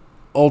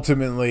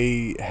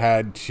 Ultimately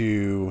had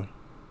to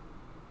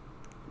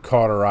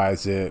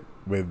cauterize it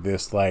with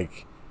this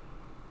like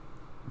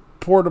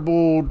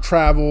portable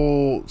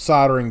travel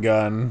soldering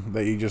gun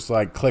that you just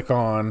like click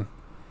on,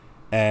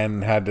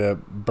 and had to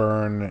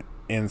burn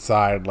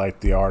inside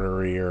like the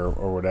artery or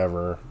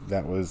whatever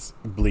that was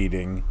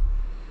bleeding.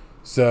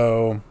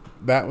 So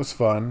that was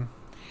fun.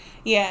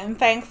 Yeah, and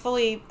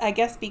thankfully, I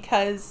guess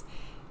because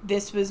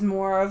this was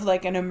more of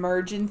like an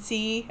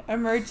emergency,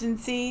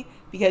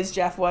 because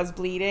Jeff was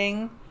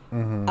bleeding.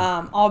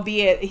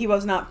 Albeit he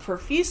was not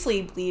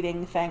profusely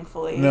bleeding,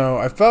 thankfully. No,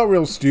 I felt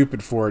real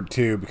stupid for it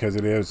too, because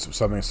it is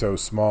something so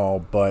small,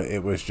 but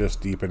it was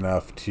just deep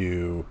enough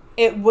to...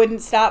 It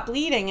wouldn't stop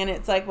bleeding, and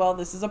it's like, well,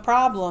 this is a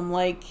problem.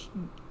 Like,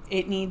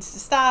 it needs to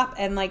stop,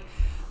 and like,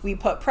 we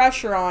put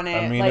pressure on it.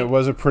 I mean, like, it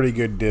was a pretty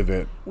good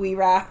divot. We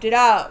wrapped it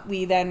up.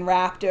 We then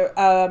wrapped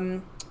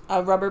a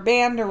rubber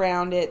band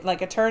around it,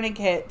 like a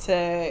tourniquet,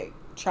 to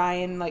try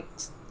and like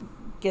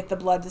get the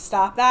blood to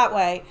stop that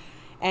way.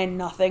 And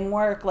nothing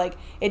worked. Like,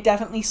 it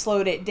definitely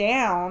slowed it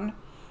down,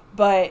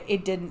 but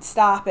it didn't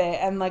stop it.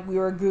 And like, we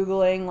were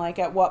Googling like,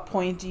 at what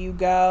point do you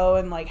go,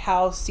 and like,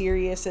 how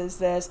serious is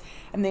this?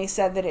 And they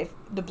said that if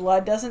the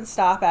blood doesn't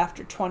stop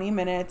after 20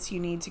 minutes, you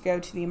need to go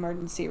to the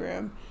emergency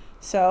room.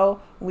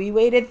 So we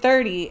waited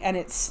 30, and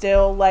it's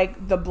still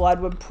like the blood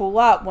would pool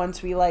up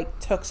once we like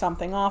took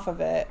something off of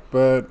it.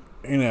 But,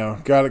 you know,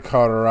 got it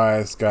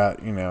cauterized,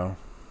 got, you know,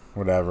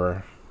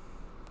 whatever.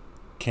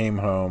 Came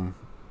home.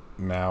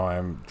 Now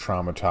I'm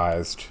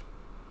traumatized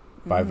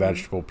by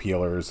vegetable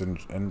peelers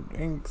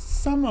and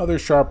some other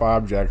sharp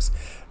objects.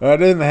 It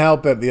didn't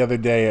help that the other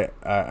day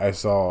I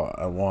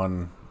saw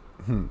one.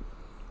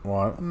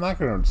 Well, I'm not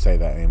going to say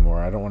that anymore.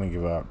 I don't want to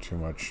give out too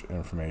much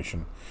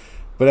information.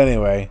 But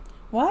anyway.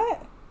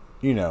 What?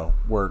 You know,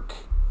 work.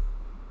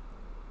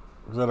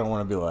 Because I don't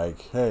want to be like,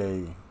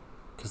 hey.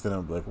 Because then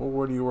I'll be like, well,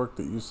 where do you work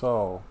that you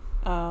saw?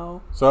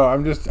 Oh. So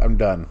I'm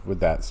done with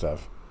that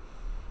stuff.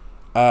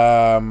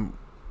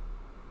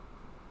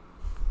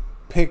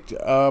 Picked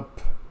up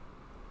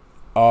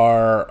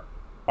our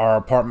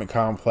apartment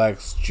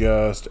complex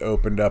just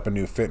opened up a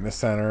new fitness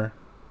center,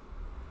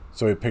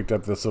 so we picked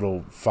up this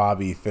little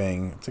fobby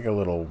thing. It's like a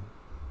little,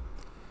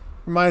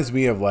 reminds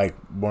me of like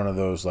one of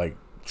those like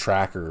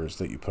trackers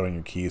that you put on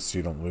your keys so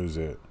you don't lose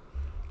it.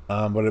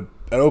 But it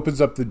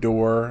opens up the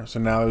door, so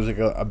now there's like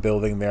a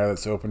building there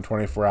that's open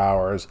 24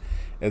 hours.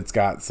 It's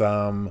got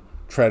some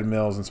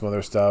treadmills and some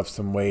other stuff,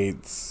 some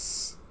weights,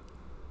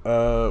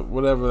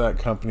 whatever that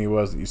company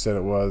was that you said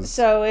it was.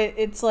 So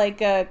it's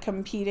like a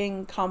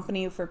competing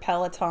company for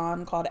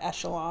Peloton called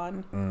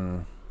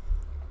Echelon.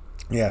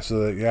 Yeah,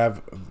 so you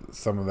have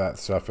some of that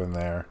stuff in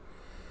there.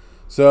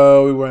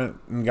 So we went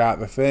and got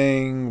the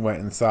thing, went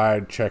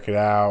inside, check it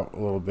out a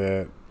little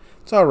bit.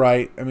 It's all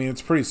right. I mean,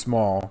 it's pretty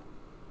small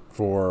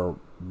for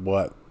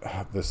what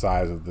the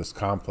size of this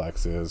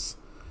complex is.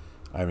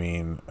 I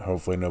mean,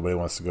 hopefully nobody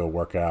wants to go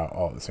work out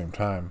all at the same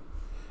time,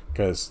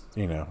 because,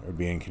 you know, it would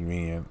be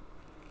inconvenient.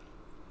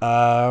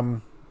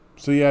 So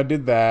yeah, I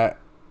did that.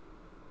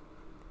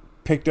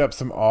 Picked up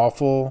some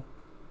awful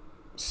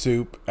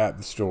soup at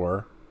the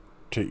store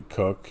to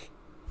cook.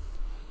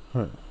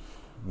 The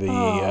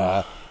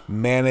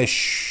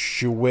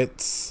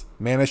Manischewitz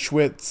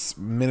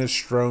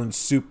minestrone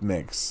soup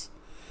mix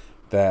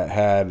that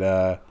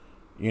had,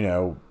 you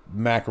know,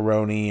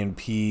 macaroni and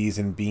peas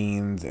and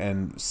beans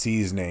and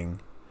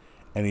seasoning.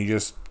 And you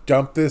just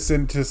dump this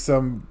into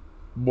some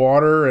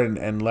water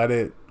and let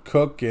it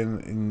cook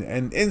in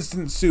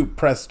instant soup,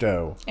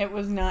 presto. It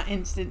was not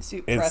instant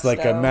soup, it's presto.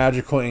 like a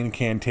magical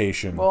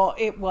incantation. Well,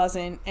 it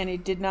wasn't, and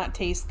it did not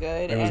taste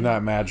good. It was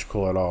not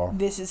magical at all.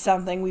 This is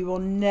something we will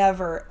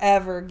never,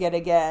 ever get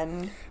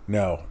again.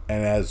 No,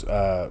 and as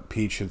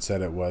Peach had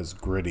said, it was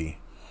gritty.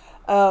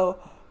 Oh,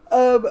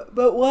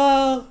 but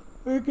while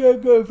we're gonna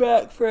go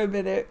back for a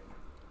minute.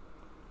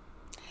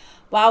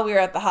 While we were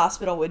at the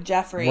hospital with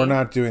Jeffrey. We're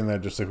not doing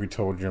that just like we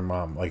told your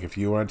mom. Like, if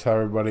you want to tell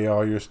everybody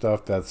all your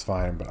stuff, that's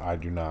fine, but I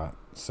do not.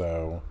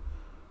 So,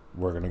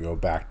 we're going to go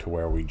back to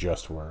where we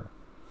just were.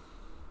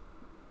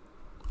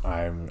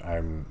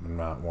 I'm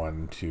not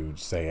one to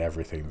say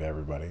everything to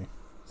everybody.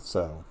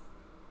 So,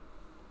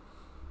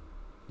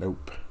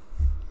 nope.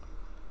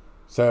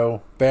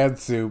 So, bad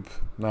soup,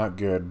 not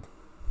good.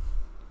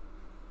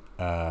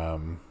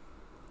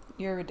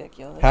 You're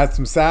ridiculous. Had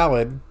some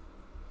salad.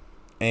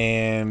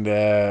 And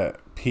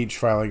Peach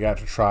finally got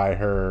to try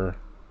her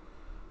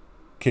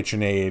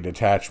KitchenAid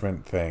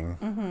attachment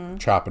thing,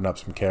 chopping up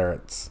some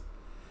carrots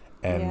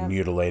and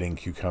mutilating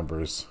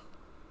cucumbers.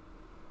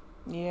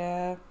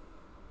 Yeah.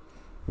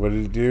 What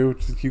did it do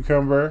to the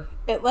cucumber?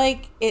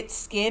 It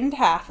skinned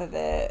half of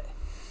it.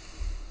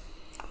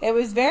 It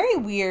was very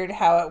weird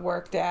how it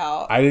worked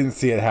out. I didn't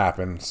see it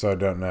happen, so I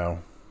don't know.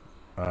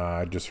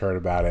 I just heard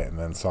about it and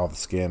then saw the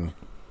skin.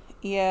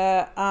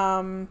 Yeah,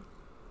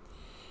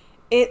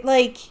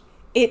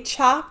 it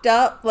chopped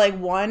up like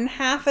one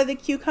half of the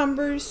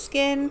cucumber's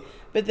skin,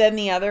 but then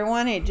the other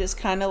one, it just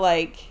kind of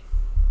like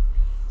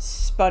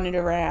spun it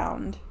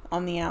around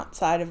on the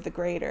outside of the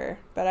grater.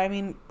 But I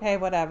mean, hey,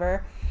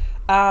 whatever.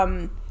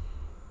 Do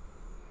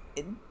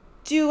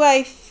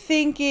I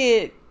think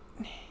is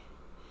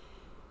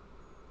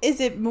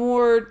it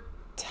more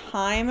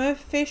time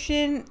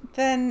efficient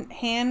than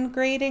hand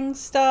grating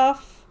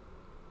stuff?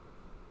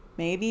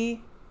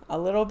 Maybe a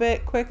little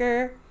bit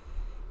quicker.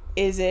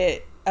 Is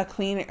it a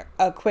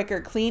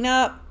quicker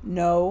cleanup?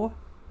 No.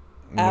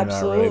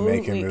 Absolutely. You're not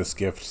really making this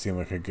gift seem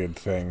like a good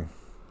thing.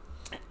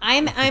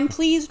 I'm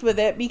pleased with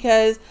it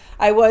because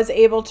I was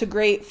able to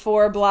grate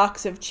 4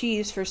 blocks of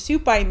cheese for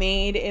soup I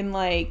made in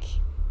like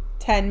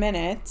 10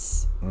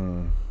 minutes,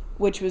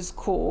 which was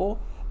cool.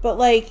 But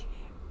like,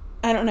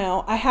 I don't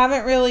know. I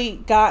haven't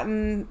really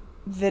gotten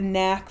the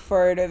knack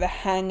for it or the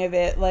hang of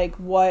it. Like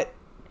what,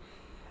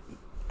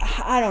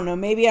 I don't know.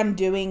 Maybe I'm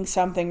doing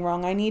something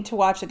wrong. I need to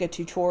watch like a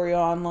tutorial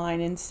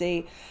online and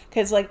see.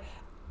 Because like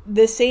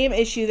the same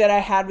issue that I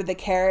had with the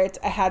carrots,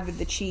 I had with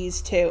the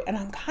cheese too. And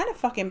I'm kind of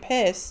fucking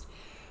pissed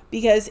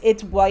because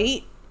it's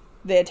white.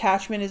 The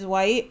attachment is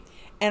white.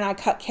 And I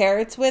cut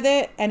carrots with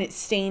it and it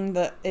stained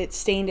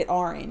it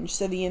orange.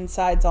 So the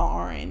inside's all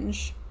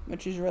orange,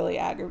 which is really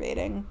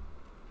aggravating.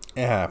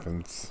 It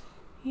happens.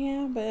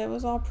 Yeah, but it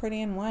was all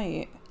pretty and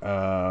white.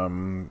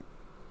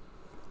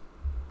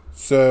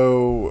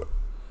 So,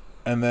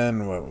 and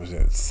then what was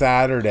it?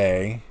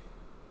 Saturday,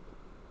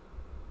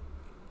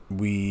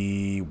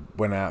 we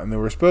went out and they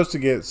were supposed to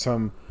get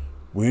some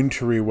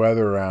wintry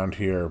weather around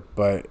here,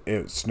 but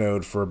it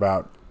snowed for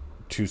about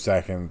 2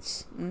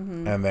 seconds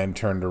and then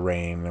turned to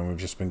rain, and we've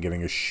just been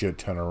getting a shit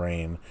ton of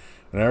rain.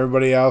 And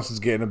everybody else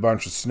is getting a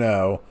bunch of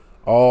snow,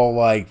 all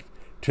like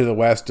to the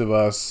west of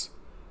us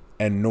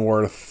and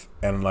north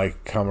and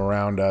like come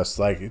around us.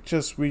 Like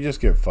we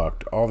just get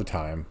fucked all the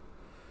time.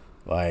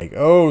 Like,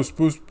 oh, it's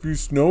supposed to be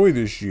snowy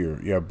this year.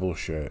 Yeah,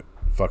 bullshit.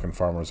 Fucking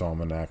Farmer's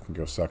Almanac can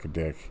go suck a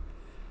dick.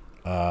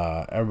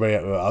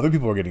 Other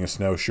people are getting a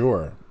snow,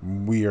 sure.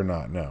 We are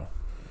not, no.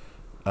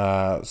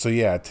 So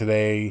yeah,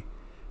 today,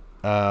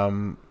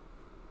 and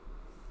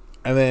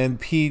then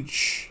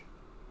Peach,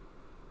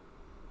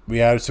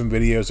 we added some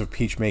videos of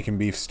Peach making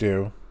beef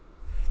stew,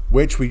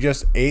 which we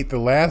just ate the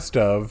last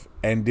of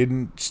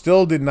and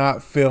still did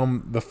not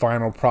film the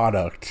final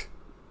product.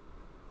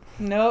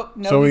 Nope.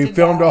 So we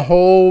filmed a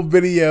whole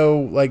video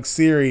like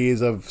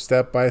series of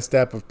step by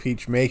step of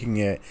Peach making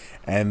it,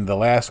 and the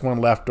last one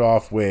left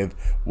off with,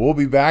 "We'll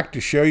be back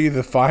to show you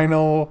the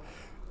final,"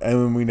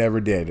 and we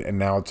never did, and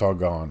now it's all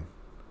gone.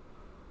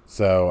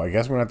 So I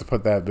guess we're gonna have to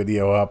put that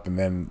video up and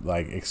then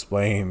like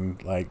explain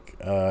like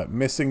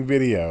missing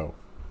video,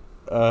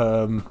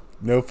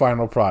 no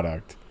final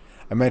product.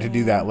 I meant to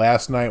do that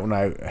last night when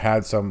I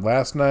had some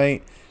last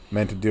night.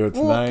 Meant to do it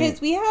tonight. Well,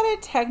 because we had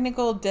a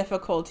technical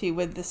difficulty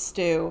with the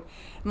stew.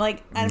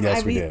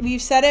 Yes, we did.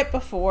 We've said it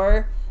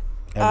before.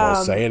 And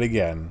we'll say it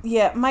again.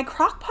 Yeah, my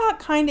crock pot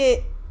kind of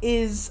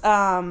is...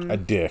 a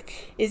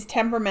dick. Is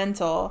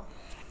temperamental.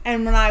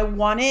 And when I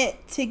want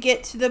it to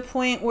get to the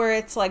point where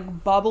it's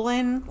like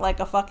bubbling like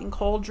a fucking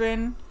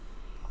cauldron,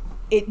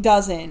 it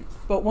doesn't.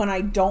 But when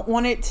I don't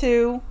want it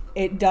to,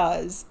 it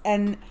does.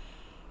 And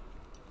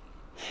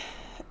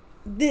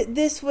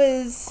this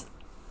was...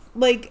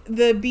 Like,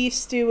 the beef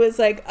stew was,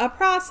 like, a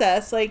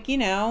process. Like, you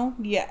know,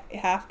 you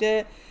have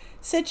to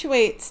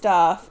situate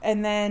stuff.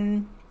 And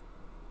then,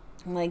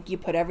 like, you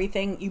put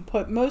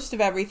most of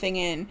everything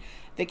in.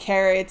 The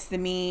carrots, the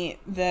meat,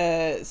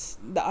 the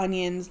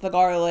onions, the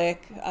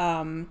garlic,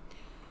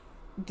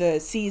 the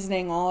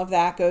seasoning, all of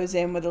that goes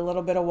in with a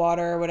little bit of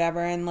water or whatever.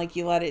 And, like,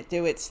 you let it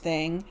do its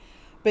thing.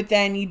 But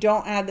then you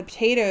don't add the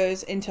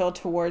potatoes until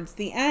towards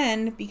the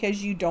end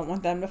because you don't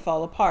want them to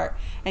fall apart.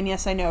 And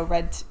yes, I know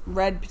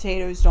red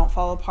potatoes don't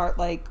fall apart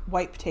like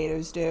white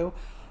potatoes do.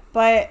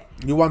 But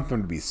you want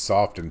them to be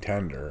soft and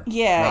tender.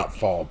 Yeah. Not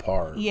fall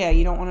apart. Yeah,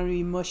 you don't want them to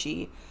be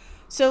mushy.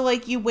 So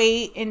like you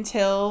wait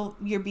until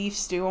your beef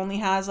stew only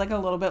has like a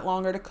little bit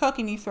longer to cook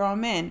and you throw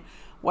them in.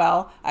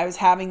 Well, I was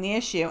having the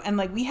issue. And,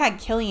 like, we had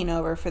Killian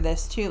over for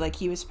this, too. Like,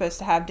 he was supposed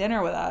to have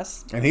dinner with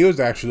us. And he was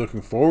actually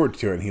looking forward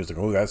to it. And he was like,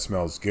 oh, that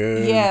smells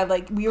good. Yeah,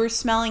 like, we were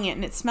smelling it,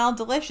 and it smelled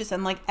delicious.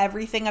 And, like,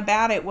 everything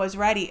about it was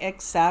ready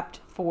except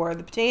for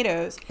the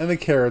potatoes. And the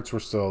carrots were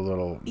still a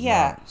little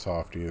not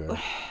soft either.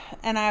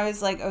 And I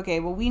was like, okay,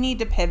 well, we need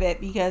to pivot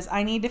because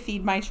I need to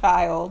feed my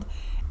child.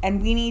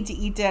 And we need to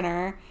eat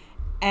dinner.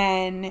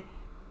 And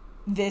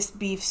this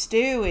beef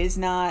stew is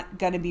not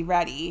going to be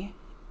ready.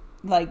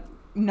 Like...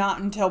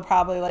 Not until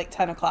probably like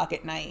 10 o'clock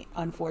at night,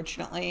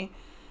 unfortunately.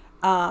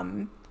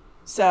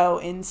 So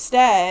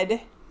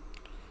instead...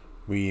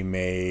 We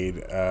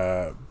made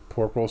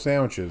pork roll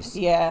sandwiches.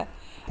 Yeah.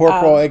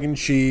 Pork roll, egg and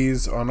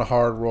cheese on a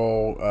hard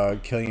roll.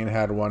 Killian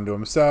had one to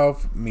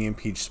himself. Me and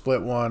Peach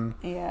split one.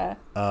 Yeah.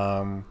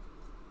 And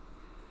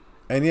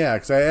yeah,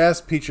 because I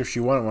asked Peach if she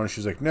wanted one.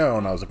 She was like, no.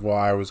 And I was like, well,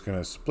 I was going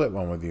to split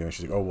one with you. And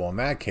she's like, oh, well, in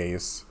that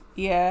case...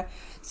 Yeah.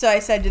 So I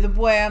said to the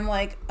boy, I'm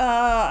like,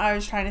 I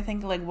was trying to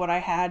think like what I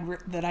had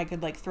that I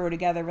could like throw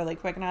together really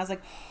quick. And I was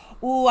like,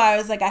 ooh, I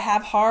was like, I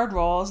have hard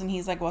rolls. And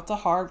he's like, what's a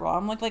hard roll?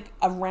 I'm like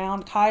a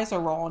round Kaiser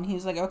roll. And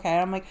he's like, okay.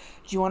 I'm like,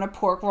 do you want a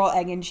pork roll,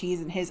 egg and cheese?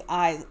 And his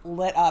eyes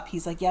lit up.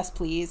 He's like, yes,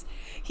 please.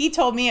 He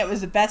told me it was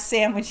the best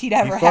sandwich he'd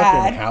ever He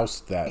had. fucking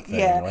housed that thing.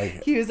 Yeah.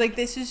 Like, he was like,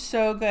 this is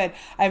so good.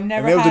 I've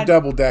never and it was had... a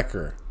double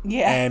decker.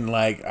 Yeah. And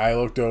like, I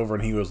looked over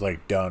and he was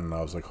like done. And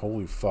I was like,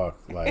 holy fuck.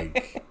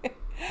 Like...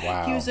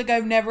 Wow. He was like,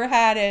 I've never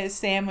had a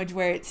sandwich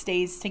where it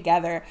stays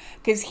together.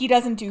 Because he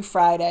doesn't do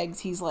fried eggs.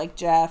 He's like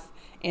Jeff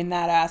in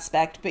that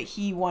aspect. But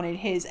he wanted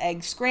his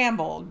eggs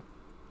scrambled.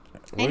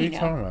 What are you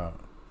talking about?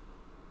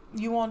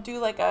 You won't do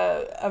like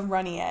a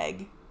runny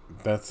egg.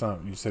 That's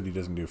not... You said he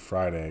doesn't do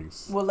fried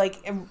eggs. Well, like...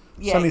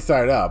 Yeah. Sunny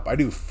side up. I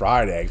do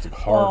fried eggs. Like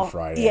hard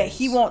fried eggs. Yeah,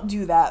 he won't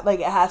do that. Like,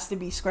 it has to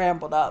be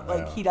scrambled up.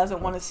 Like, Oh, he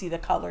doesn't want to see the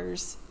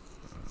colors.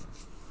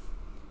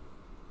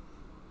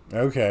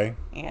 Okay.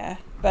 Yeah.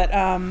 But,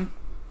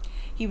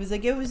 he was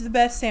like, it was the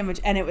best sandwich,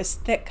 and it was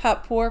thick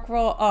cut pork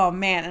roll. Oh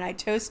man! And I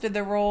toasted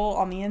the roll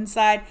on the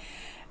inside.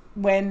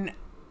 When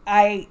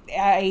I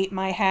ate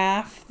my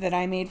half that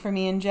I made for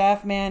me and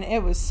Jeff, man, it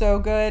was so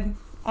good.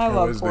 I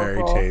love pork roll.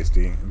 It was very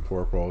tasty, and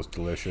pork roll is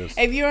delicious.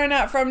 If you are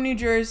not from New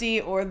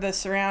Jersey or the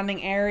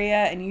surrounding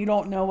area and you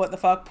don't know what the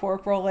fuck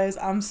pork roll is,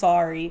 I'm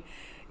sorry.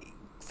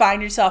 Find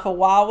yourself a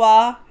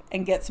Wawa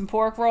and get some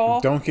pork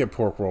roll. Don't get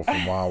pork roll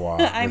from Wawa.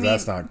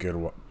 That's not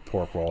good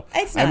pork roll.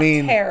 It's not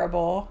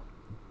terrible.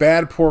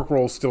 Bad pork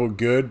roll is still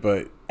good,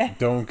 but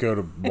don't go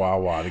to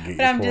Wawa to get your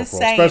pork roll,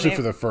 especially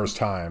for the first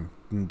time.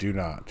 Do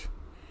not.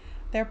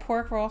 Their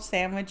pork roll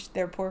sandwich,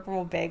 their pork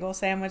roll bagel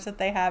sandwich that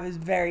they have is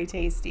very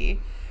tasty.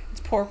 It's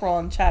pork roll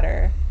and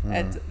cheddar.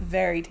 It's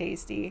very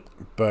tasty.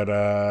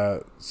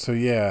 But so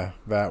yeah,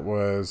 that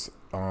was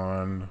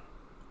on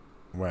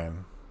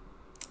when?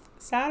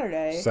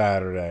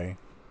 Saturday.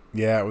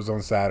 Yeah, it was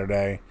on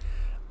Saturday.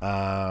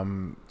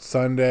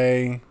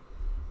 Sunday,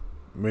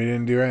 we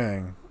didn't do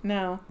anything.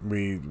 No.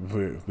 We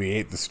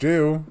ate the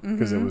stew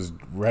because it was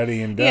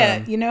ready and done.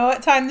 Yeah, you know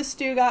what time the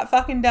stew got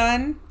fucking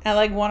done? At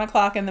like 1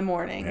 o'clock in the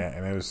morning. Yeah,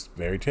 and it was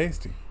very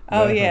tasty.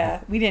 Oh,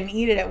 yeah. We didn't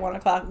eat it at 1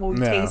 o'clock. Well, we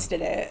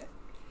tasted it.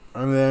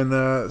 And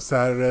then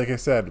Saturday, like I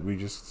said, we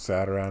just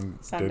sat around,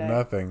 did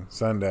nothing.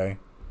 Sunday.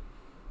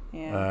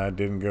 Yeah.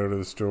 Didn't go to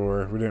the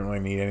store. We didn't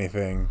really need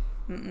anything.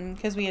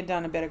 Because we had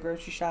done a bit of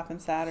grocery shopping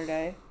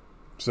Saturday.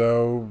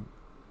 So,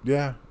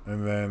 yeah.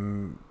 And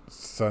then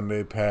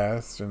Sunday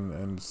passed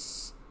and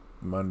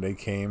Monday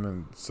came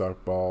and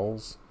sucked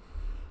balls.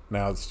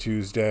 Now it's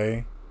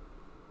Tuesday,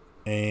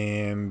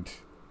 and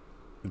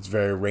it's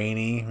very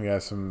rainy. We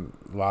got a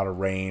lot of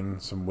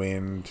rain, some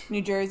wind.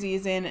 New Jersey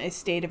is in a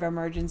state of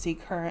emergency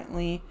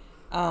currently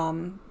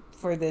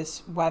for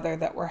this weather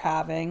that we're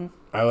having.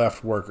 I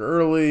left work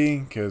early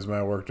because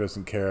my work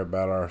doesn't care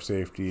about our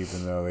safety,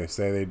 even though they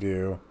say they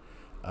do.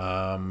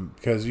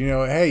 Because,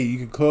 hey, you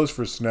can close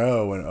for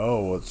snow and,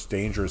 it's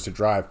dangerous to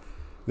drive.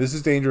 This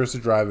is dangerous to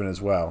drive in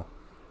as well.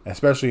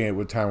 Especially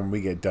with time when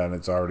we get done,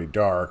 it's already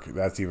dark.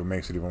 That's even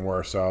makes it even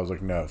worse. So I was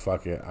like, no,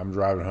 fuck it. I'm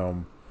driving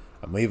home.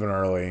 I'm leaving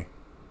early.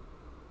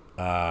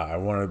 I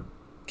want to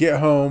get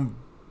home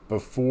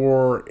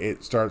before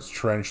it starts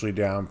torrentially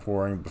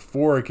downpouring,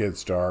 before it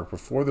gets dark,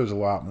 before there's a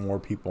lot more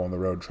people on the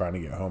road trying to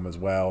get home as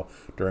well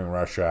during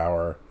rush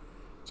hour.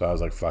 So I was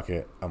like, fuck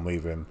it. I'm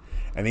leaving.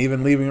 And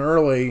even leaving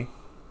early,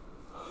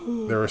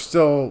 there were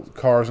still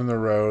cars on the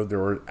road. There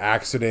were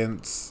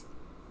accidents.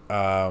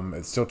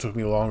 It still took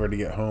me longer to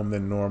get home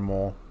than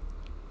normal.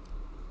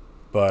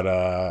 But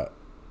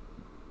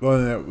one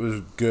thing that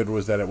was good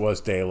was that it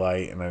was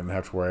daylight and I didn't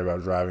have to worry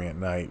about driving at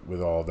night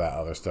with all that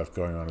other stuff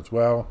going on as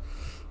well.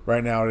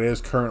 Right now it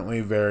is currently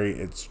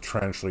it's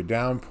torrentially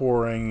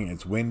downpouring.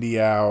 It's windy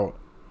out.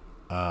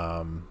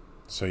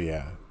 So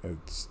yeah,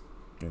 it's,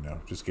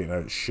 just getting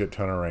a shit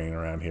ton of rain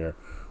around here.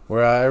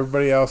 Where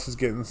everybody else is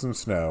getting some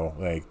snow.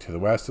 Like to the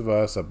west of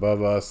us,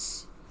 above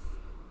us.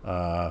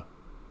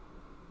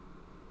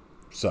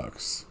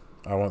 Sucks.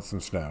 I want some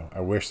snow.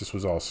 I wish this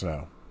was all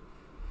snow.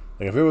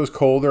 Like if it was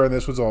colder and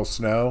this was all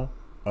snow,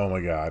 oh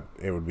my god,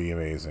 it would be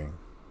amazing.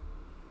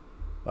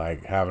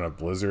 Like having a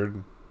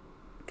blizzard,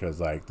 because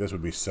like this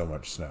would be so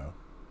much snow.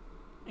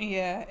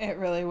 Yeah, it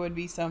really would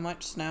be so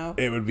much snow.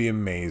 It would be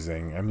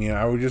amazing. I mean,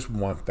 I would just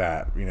want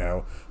that.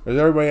 There's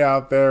everybody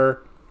out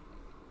there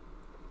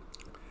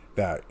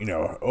that,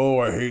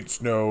 I hate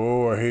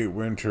snow, I hate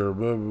winter,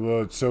 blah, blah,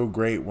 blah. It's so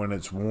great when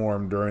it's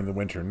warm during the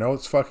winter. No,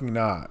 it's fucking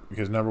not.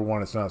 Because number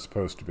one, it's not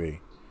supposed to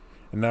be.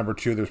 And number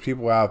two, there's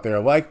people out there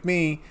like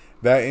me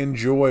that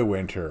enjoy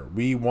winter.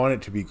 We want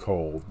it to be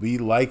cold. We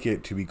like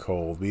it to be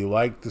cold. We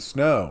like the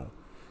snow.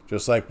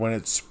 Just like when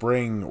it's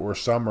spring or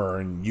summer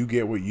and you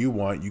get what you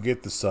want. You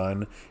get the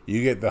sun.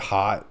 You get the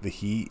hot, the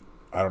heat.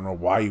 I don't know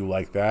why you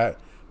like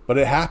that. But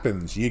it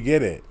happens. You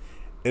get it.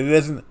 It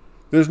isn't...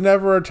 There's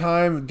never a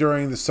time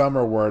during the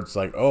summer where it's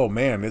like, oh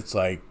man, it's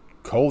like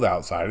cold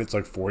outside. It's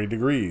like 40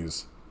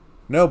 degrees.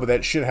 No, but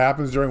that shit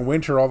happens during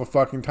winter all the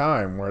fucking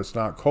time where it's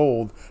not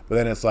cold, but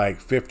then it's like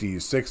 50s,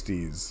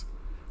 60s.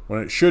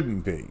 when it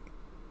shouldn't be.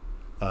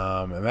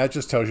 And that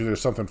just tells you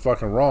there's something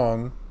fucking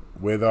wrong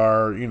with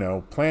our,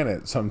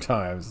 planet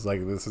sometimes. It's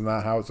like, this is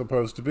not how it's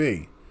supposed to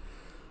be.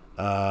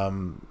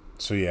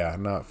 So yeah,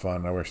 not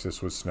fun. I wish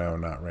this was snow,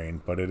 not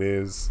rain. But it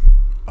is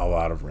a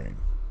lot of rain.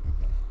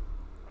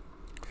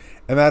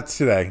 And that's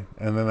today.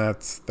 And then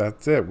that's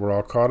it. We're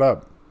all caught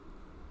up.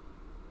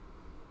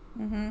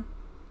 Mm-hmm.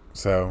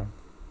 So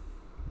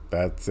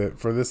that's it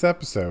for this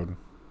episode.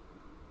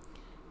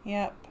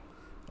 Yep.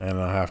 And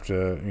I'll have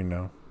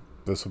to,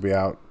 this will be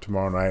out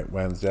tomorrow night,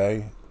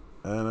 Wednesday.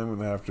 And I'm going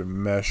to have to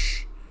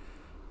mesh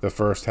the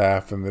first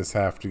half and this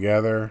half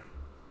together.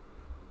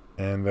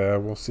 And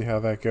we'll see how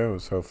that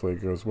goes. Hopefully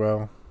it goes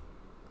well.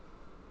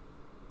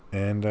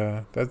 And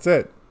that's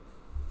it.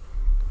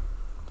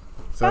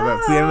 So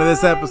that's the end of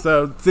this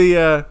episode. See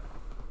ya.